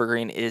along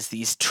Evergreen is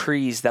these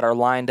trees that are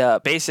lined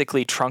up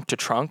basically trunk to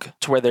trunk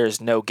to where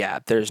there's no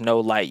gap. There's no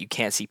light. You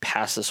can't see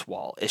past this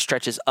wall. It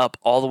stretches up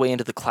all the way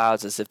into the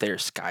clouds as if they're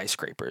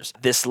skyscrapers.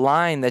 This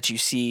line that you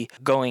see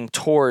going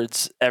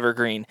towards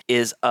Evergreen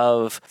is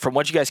of, from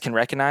what you guys can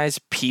recognize,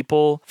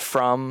 people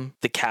from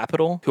the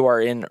capital who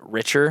are in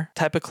richer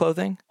type of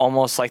clothing,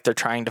 almost like they're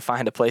trying to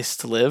find a place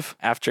to live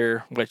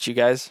after what you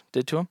guys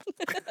did to them.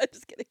 I'm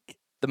just kidding.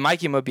 The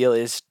Mikey Mobile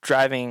is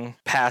driving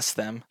past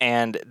them,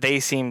 and they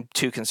seem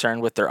too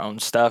concerned with their own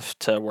stuff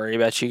to worry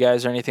about you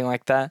guys or anything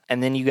like that.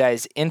 And then you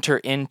guys enter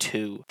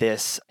into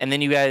this, and then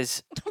you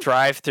guys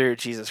drive through.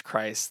 Jesus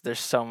Christ,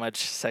 there's so much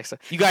sex.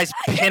 You guys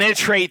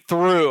penetrate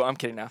through. I'm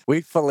kidding now.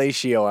 We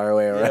fellatio our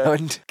way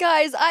around.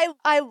 Guys,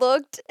 I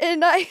looked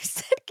and I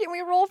said, can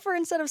we roll for,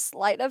 instead of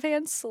sleight of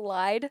hand,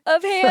 slide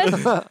of hand?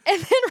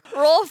 And then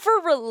roll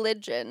for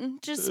religion,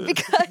 just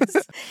because.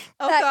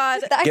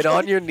 God. Get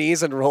on your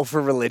knees and roll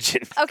for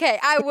religion. Okay,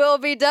 I will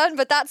be done,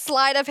 but that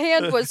sleight of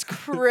hand was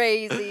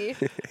crazy.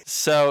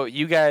 So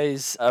you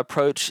guys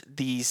approach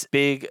these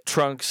big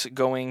trunks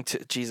going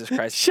to Jesus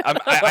Christ.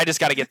 I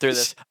just got to get through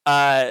this.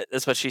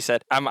 That's what she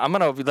said. I'm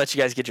gonna let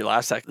you guys get your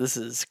last sec. This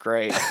is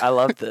great. I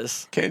love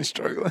this. Kane's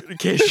struggling.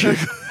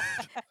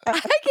 I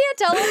can't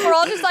tell if we're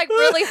all just like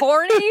really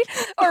horny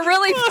or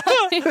really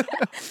funny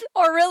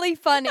or really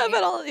funny. How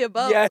about all of the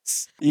above?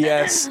 Yes,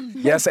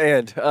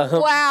 and.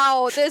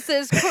 Wow, this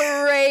is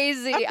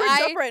crazy. I'm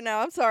pretty up right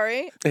now. I'm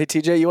sorry. Hey,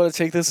 TJ, you want to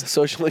take this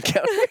social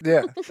encounter?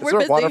 Yeah. Is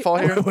there a waterfall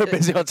here? We're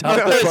busy on top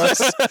of the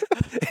bus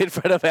in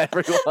front of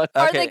everyone.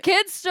 Are the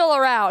kids still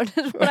around?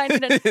 Is what I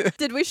need to know.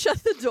 Did we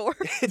shut the door?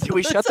 Did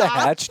we shut the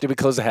hatch? Did we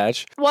close the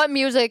hatch? What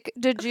music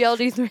did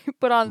GLD3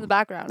 put on in the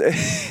background?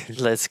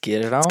 Let's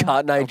get it on.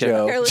 Cotton Eye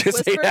Joe. Careless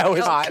Just 8 Whisper.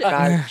 hours. Hot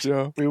night,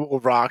 Joe. We will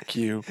rock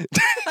you.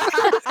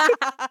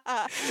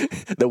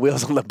 The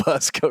wheels on the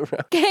bus go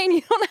round. Kane,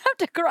 you don't have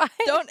to cry.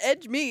 Don't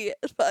edge me.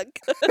 Fuck.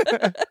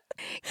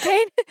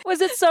 Kane,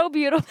 was it so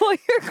beautiful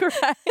you're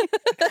crying?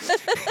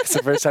 It's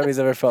the first time he's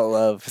ever felt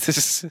love.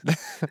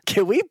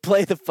 Can we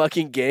play the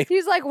fucking game?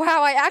 He's like,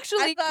 wow, I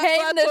actually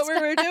came this That's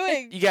what we were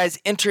doing. You guys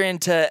enter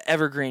into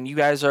Evergreen. You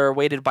guys are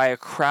weighted by a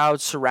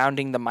crowd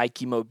surrounding the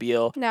Mikey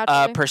Mobile,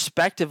 Naturally.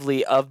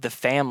 perspectively of the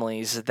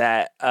families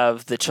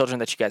of the children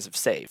that you guys have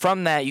saved.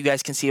 From that, you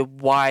guys can see a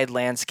wide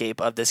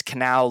landscape of this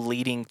canal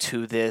leading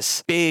to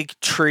this big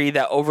tree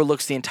that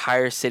overlooks the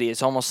entire city.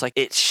 It's almost like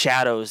it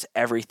shadows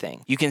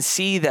everything. You can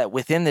see that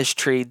within this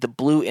tree, the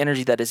blue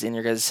energy that is in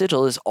your guys'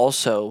 sigil is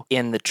also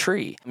in the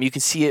tree. You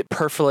can see it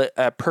perforating.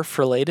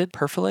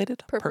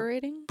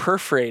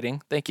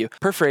 Thank you.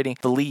 Perforating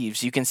the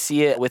leaves. You can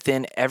see it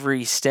within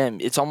every stem.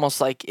 It's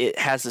almost like it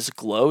has this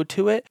glow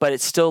to it, but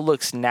it still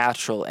looks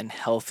natural and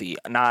healthy,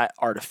 not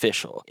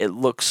artificial. It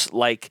looks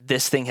like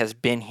this thing has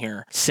been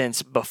here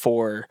since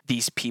before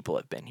these people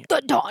have been here.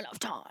 The dawn of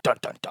time. Dun,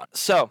 dun, dun.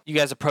 So you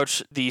guys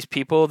approach these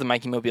people. The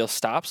Mikey Mobile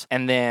stops,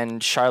 and then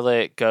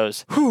Charlotte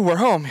goes, "Whew, we're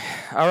home.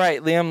 All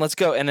right, Liam, let's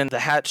go." And then the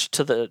hatch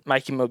to the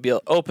Mikey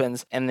Mobile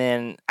opens, and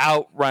then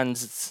out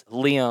runs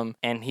Liam,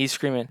 and he's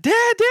screaming,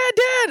 "Dad, Dad,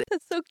 Dad!"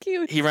 That's so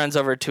cute. He runs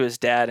over to his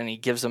dad, and he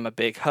gives him a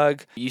big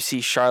hug. You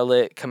see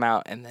Charlotte come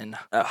out and then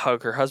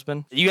hug her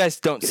husband. You guys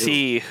don't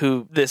see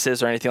who this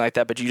is or anything like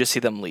that, but you just see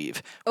them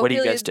leave. What do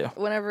you guys do?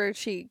 Whenever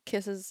she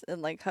kisses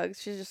and like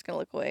hugs, she's just gonna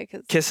look away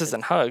because Kisses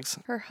and hugs.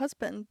 her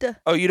husband.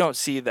 Oh, you don't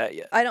see that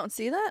yet. I don't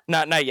see that.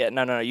 Not yet.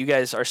 No. You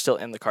guys are still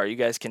in the car. You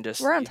guys can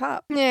just. We're on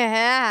top.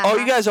 Yeah. Oh,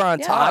 you guys are on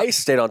Yeah. top. I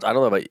stayed on. I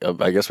don't know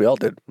about. I guess we all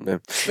did. Yeah.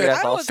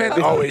 I was Fen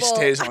comfortable. always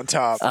stays on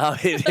top. Oh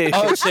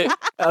shit!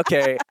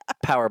 Okay.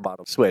 Power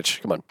bottom.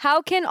 Switch. Come on.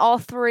 How can all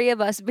three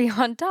of us be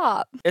on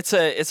top? It's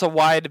a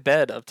wide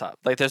bed up top.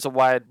 Like there's a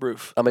wide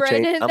roof. I'm a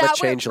change. Brandon, I'm a that went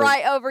changeling.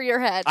 right over your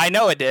head. I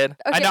know it did.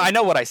 Okay. I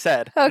know what I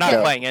said. I'm not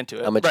Okay. playing into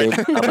it. I'm a right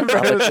change. now.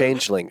 I'm a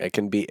changeling. I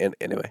can be in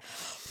anyway.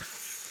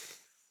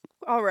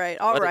 All right.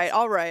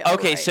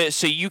 Okay,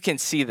 so you can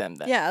see them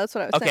then. Yeah, that's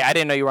what I was Okay, saying. I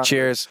didn't know you were on.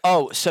 Cheers.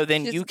 Oh, so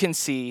then She's- you can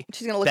see.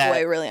 She's gonna look that-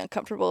 away really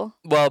uncomfortable.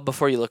 Well,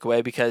 before you look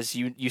away, because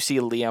you see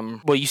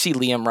Liam. Well, you see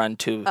Liam run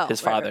to Oh,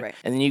 his right, father, right.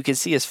 and then you can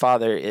see his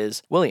father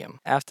is William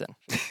Afton.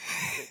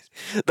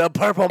 The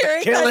purple.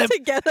 Hearing Kill that him.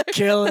 together.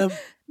 Kill him.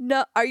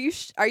 No, are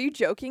you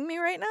joking me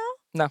right now?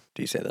 No.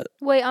 Do you say that?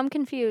 Wait, I'm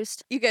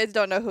confused. You guys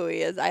don't know who he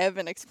is. I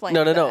haven't explained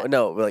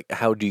No. Like,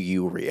 how do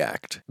you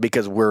react?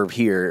 Because we're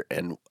here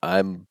and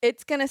I'm...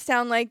 It's going to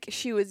sound like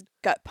she was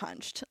gut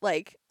punched.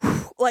 Like...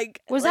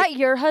 Was that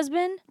your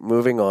husband?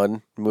 Moving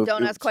on.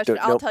 Don't ask questions.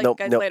 I'll tell you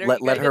guys later.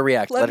 Let her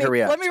react. Let her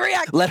react. Let me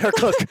react. Let her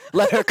cook.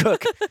 Let her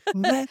cook.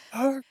 Let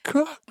her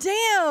cook.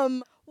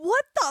 Damn.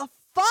 What the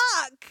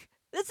fuck?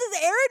 This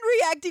is Aaron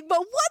reacting, but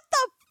what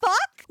the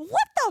fuck?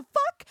 What the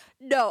fuck?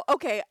 No.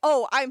 Okay.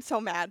 Oh, I'm so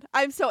mad.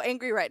 I'm so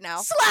angry right now.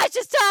 Slash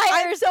his tires.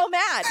 I'm so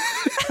mad.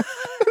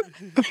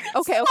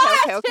 Okay.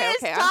 I'm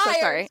so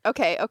sorry.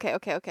 Okay.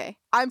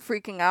 I'm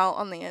freaking out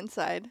on the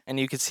inside. And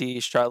you can see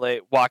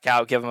Charlotte walk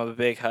out, give him a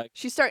big hug.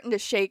 She's starting to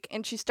shake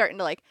and she's starting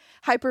to like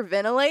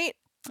hyperventilate,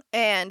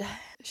 and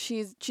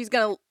she's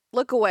gonna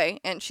look away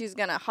and she's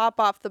gonna hop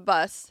off the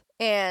bus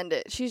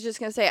and she's just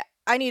gonna say,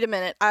 I need a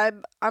minute.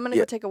 I'm gonna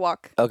go take a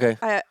walk. Okay.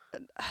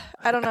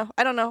 I don't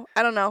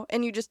know.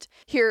 And you just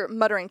hear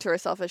muttering to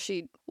herself as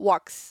she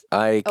walks.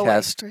 I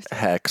cast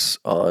Hex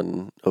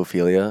on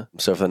Ophelia.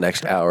 So for the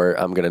next hour,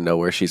 I'm going to know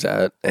where she's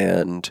at.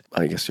 And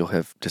I guess you'll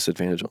have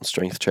disadvantage on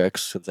strength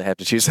checks since I have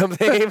to choose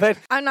something. But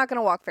I'm not going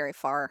to walk very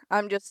far.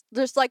 I'm just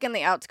like in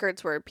the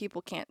outskirts where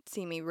people can't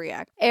see me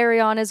react.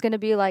 Ariana's going to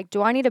be like,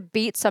 do I need to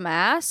beat some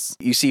ass?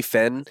 You see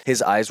Fen,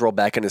 his eyes roll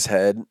back in his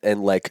head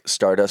and like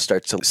stardust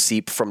starts to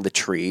seep from the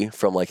tree,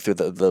 from like through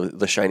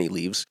the shiny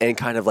leaves, and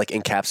kind of like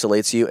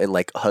encapsulates you and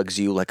like hugs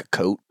you like a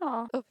coat.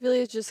 Aw.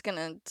 Ophelia's just going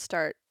to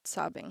start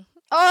sobbing.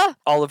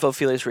 All of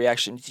Ophelia's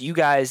reactions, you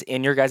guys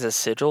in your guys'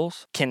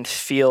 sigils can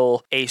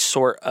feel a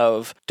sort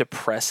of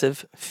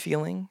depressive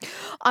feeling.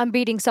 I'm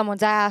beating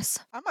someone's ass.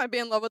 I might be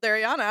in love with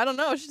Ariana. I don't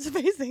know. She's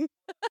amazing.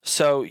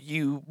 So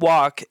you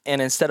walk,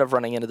 and instead of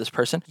running into this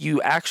person,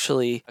 you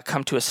actually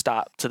come to a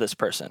stop to this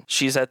person.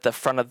 She's at the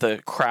front of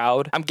the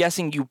crowd. I'm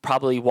guessing you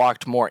probably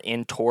walked more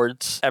in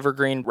towards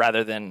Evergreen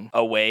rather than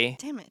away.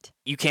 Damn it.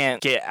 You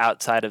can't get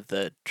outside of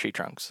the tree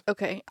trunks.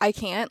 Okay, I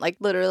can't, like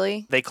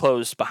literally. They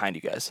closed behind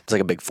you guys. It's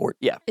like a big fort.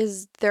 Yeah.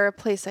 Is there a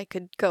place I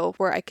could go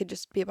where I could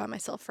just be by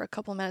myself for a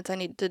couple minutes? I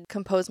need to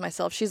compose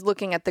myself. She's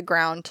looking at the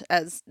ground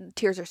as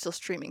tears are still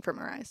streaming from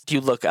her eyes. Do you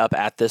look up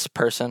at this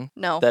person?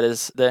 No. That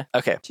is there?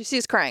 Okay. She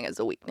sees crying as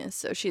a weakness,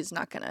 so she's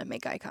not going to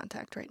make eye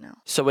contact right now.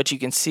 So what you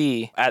can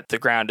see at the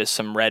ground is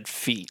some red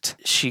feet.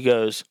 She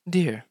goes,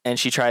 dear. And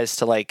she tries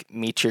to like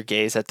meet your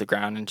gaze at the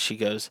ground, and she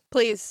goes,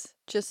 please,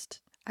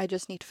 I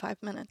just need 5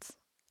 minutes.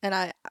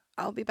 And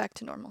I'll be back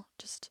to normal.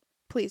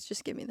 Please,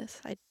 just give me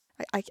this. I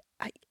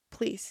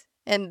please.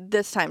 And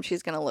this time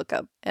she's going to look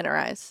up in her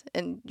eyes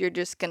and you're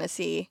just going to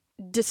see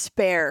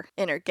despair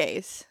in her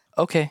gaze.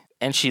 okay.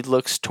 And she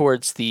looks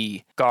towards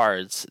the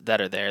guards that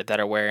are there that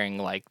are wearing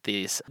like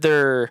these.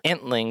 They're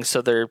intlings,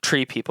 so they're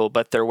tree people,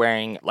 but they're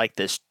wearing like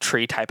this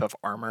tree type of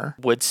armor,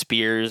 wood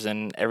spears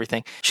and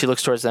everything. She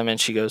looks towards them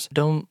and she goes,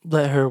 don't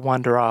let her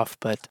wander off,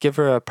 but give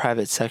her a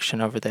private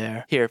section over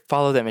there. Here,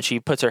 follow them. And she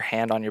puts her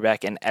hand on your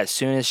back. And as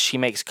soon as she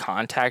makes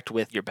contact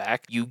with your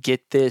back, you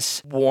get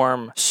this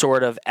warm,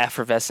 sort of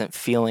effervescent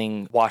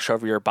feeling wash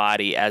over your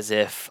body as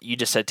if you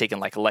just had taken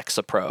like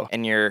Lexapro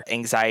and your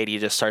anxiety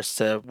just starts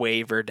to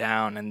waver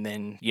down, and then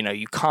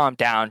you calm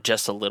down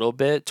just a little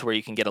bit to where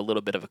you can get a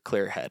little bit of a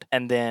clear head.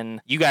 And then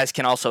you guys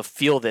can also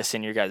feel this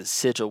in your guys'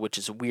 sigil, which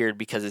is weird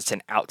because it's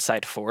an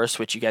outside force,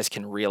 which you guys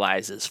can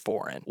realize is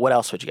foreign. What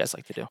else would you guys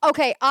like to do?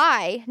 Okay,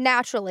 I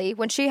naturally,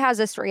 when she has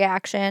this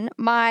reaction,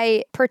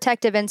 my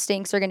protective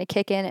instincts are going to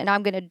kick in and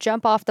I'm going to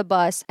jump off the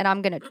bus and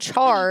I'm going to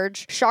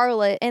charge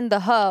Charlotte in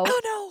the hoe.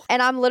 Oh no.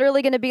 And I'm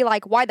literally going to be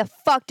like, why the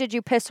fuck did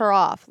you piss her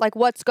off? Like,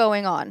 what's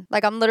going on?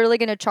 Like, I'm literally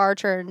going to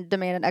charge her and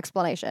demand an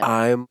explanation.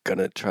 I'm going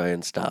to try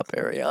and stop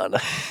Ariana.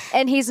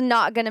 And he's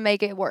not going to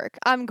make it work.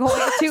 I'm going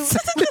to...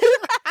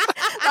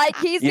 like,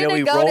 he's going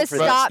to go to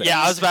stop me.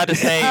 Yeah, I was about to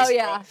say. Oh,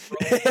 yeah.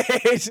 Damn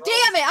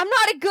it, I'm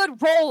not a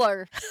good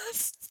roller.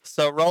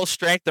 So roll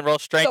strength and roll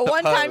strength. So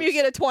one time you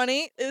get a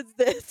 20 is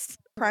this.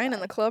 Crying in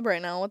the club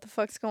right now. What the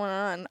fuck's going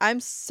on? I'm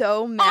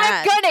so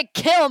mad. I'm gonna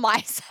kill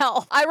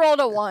myself. I rolled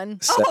a 1.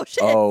 Oh shit.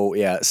 Oh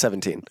yeah,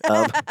 17.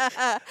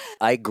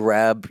 I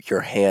grab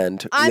your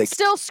hand. I'm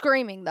still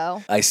screaming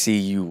though. I see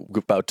you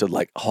about to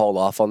like haul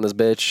off on this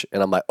bitch,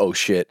 and I'm like, oh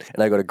shit.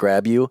 And I go to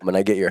grab you, and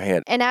I get your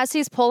hand. And as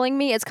he's pulling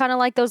me, it's kind of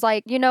like those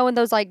like, in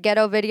those like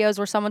ghetto videos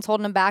where someone's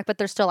holding them back, but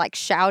they're still like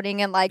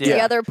shouting and like the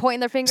other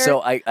pointing their finger.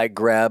 So I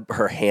grab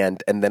her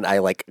hand, and then I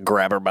like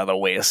grab her by the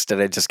waist,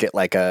 and I just get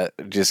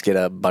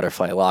a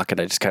butterfly lock,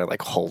 and I just kind of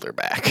like hold her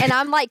back. And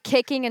I'm like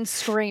kicking and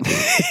screaming.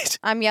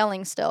 I'm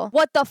yelling still.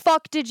 What the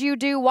fuck did you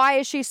do? Why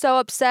is she so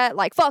upset?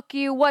 Like, fuck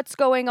you. What's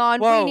going on?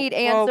 We need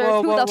answers.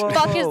 Who the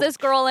fuck is this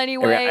girl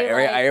anyway?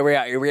 No. Let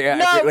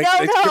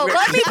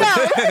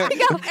me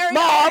go.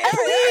 Mom,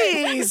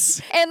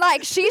 please. And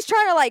like, she's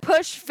trying to like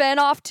push Fen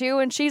off too.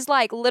 And she's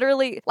like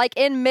literally like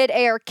in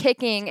midair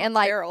kicking and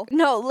like,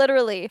 no,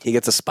 literally. He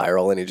gets a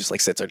spiral and he just like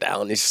sits her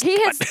down. He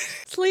has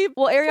sleep.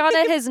 Well,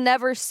 Ariana has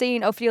never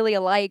seen Ophelia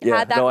had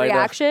that reaction.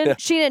 reaction.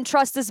 She didn't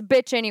trust this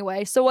bitch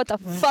anyway. So what the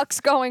fuck's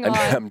going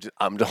on?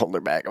 I'm just holding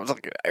her back. I was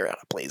like, Ariana,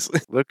 please.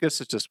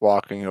 Lucas is just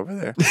walking over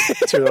there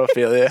to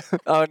Ophelia.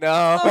 Oh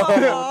no.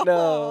 Oh.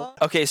 No.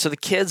 Okay, so the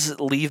kids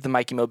leave the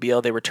Mikey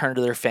Mobile. They return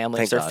to their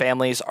families. Thank God.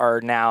 Families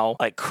are now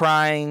like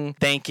crying,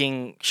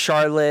 thanking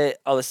Charlotte,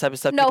 all this type of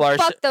stuff. No, People are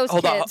fuck those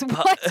hold kids. On,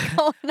 What's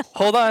going on?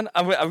 hold on,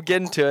 I'm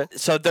getting to it.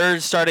 So they're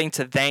starting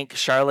to thank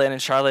Charlotte,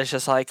 and Charlotte's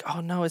just like,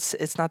 oh no,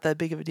 it's not that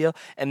big of a deal.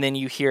 And then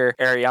you hear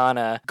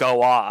Ariana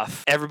go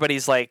off.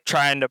 Everybody's like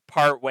trying to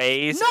part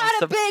ways.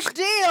 Not a big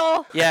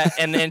deal. Yeah,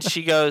 and then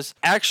she goes,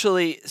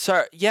 actually,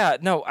 sorry, yeah,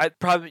 no,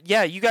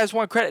 you guys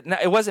want credit. No,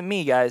 it wasn't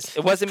me, guys.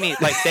 It wasn't me.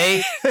 Like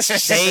they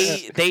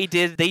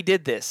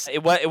did this.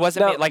 It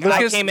wasn't me. Like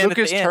Lucas, I came in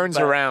Lucas at the turns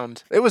end,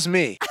 around. It was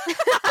me.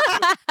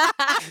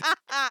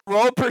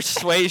 Roll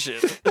persuasion.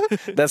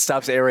 That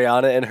stops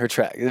Ariana in her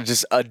track.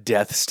 Just a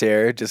death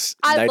stare, just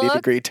I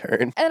 90-degree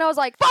turn. And I was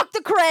like, fuck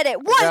the credit.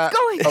 What's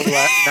going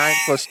on? 9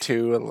 plus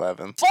 2,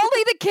 11.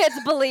 Only the kids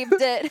believed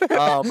it.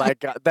 Oh my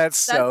God, that's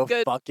so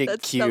good. fucking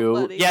That's so cute.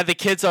 funny. Yeah, the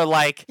kids are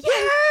like,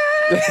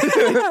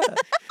 yeah.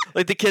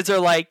 Like the kids are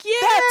like, yeah,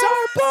 That's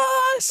our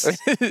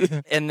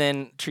boss. and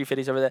then Tree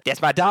Fitty's over there. That's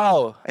my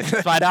dog.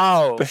 That's my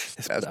dog. That's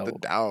the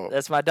dog.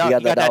 That's my dog. You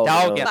You got got that that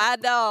dog. dog, in.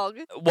 Bad dog.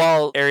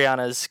 While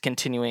Ariana's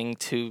continuing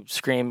to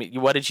scream,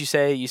 what did you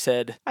say? You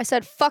said, I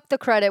said, fuck the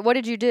credit. What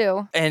did you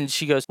do? and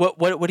she goes, what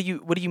do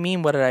you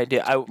mean? What did I do?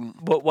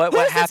 What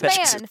Who's happened?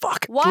 this man?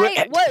 Fuck.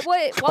 Why?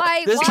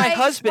 Why? This is my why-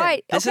 husband.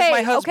 why- This is okay,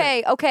 my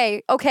husband.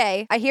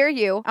 Okay. I hear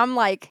you. I'm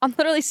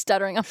literally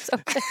stuttering. I'm so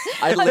pissed.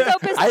 I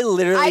I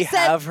literally said-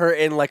 have her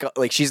in like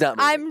she's not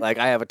moving. Like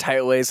I have a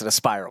tight waist and a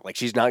spiral. Like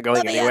she's not going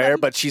Let me at anywhere, him.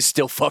 but she's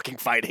still fucking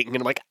fighting. And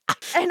I'm like,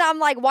 And I'm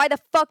like, why the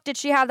fuck did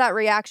she have that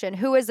reaction?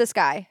 Who is this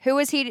guy? Who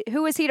is he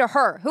to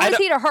her? Who is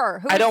he to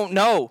her? I don't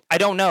know. I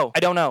don't know.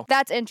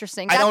 That's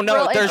interesting. I That's don't know.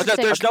 real There's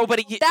interesting.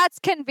 nobody. That's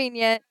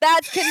convenient.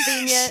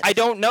 I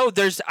don't know.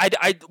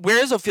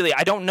 Where is Ophelia?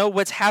 I don't know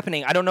what's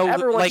happening. I don't know.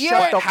 everyone like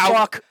shut the how.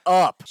 fuck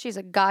up. She's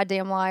a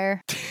goddamn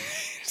liar.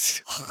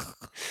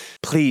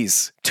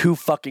 Please, 2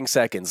 fucking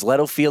seconds. Let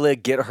Ophelia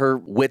get her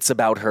wits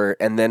about her,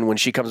 and then when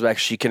she comes back,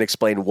 she can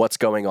explain what's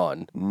going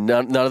on.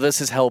 None of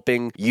this is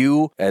helping.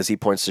 You, as he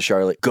points to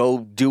Charlotte, go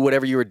do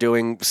whatever you were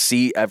doing.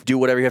 Do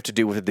whatever you have to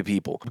do with the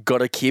people.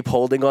 Gotta keep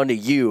holding on to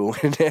you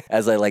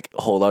as I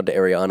hold on to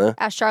Ariana.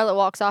 As Charlotte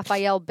walks off, I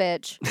yell,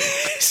 bitch.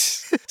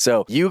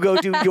 So you go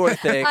do your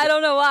thing. I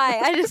don't know why.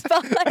 I just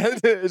felt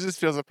like It just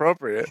feels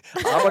appropriate.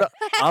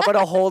 I'm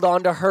gonna hold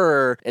on to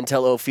her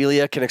until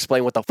Ophelia can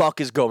explain what the fuck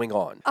is going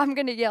on. I'm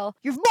gonna yell,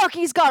 your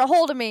monkey's got a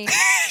hold of me,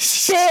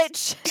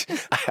 bitch.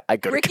 I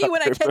go to Ricky, cut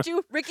when I her. catch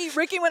you.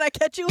 Ricky, when I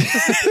catch you.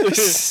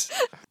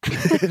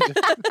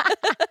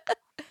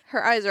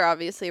 Her eyes are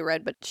obviously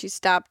red, but she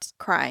stopped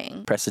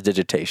crying.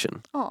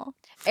 Prestidigitation. Oh.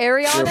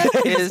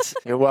 Ariana,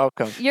 You're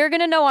welcome. you're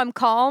gonna know I'm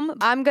calm.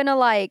 I'm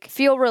gonna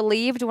feel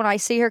relieved when I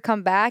see her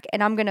come back,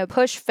 and I'm gonna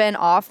push Fen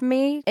off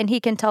me, and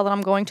he can tell that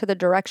I'm going to the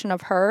direction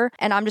of her,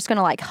 and I'm just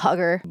gonna hug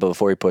her. But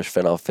before we push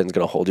Fen off, Finn's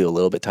gonna hold you a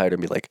little bit tighter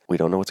and be like, "We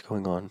don't know what's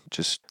going on.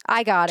 Just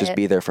I got it.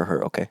 be there for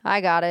her, okay?" I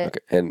got it.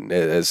 Okay. And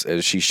as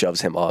she shoves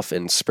him off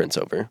and sprints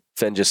over,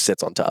 Fen just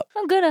sits on top.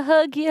 I'm gonna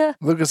hug you.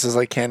 Lucas is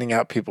handing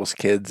out people's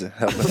kids and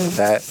helping with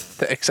that,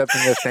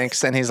 accepting their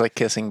thanks, and he's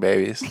kissing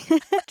babies.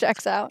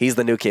 Checks out. He's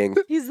the new king.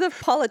 He's the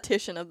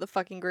politician of the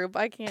fucking group.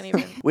 I can't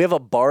even. We have a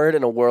bard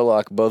and a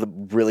warlock, both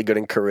really good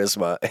in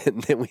charisma,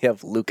 and then we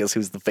have Lucas,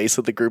 who's the face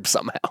of the group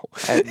somehow.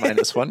 At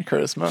 -1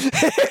 charisma.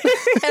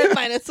 And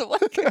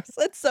 -1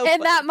 That's so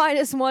And funny. that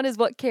 -1 is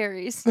what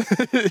carries.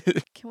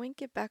 Can we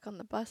get back on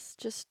the bus?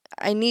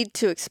 I need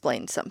to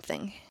explain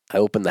something. I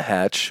open the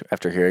hatch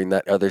after hearing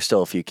that. Are there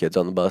still a few kids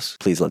on the bus?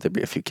 Please let there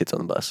be a few kids on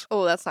the bus.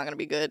 Oh, that's not going to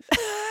be good.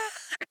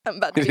 I'm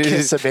about to be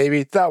Kiss a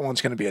baby. That one's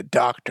going to be a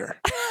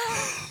doctor.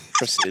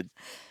 Proceed.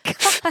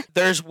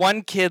 There's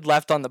one kid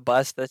left on the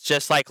bus that's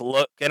just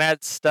looking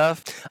at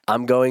stuff.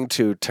 I'm going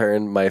to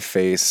turn my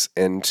face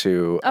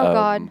into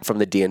God. from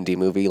the D&D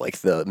movie,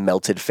 the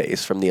melted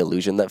face from the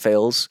illusion that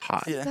fails.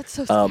 Hot. That's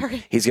so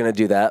scary. He's gonna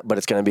do that, but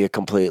it's gonna be a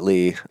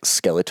completely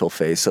skeletal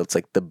face, so it's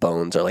the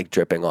bones are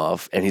dripping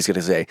off, and he's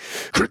gonna say,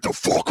 "Get the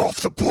fuck off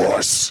the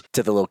bus!"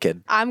 to the little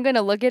kid. I'm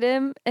gonna look at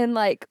him and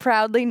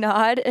proudly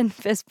nod and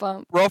fist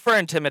bump. Roll for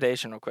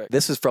intimidation real quick.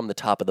 This is from the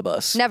top of the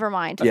bus. Never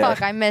mind. Yeah.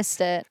 Fuck, I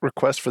missed it.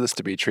 Request for this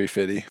to be Tree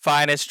Fitty.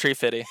 Fine, it's Tree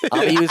Fitty. I'm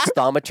gonna use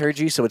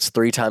thaumaturgy, so it's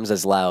 3 times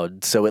as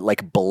loud, so it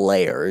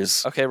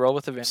blares. Okay, roll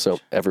with advantage. So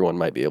everyone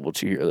might be able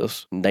to hear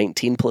this.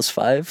 19 plus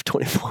 5,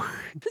 24.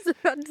 This is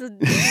about to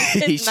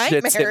He his shits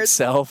nightmares.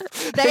 himself.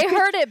 They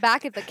heard it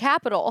back at the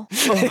Capitol.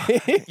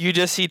 You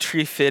just see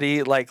Tree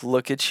Fitty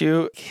look at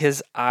you,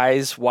 his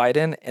eyes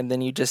widen, and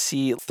then you just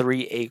see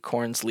 3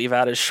 acorns leave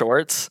out his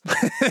shorts.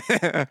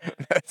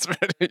 That's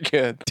pretty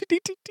good.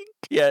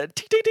 Yeah,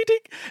 tick, tick, tick,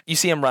 tick. You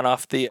see him run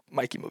off the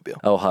Mikey Mobile.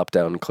 I'll hop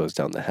down and close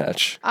down the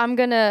hatch. I'm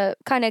gonna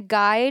kind of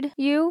guide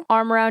you,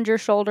 arm around your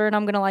shoulder, and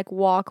I'm gonna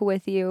walk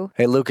with you.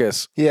 Hey,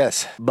 Lucas.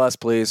 Yes. Bus,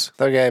 please.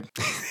 Okay.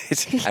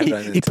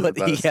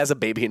 He has a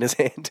baby in his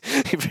hand.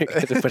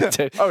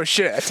 Oh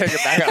shit! I take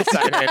it back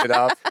outside and hand it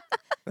off.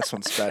 This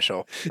one's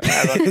special.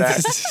 I love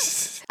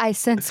that. I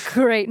sense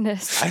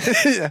greatness.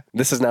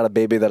 This is not a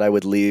baby that I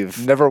would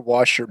leave. Never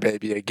wash your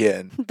baby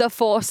again. The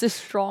force is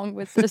strong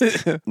with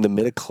this. The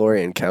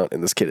midichlorian count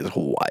in this kid is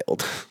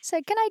wild.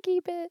 Said, can I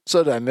keep it?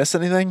 So did I miss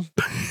anything?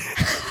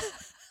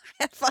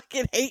 I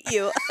fucking hate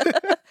you.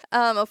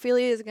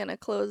 Ophelia is gonna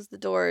close the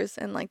doors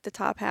and like the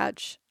top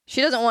hatch.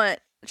 She doesn't want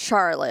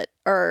Charlotte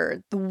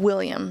or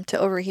William to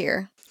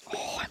overhear.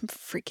 Oh, I'm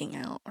freaking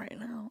out right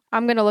now.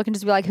 I'm gonna look and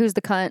just be like, who's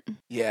the cunt?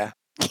 Yeah.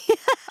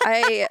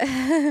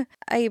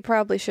 I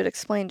probably should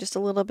explain just a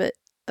little bit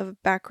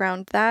of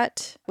background.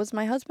 That was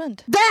my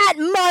husband. That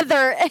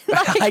mother!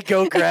 I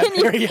go grab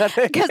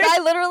Ariana. Because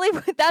I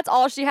literally, that's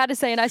all she had to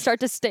say, and I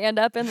start to stand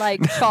up and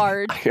like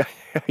charge.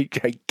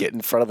 I get in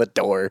front of the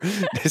door.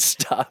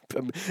 Stop.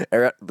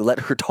 Let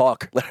her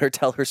talk. Let her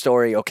tell her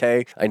story,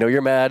 okay? I know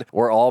you're mad.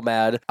 We're all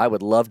mad. I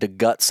would love to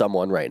gut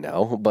someone right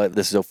now, but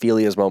this is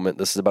Ophelia's moment.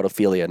 This is about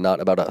Ophelia,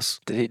 not about us.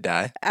 Did he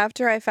die?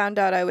 After I found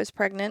out I was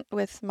pregnant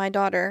with my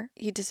daughter,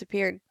 he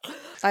disappeared.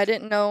 I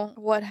didn't know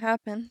what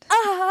happened.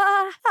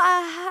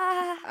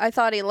 I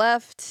thought he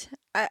left.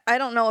 I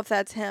don't know if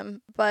that's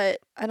him, but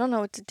I don't know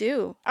what to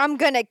do. I'm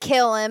gonna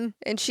kill him.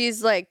 And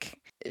she's like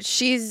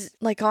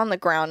on the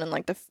ground in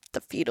like the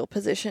fetal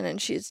position,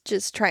 and she's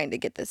just trying to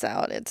get this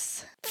out.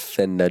 It's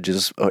Fen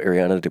nudges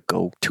Ariana to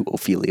go to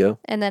Ophelia.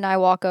 And then I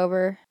walk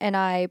over and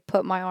I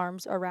put my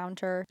arms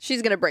around her.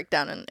 She's gonna break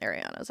down in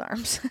Ariana's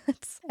arms.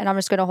 And I'm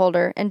just gonna hold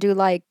her and do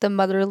like the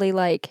motherly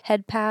like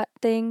head pat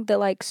thing that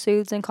like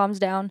soothes and calms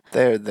down.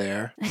 They're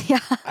there. Yeah.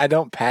 I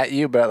don't pat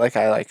you, but like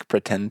I like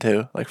pretend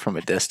to, like from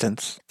a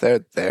distance.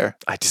 They're there.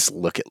 I just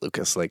look at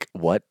Lucas like,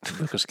 what?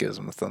 Lucas gives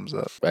him a thumbs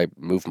up. I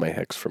move my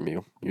hex from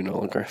you. You no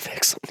longer have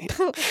hex on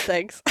you.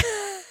 Thanks.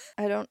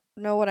 I don't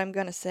know what I'm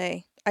gonna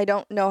say. I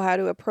don't know how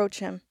to approach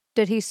him.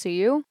 Did he see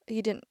you?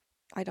 He didn't.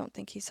 I don't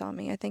think he saw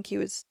me. I think he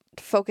was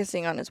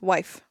focusing on his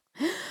wife.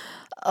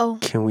 Oh.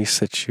 Can we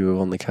sit you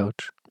on the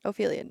couch?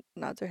 Ophelia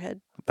nods her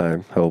head. I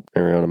help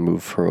Ariana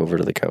move her over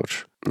to the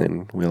couch.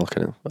 And we all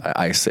kind of,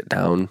 I sit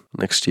down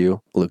next to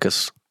you.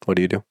 Lucas, what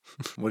do you do?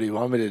 What do you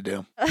want me to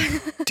do?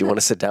 Do you want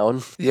to sit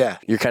down? Yeah.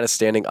 You're kind of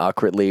standing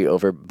awkwardly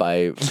over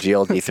by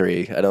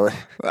GLD3. I don't.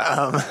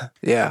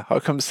 Yeah.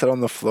 I'll come sit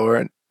on the floor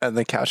and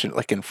the couch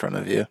like in front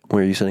of you.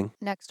 Where are you sitting?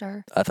 Next to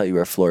her. I thought you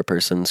were a floor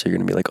person, so you're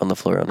gonna be like on the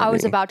floor under I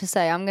was me. about to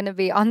say I'm gonna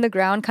be on the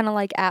ground, kind of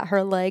like at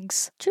her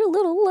legs. Your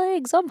little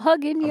legs, I'm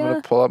hugging you. I'm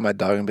gonna pull up my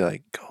dog and be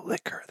like, "Go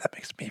lick her." That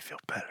makes me feel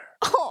better.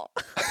 Oh,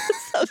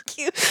 so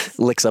cute.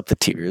 Licks up the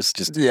tears.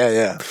 Just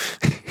yeah.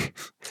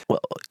 Well,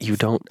 you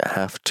don't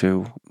have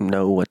to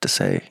know what to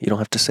say. You don't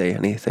have to say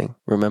anything.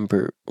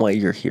 Remember why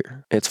you're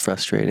here. It's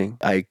frustrating.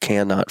 I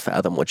cannot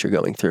fathom what you're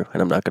going through,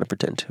 and I'm not going to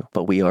pretend to.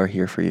 But we are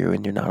here for you,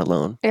 and you're not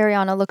alone.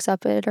 Ariana looks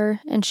up at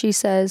her, and she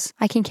says,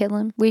 I can kill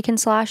him. We can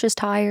slash his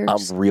tires.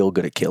 I'm real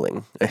good at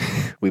killing.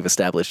 We've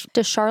established.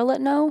 Does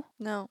Charlotte know?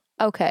 No.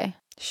 Okay.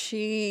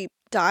 She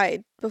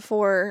died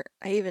before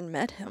I even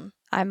met him.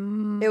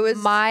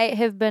 Might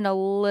have been a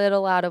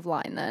little out of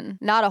line then.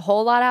 Not a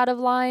whole lot out of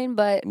line,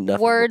 but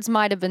words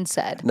might have been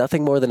said.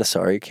 Nothing more than a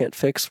sorry can't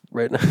fix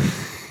right now.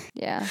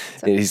 Yeah.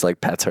 And he's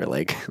like, pats her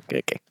leg.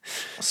 Okay.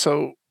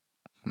 So,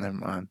 never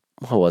mind.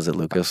 What was it,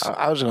 Lucas?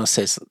 I was going to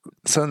say,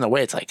 so in a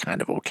way, it's like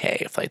kind of okay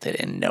if like they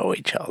didn't know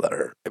each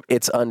other.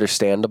 It's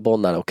understandable,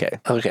 not okay.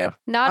 Okay.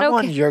 Not I'm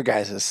okay. on your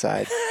guys'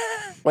 side.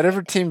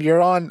 Whatever team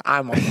you're on,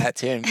 I'm on that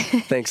team.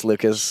 Thanks,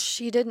 Lucas.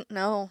 She didn't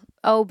know.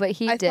 Oh, but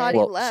he did. I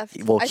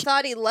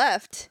thought he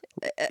left.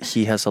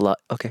 He has a lot.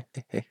 Okay.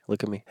 Hey,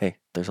 look at me. Hey,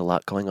 there's a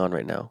lot going on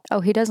right now. Oh,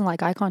 he doesn't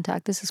like eye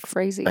contact. This is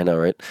crazy. I know,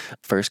 right?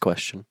 First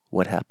question,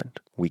 what happened?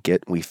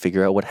 We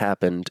figure out what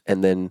happened,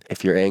 and then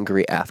if you're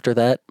angry after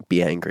that,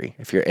 be angry.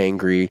 If you're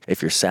angry,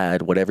 if you're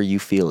sad, whatever you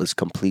feel is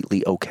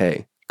completely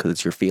okay. Because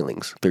it's your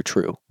feelings. They're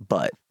true.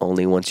 But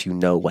only once you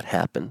know what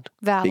happened.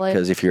 Valid.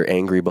 Because if you're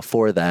angry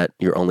before that,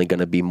 you're only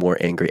going to be more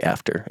angry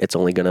after. It's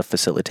only going to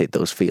facilitate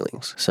those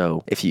feelings.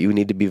 So if you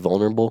need to be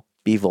vulnerable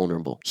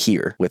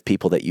here with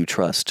people that you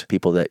trust,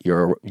 people that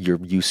you're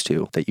used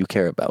to, that you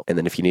care about. And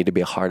then if you need to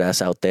be a hard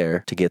ass out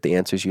there to get the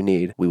answers you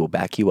need, we will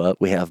back you up.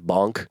 We have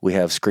Bonk, we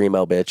have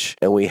Screamo Bitch,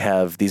 and we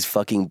have these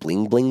fucking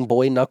bling bling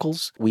boy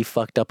knuckles. We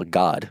fucked up a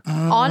god.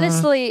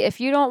 Honestly,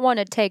 if you don't want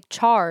to take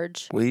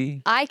charge,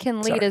 I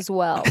can lead as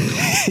well.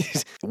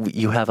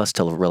 You have us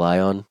to rely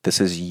on.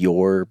 This is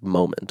your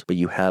moment, but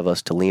you have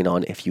us to lean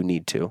on if you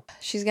need to.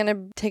 She's going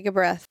to take a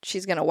breath.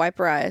 She's going to wipe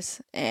her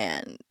eyes,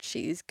 and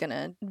she's going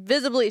to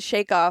visibly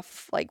shake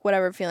off like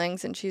whatever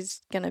feelings, and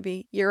she's going to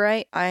be, you're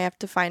right. I have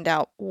to find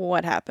out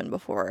what happened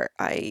before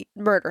I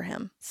murder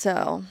him.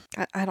 So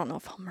I don't know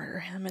if I'll murder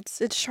him.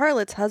 It's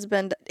Charlotte's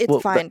husband.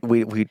 It's fine.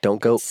 We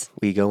don't go.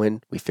 We go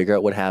in. We figure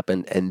out what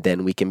happened, and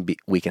then we can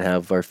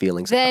have our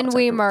feelings. Then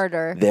we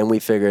murder. Then we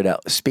figure it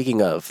out.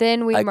 Speaking of,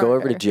 I go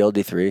over to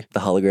GLD3, the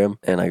hologram,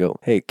 and I go,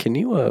 hey, can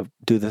you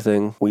do the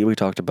thing we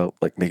talked about,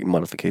 like making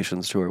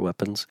modifications to our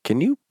weapons.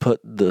 Can you put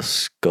the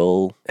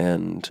skull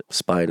and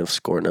spine of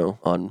Scorno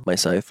on my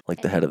scythe,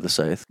 like the head of the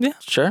scythe? Yeah,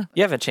 sure.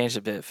 You haven't changed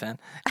a bit, Fen.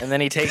 And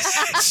then he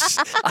takes...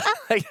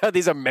 I know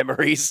these are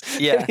memories.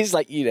 Yeah. He's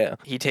like, you know.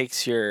 He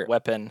takes your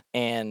weapon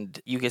and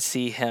you could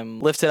see him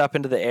lift it up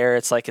into the air.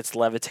 It's like it's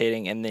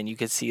levitating, and then you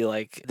could see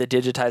like the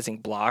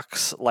digitizing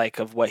blocks like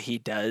of what he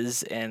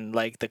does and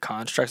like the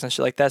constructs and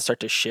shit like that start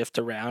to shift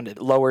around. It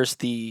lowers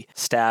the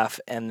staff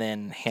and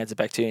then hands it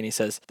back to you, and he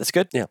says, "That's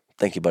good." Yeah.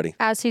 Thank you, buddy.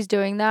 As he's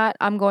doing that,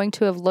 I'm going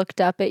to have looked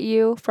up at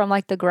you from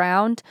like the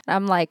ground.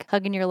 I'm like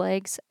hugging your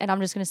legs, and I'm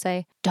just going to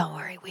say, "Don't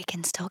worry, we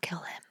can still kill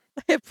him."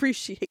 I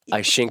appreciate you.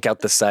 I shink out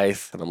the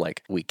scythe, and I'm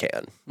like, we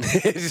can.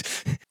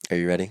 Are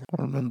you ready?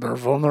 Remember,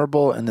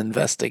 vulnerable and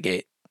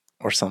investigate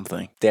or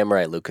something. Damn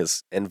right,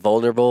 Lucas.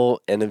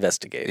 Invulnerable and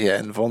investigate. Yeah,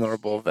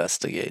 invulnerable,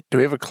 investigate. Do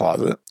we have a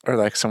closet or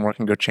like somewhere I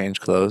can go change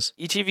clothes?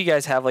 Each of you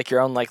guys have like your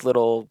own like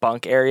little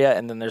bunk area,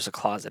 and then there's a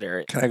closet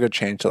area. Can I go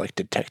change to like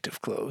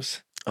detective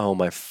clothes? Oh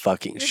my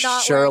fucking You're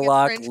not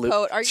Sherlock, wearing a trench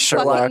coat. Are you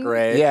Sherlock fucking-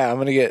 Ray. Yeah, I'm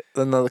gonna get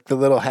the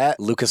little hat.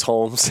 Lucas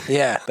Holmes.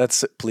 Yeah.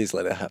 That's please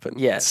let it happen.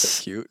 Yes. That's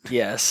so cute.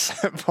 Yes.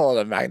 Pull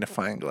out a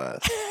magnifying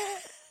glass.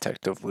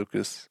 Detective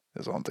Lucas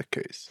is on the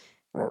case.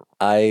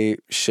 I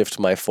shift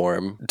my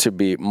form to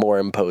be more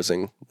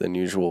imposing than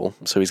usual.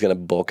 So he's gonna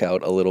bulk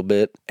out a little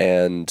bit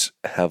and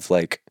have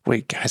like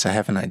Wait, guys, I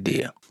have an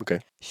idea. okay.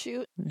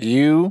 Shoot.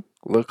 You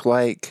look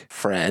like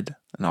Fred,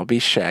 and I'll be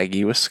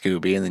Shaggy with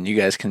Scooby, and then you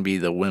guys can be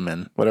the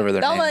women, whatever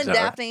their Bella names and are.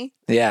 Daphne.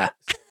 Yeah.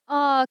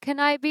 Oh,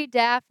 can I be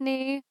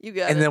Daphne? You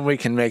got And it. then we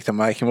can make the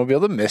Mikey Mobile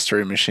the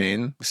Mystery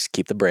Machine, Just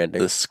keep the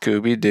branding. the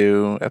Scooby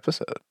Doo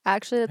episode.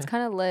 Actually, that's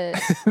kind of lit.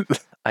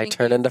 I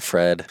turn into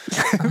Fred.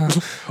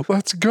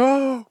 Let's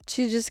go.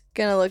 She's just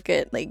gonna look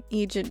at like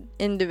each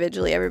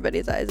individually,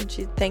 everybody's eyes, and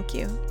she, thank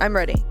you. I'm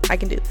ready. I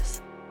can do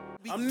this.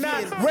 I'm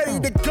not ready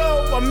to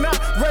go, I'm not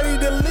ready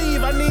to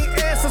leave. I need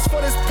answers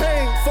for this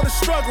pain, for the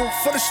struggle,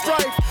 for the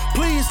strife.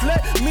 Please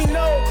let me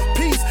know,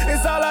 peace is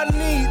all I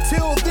need.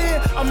 Till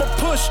then, I'ma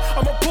push,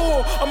 I'ma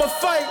pull, I'ma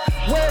fight.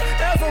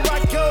 Wherever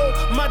I go,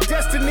 my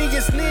destiny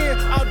is near.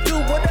 I'll do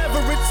whatever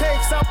it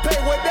takes, I'll pay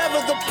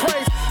whatever the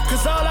price.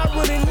 Cause all I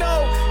really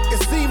know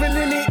is even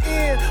in the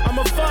end,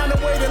 I'ma find a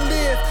way to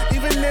live,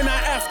 even in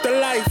our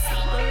afterlife.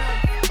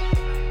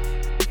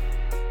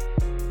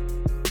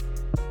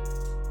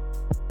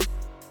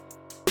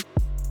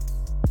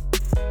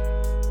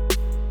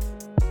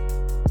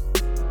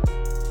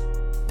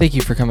 Thank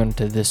you for coming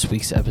to this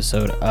week's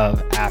episode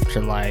of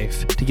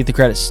Afterlife. To get the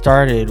credits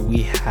started,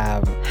 we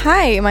have...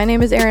 Hi, my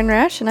name is Erin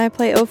Rash, and I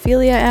play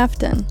Ophelia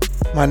Afton.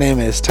 My name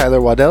is Tyler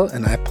Waddell,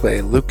 and I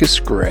play Lucas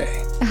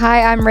Gray.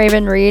 Hi, I'm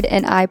Raven Reed,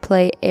 and I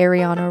play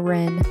Ariana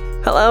Wren.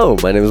 Hello,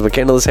 my name is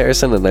McCandless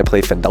Harrison, and I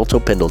play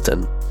Fendalto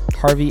Pendleton.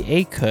 Harvey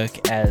A.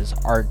 Cook as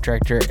art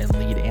director and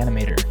lead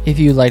animator. If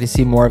you'd like to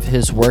see more of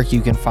his work, you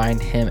can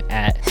find him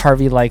at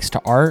Harvey Likes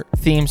to Art.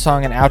 Theme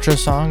song and outro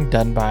song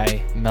done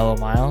by Mellow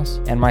Miles.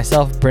 And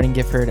myself, Brennan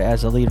Gifford,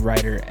 as a lead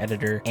writer,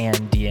 editor, and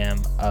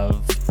DM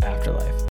of Afterlife.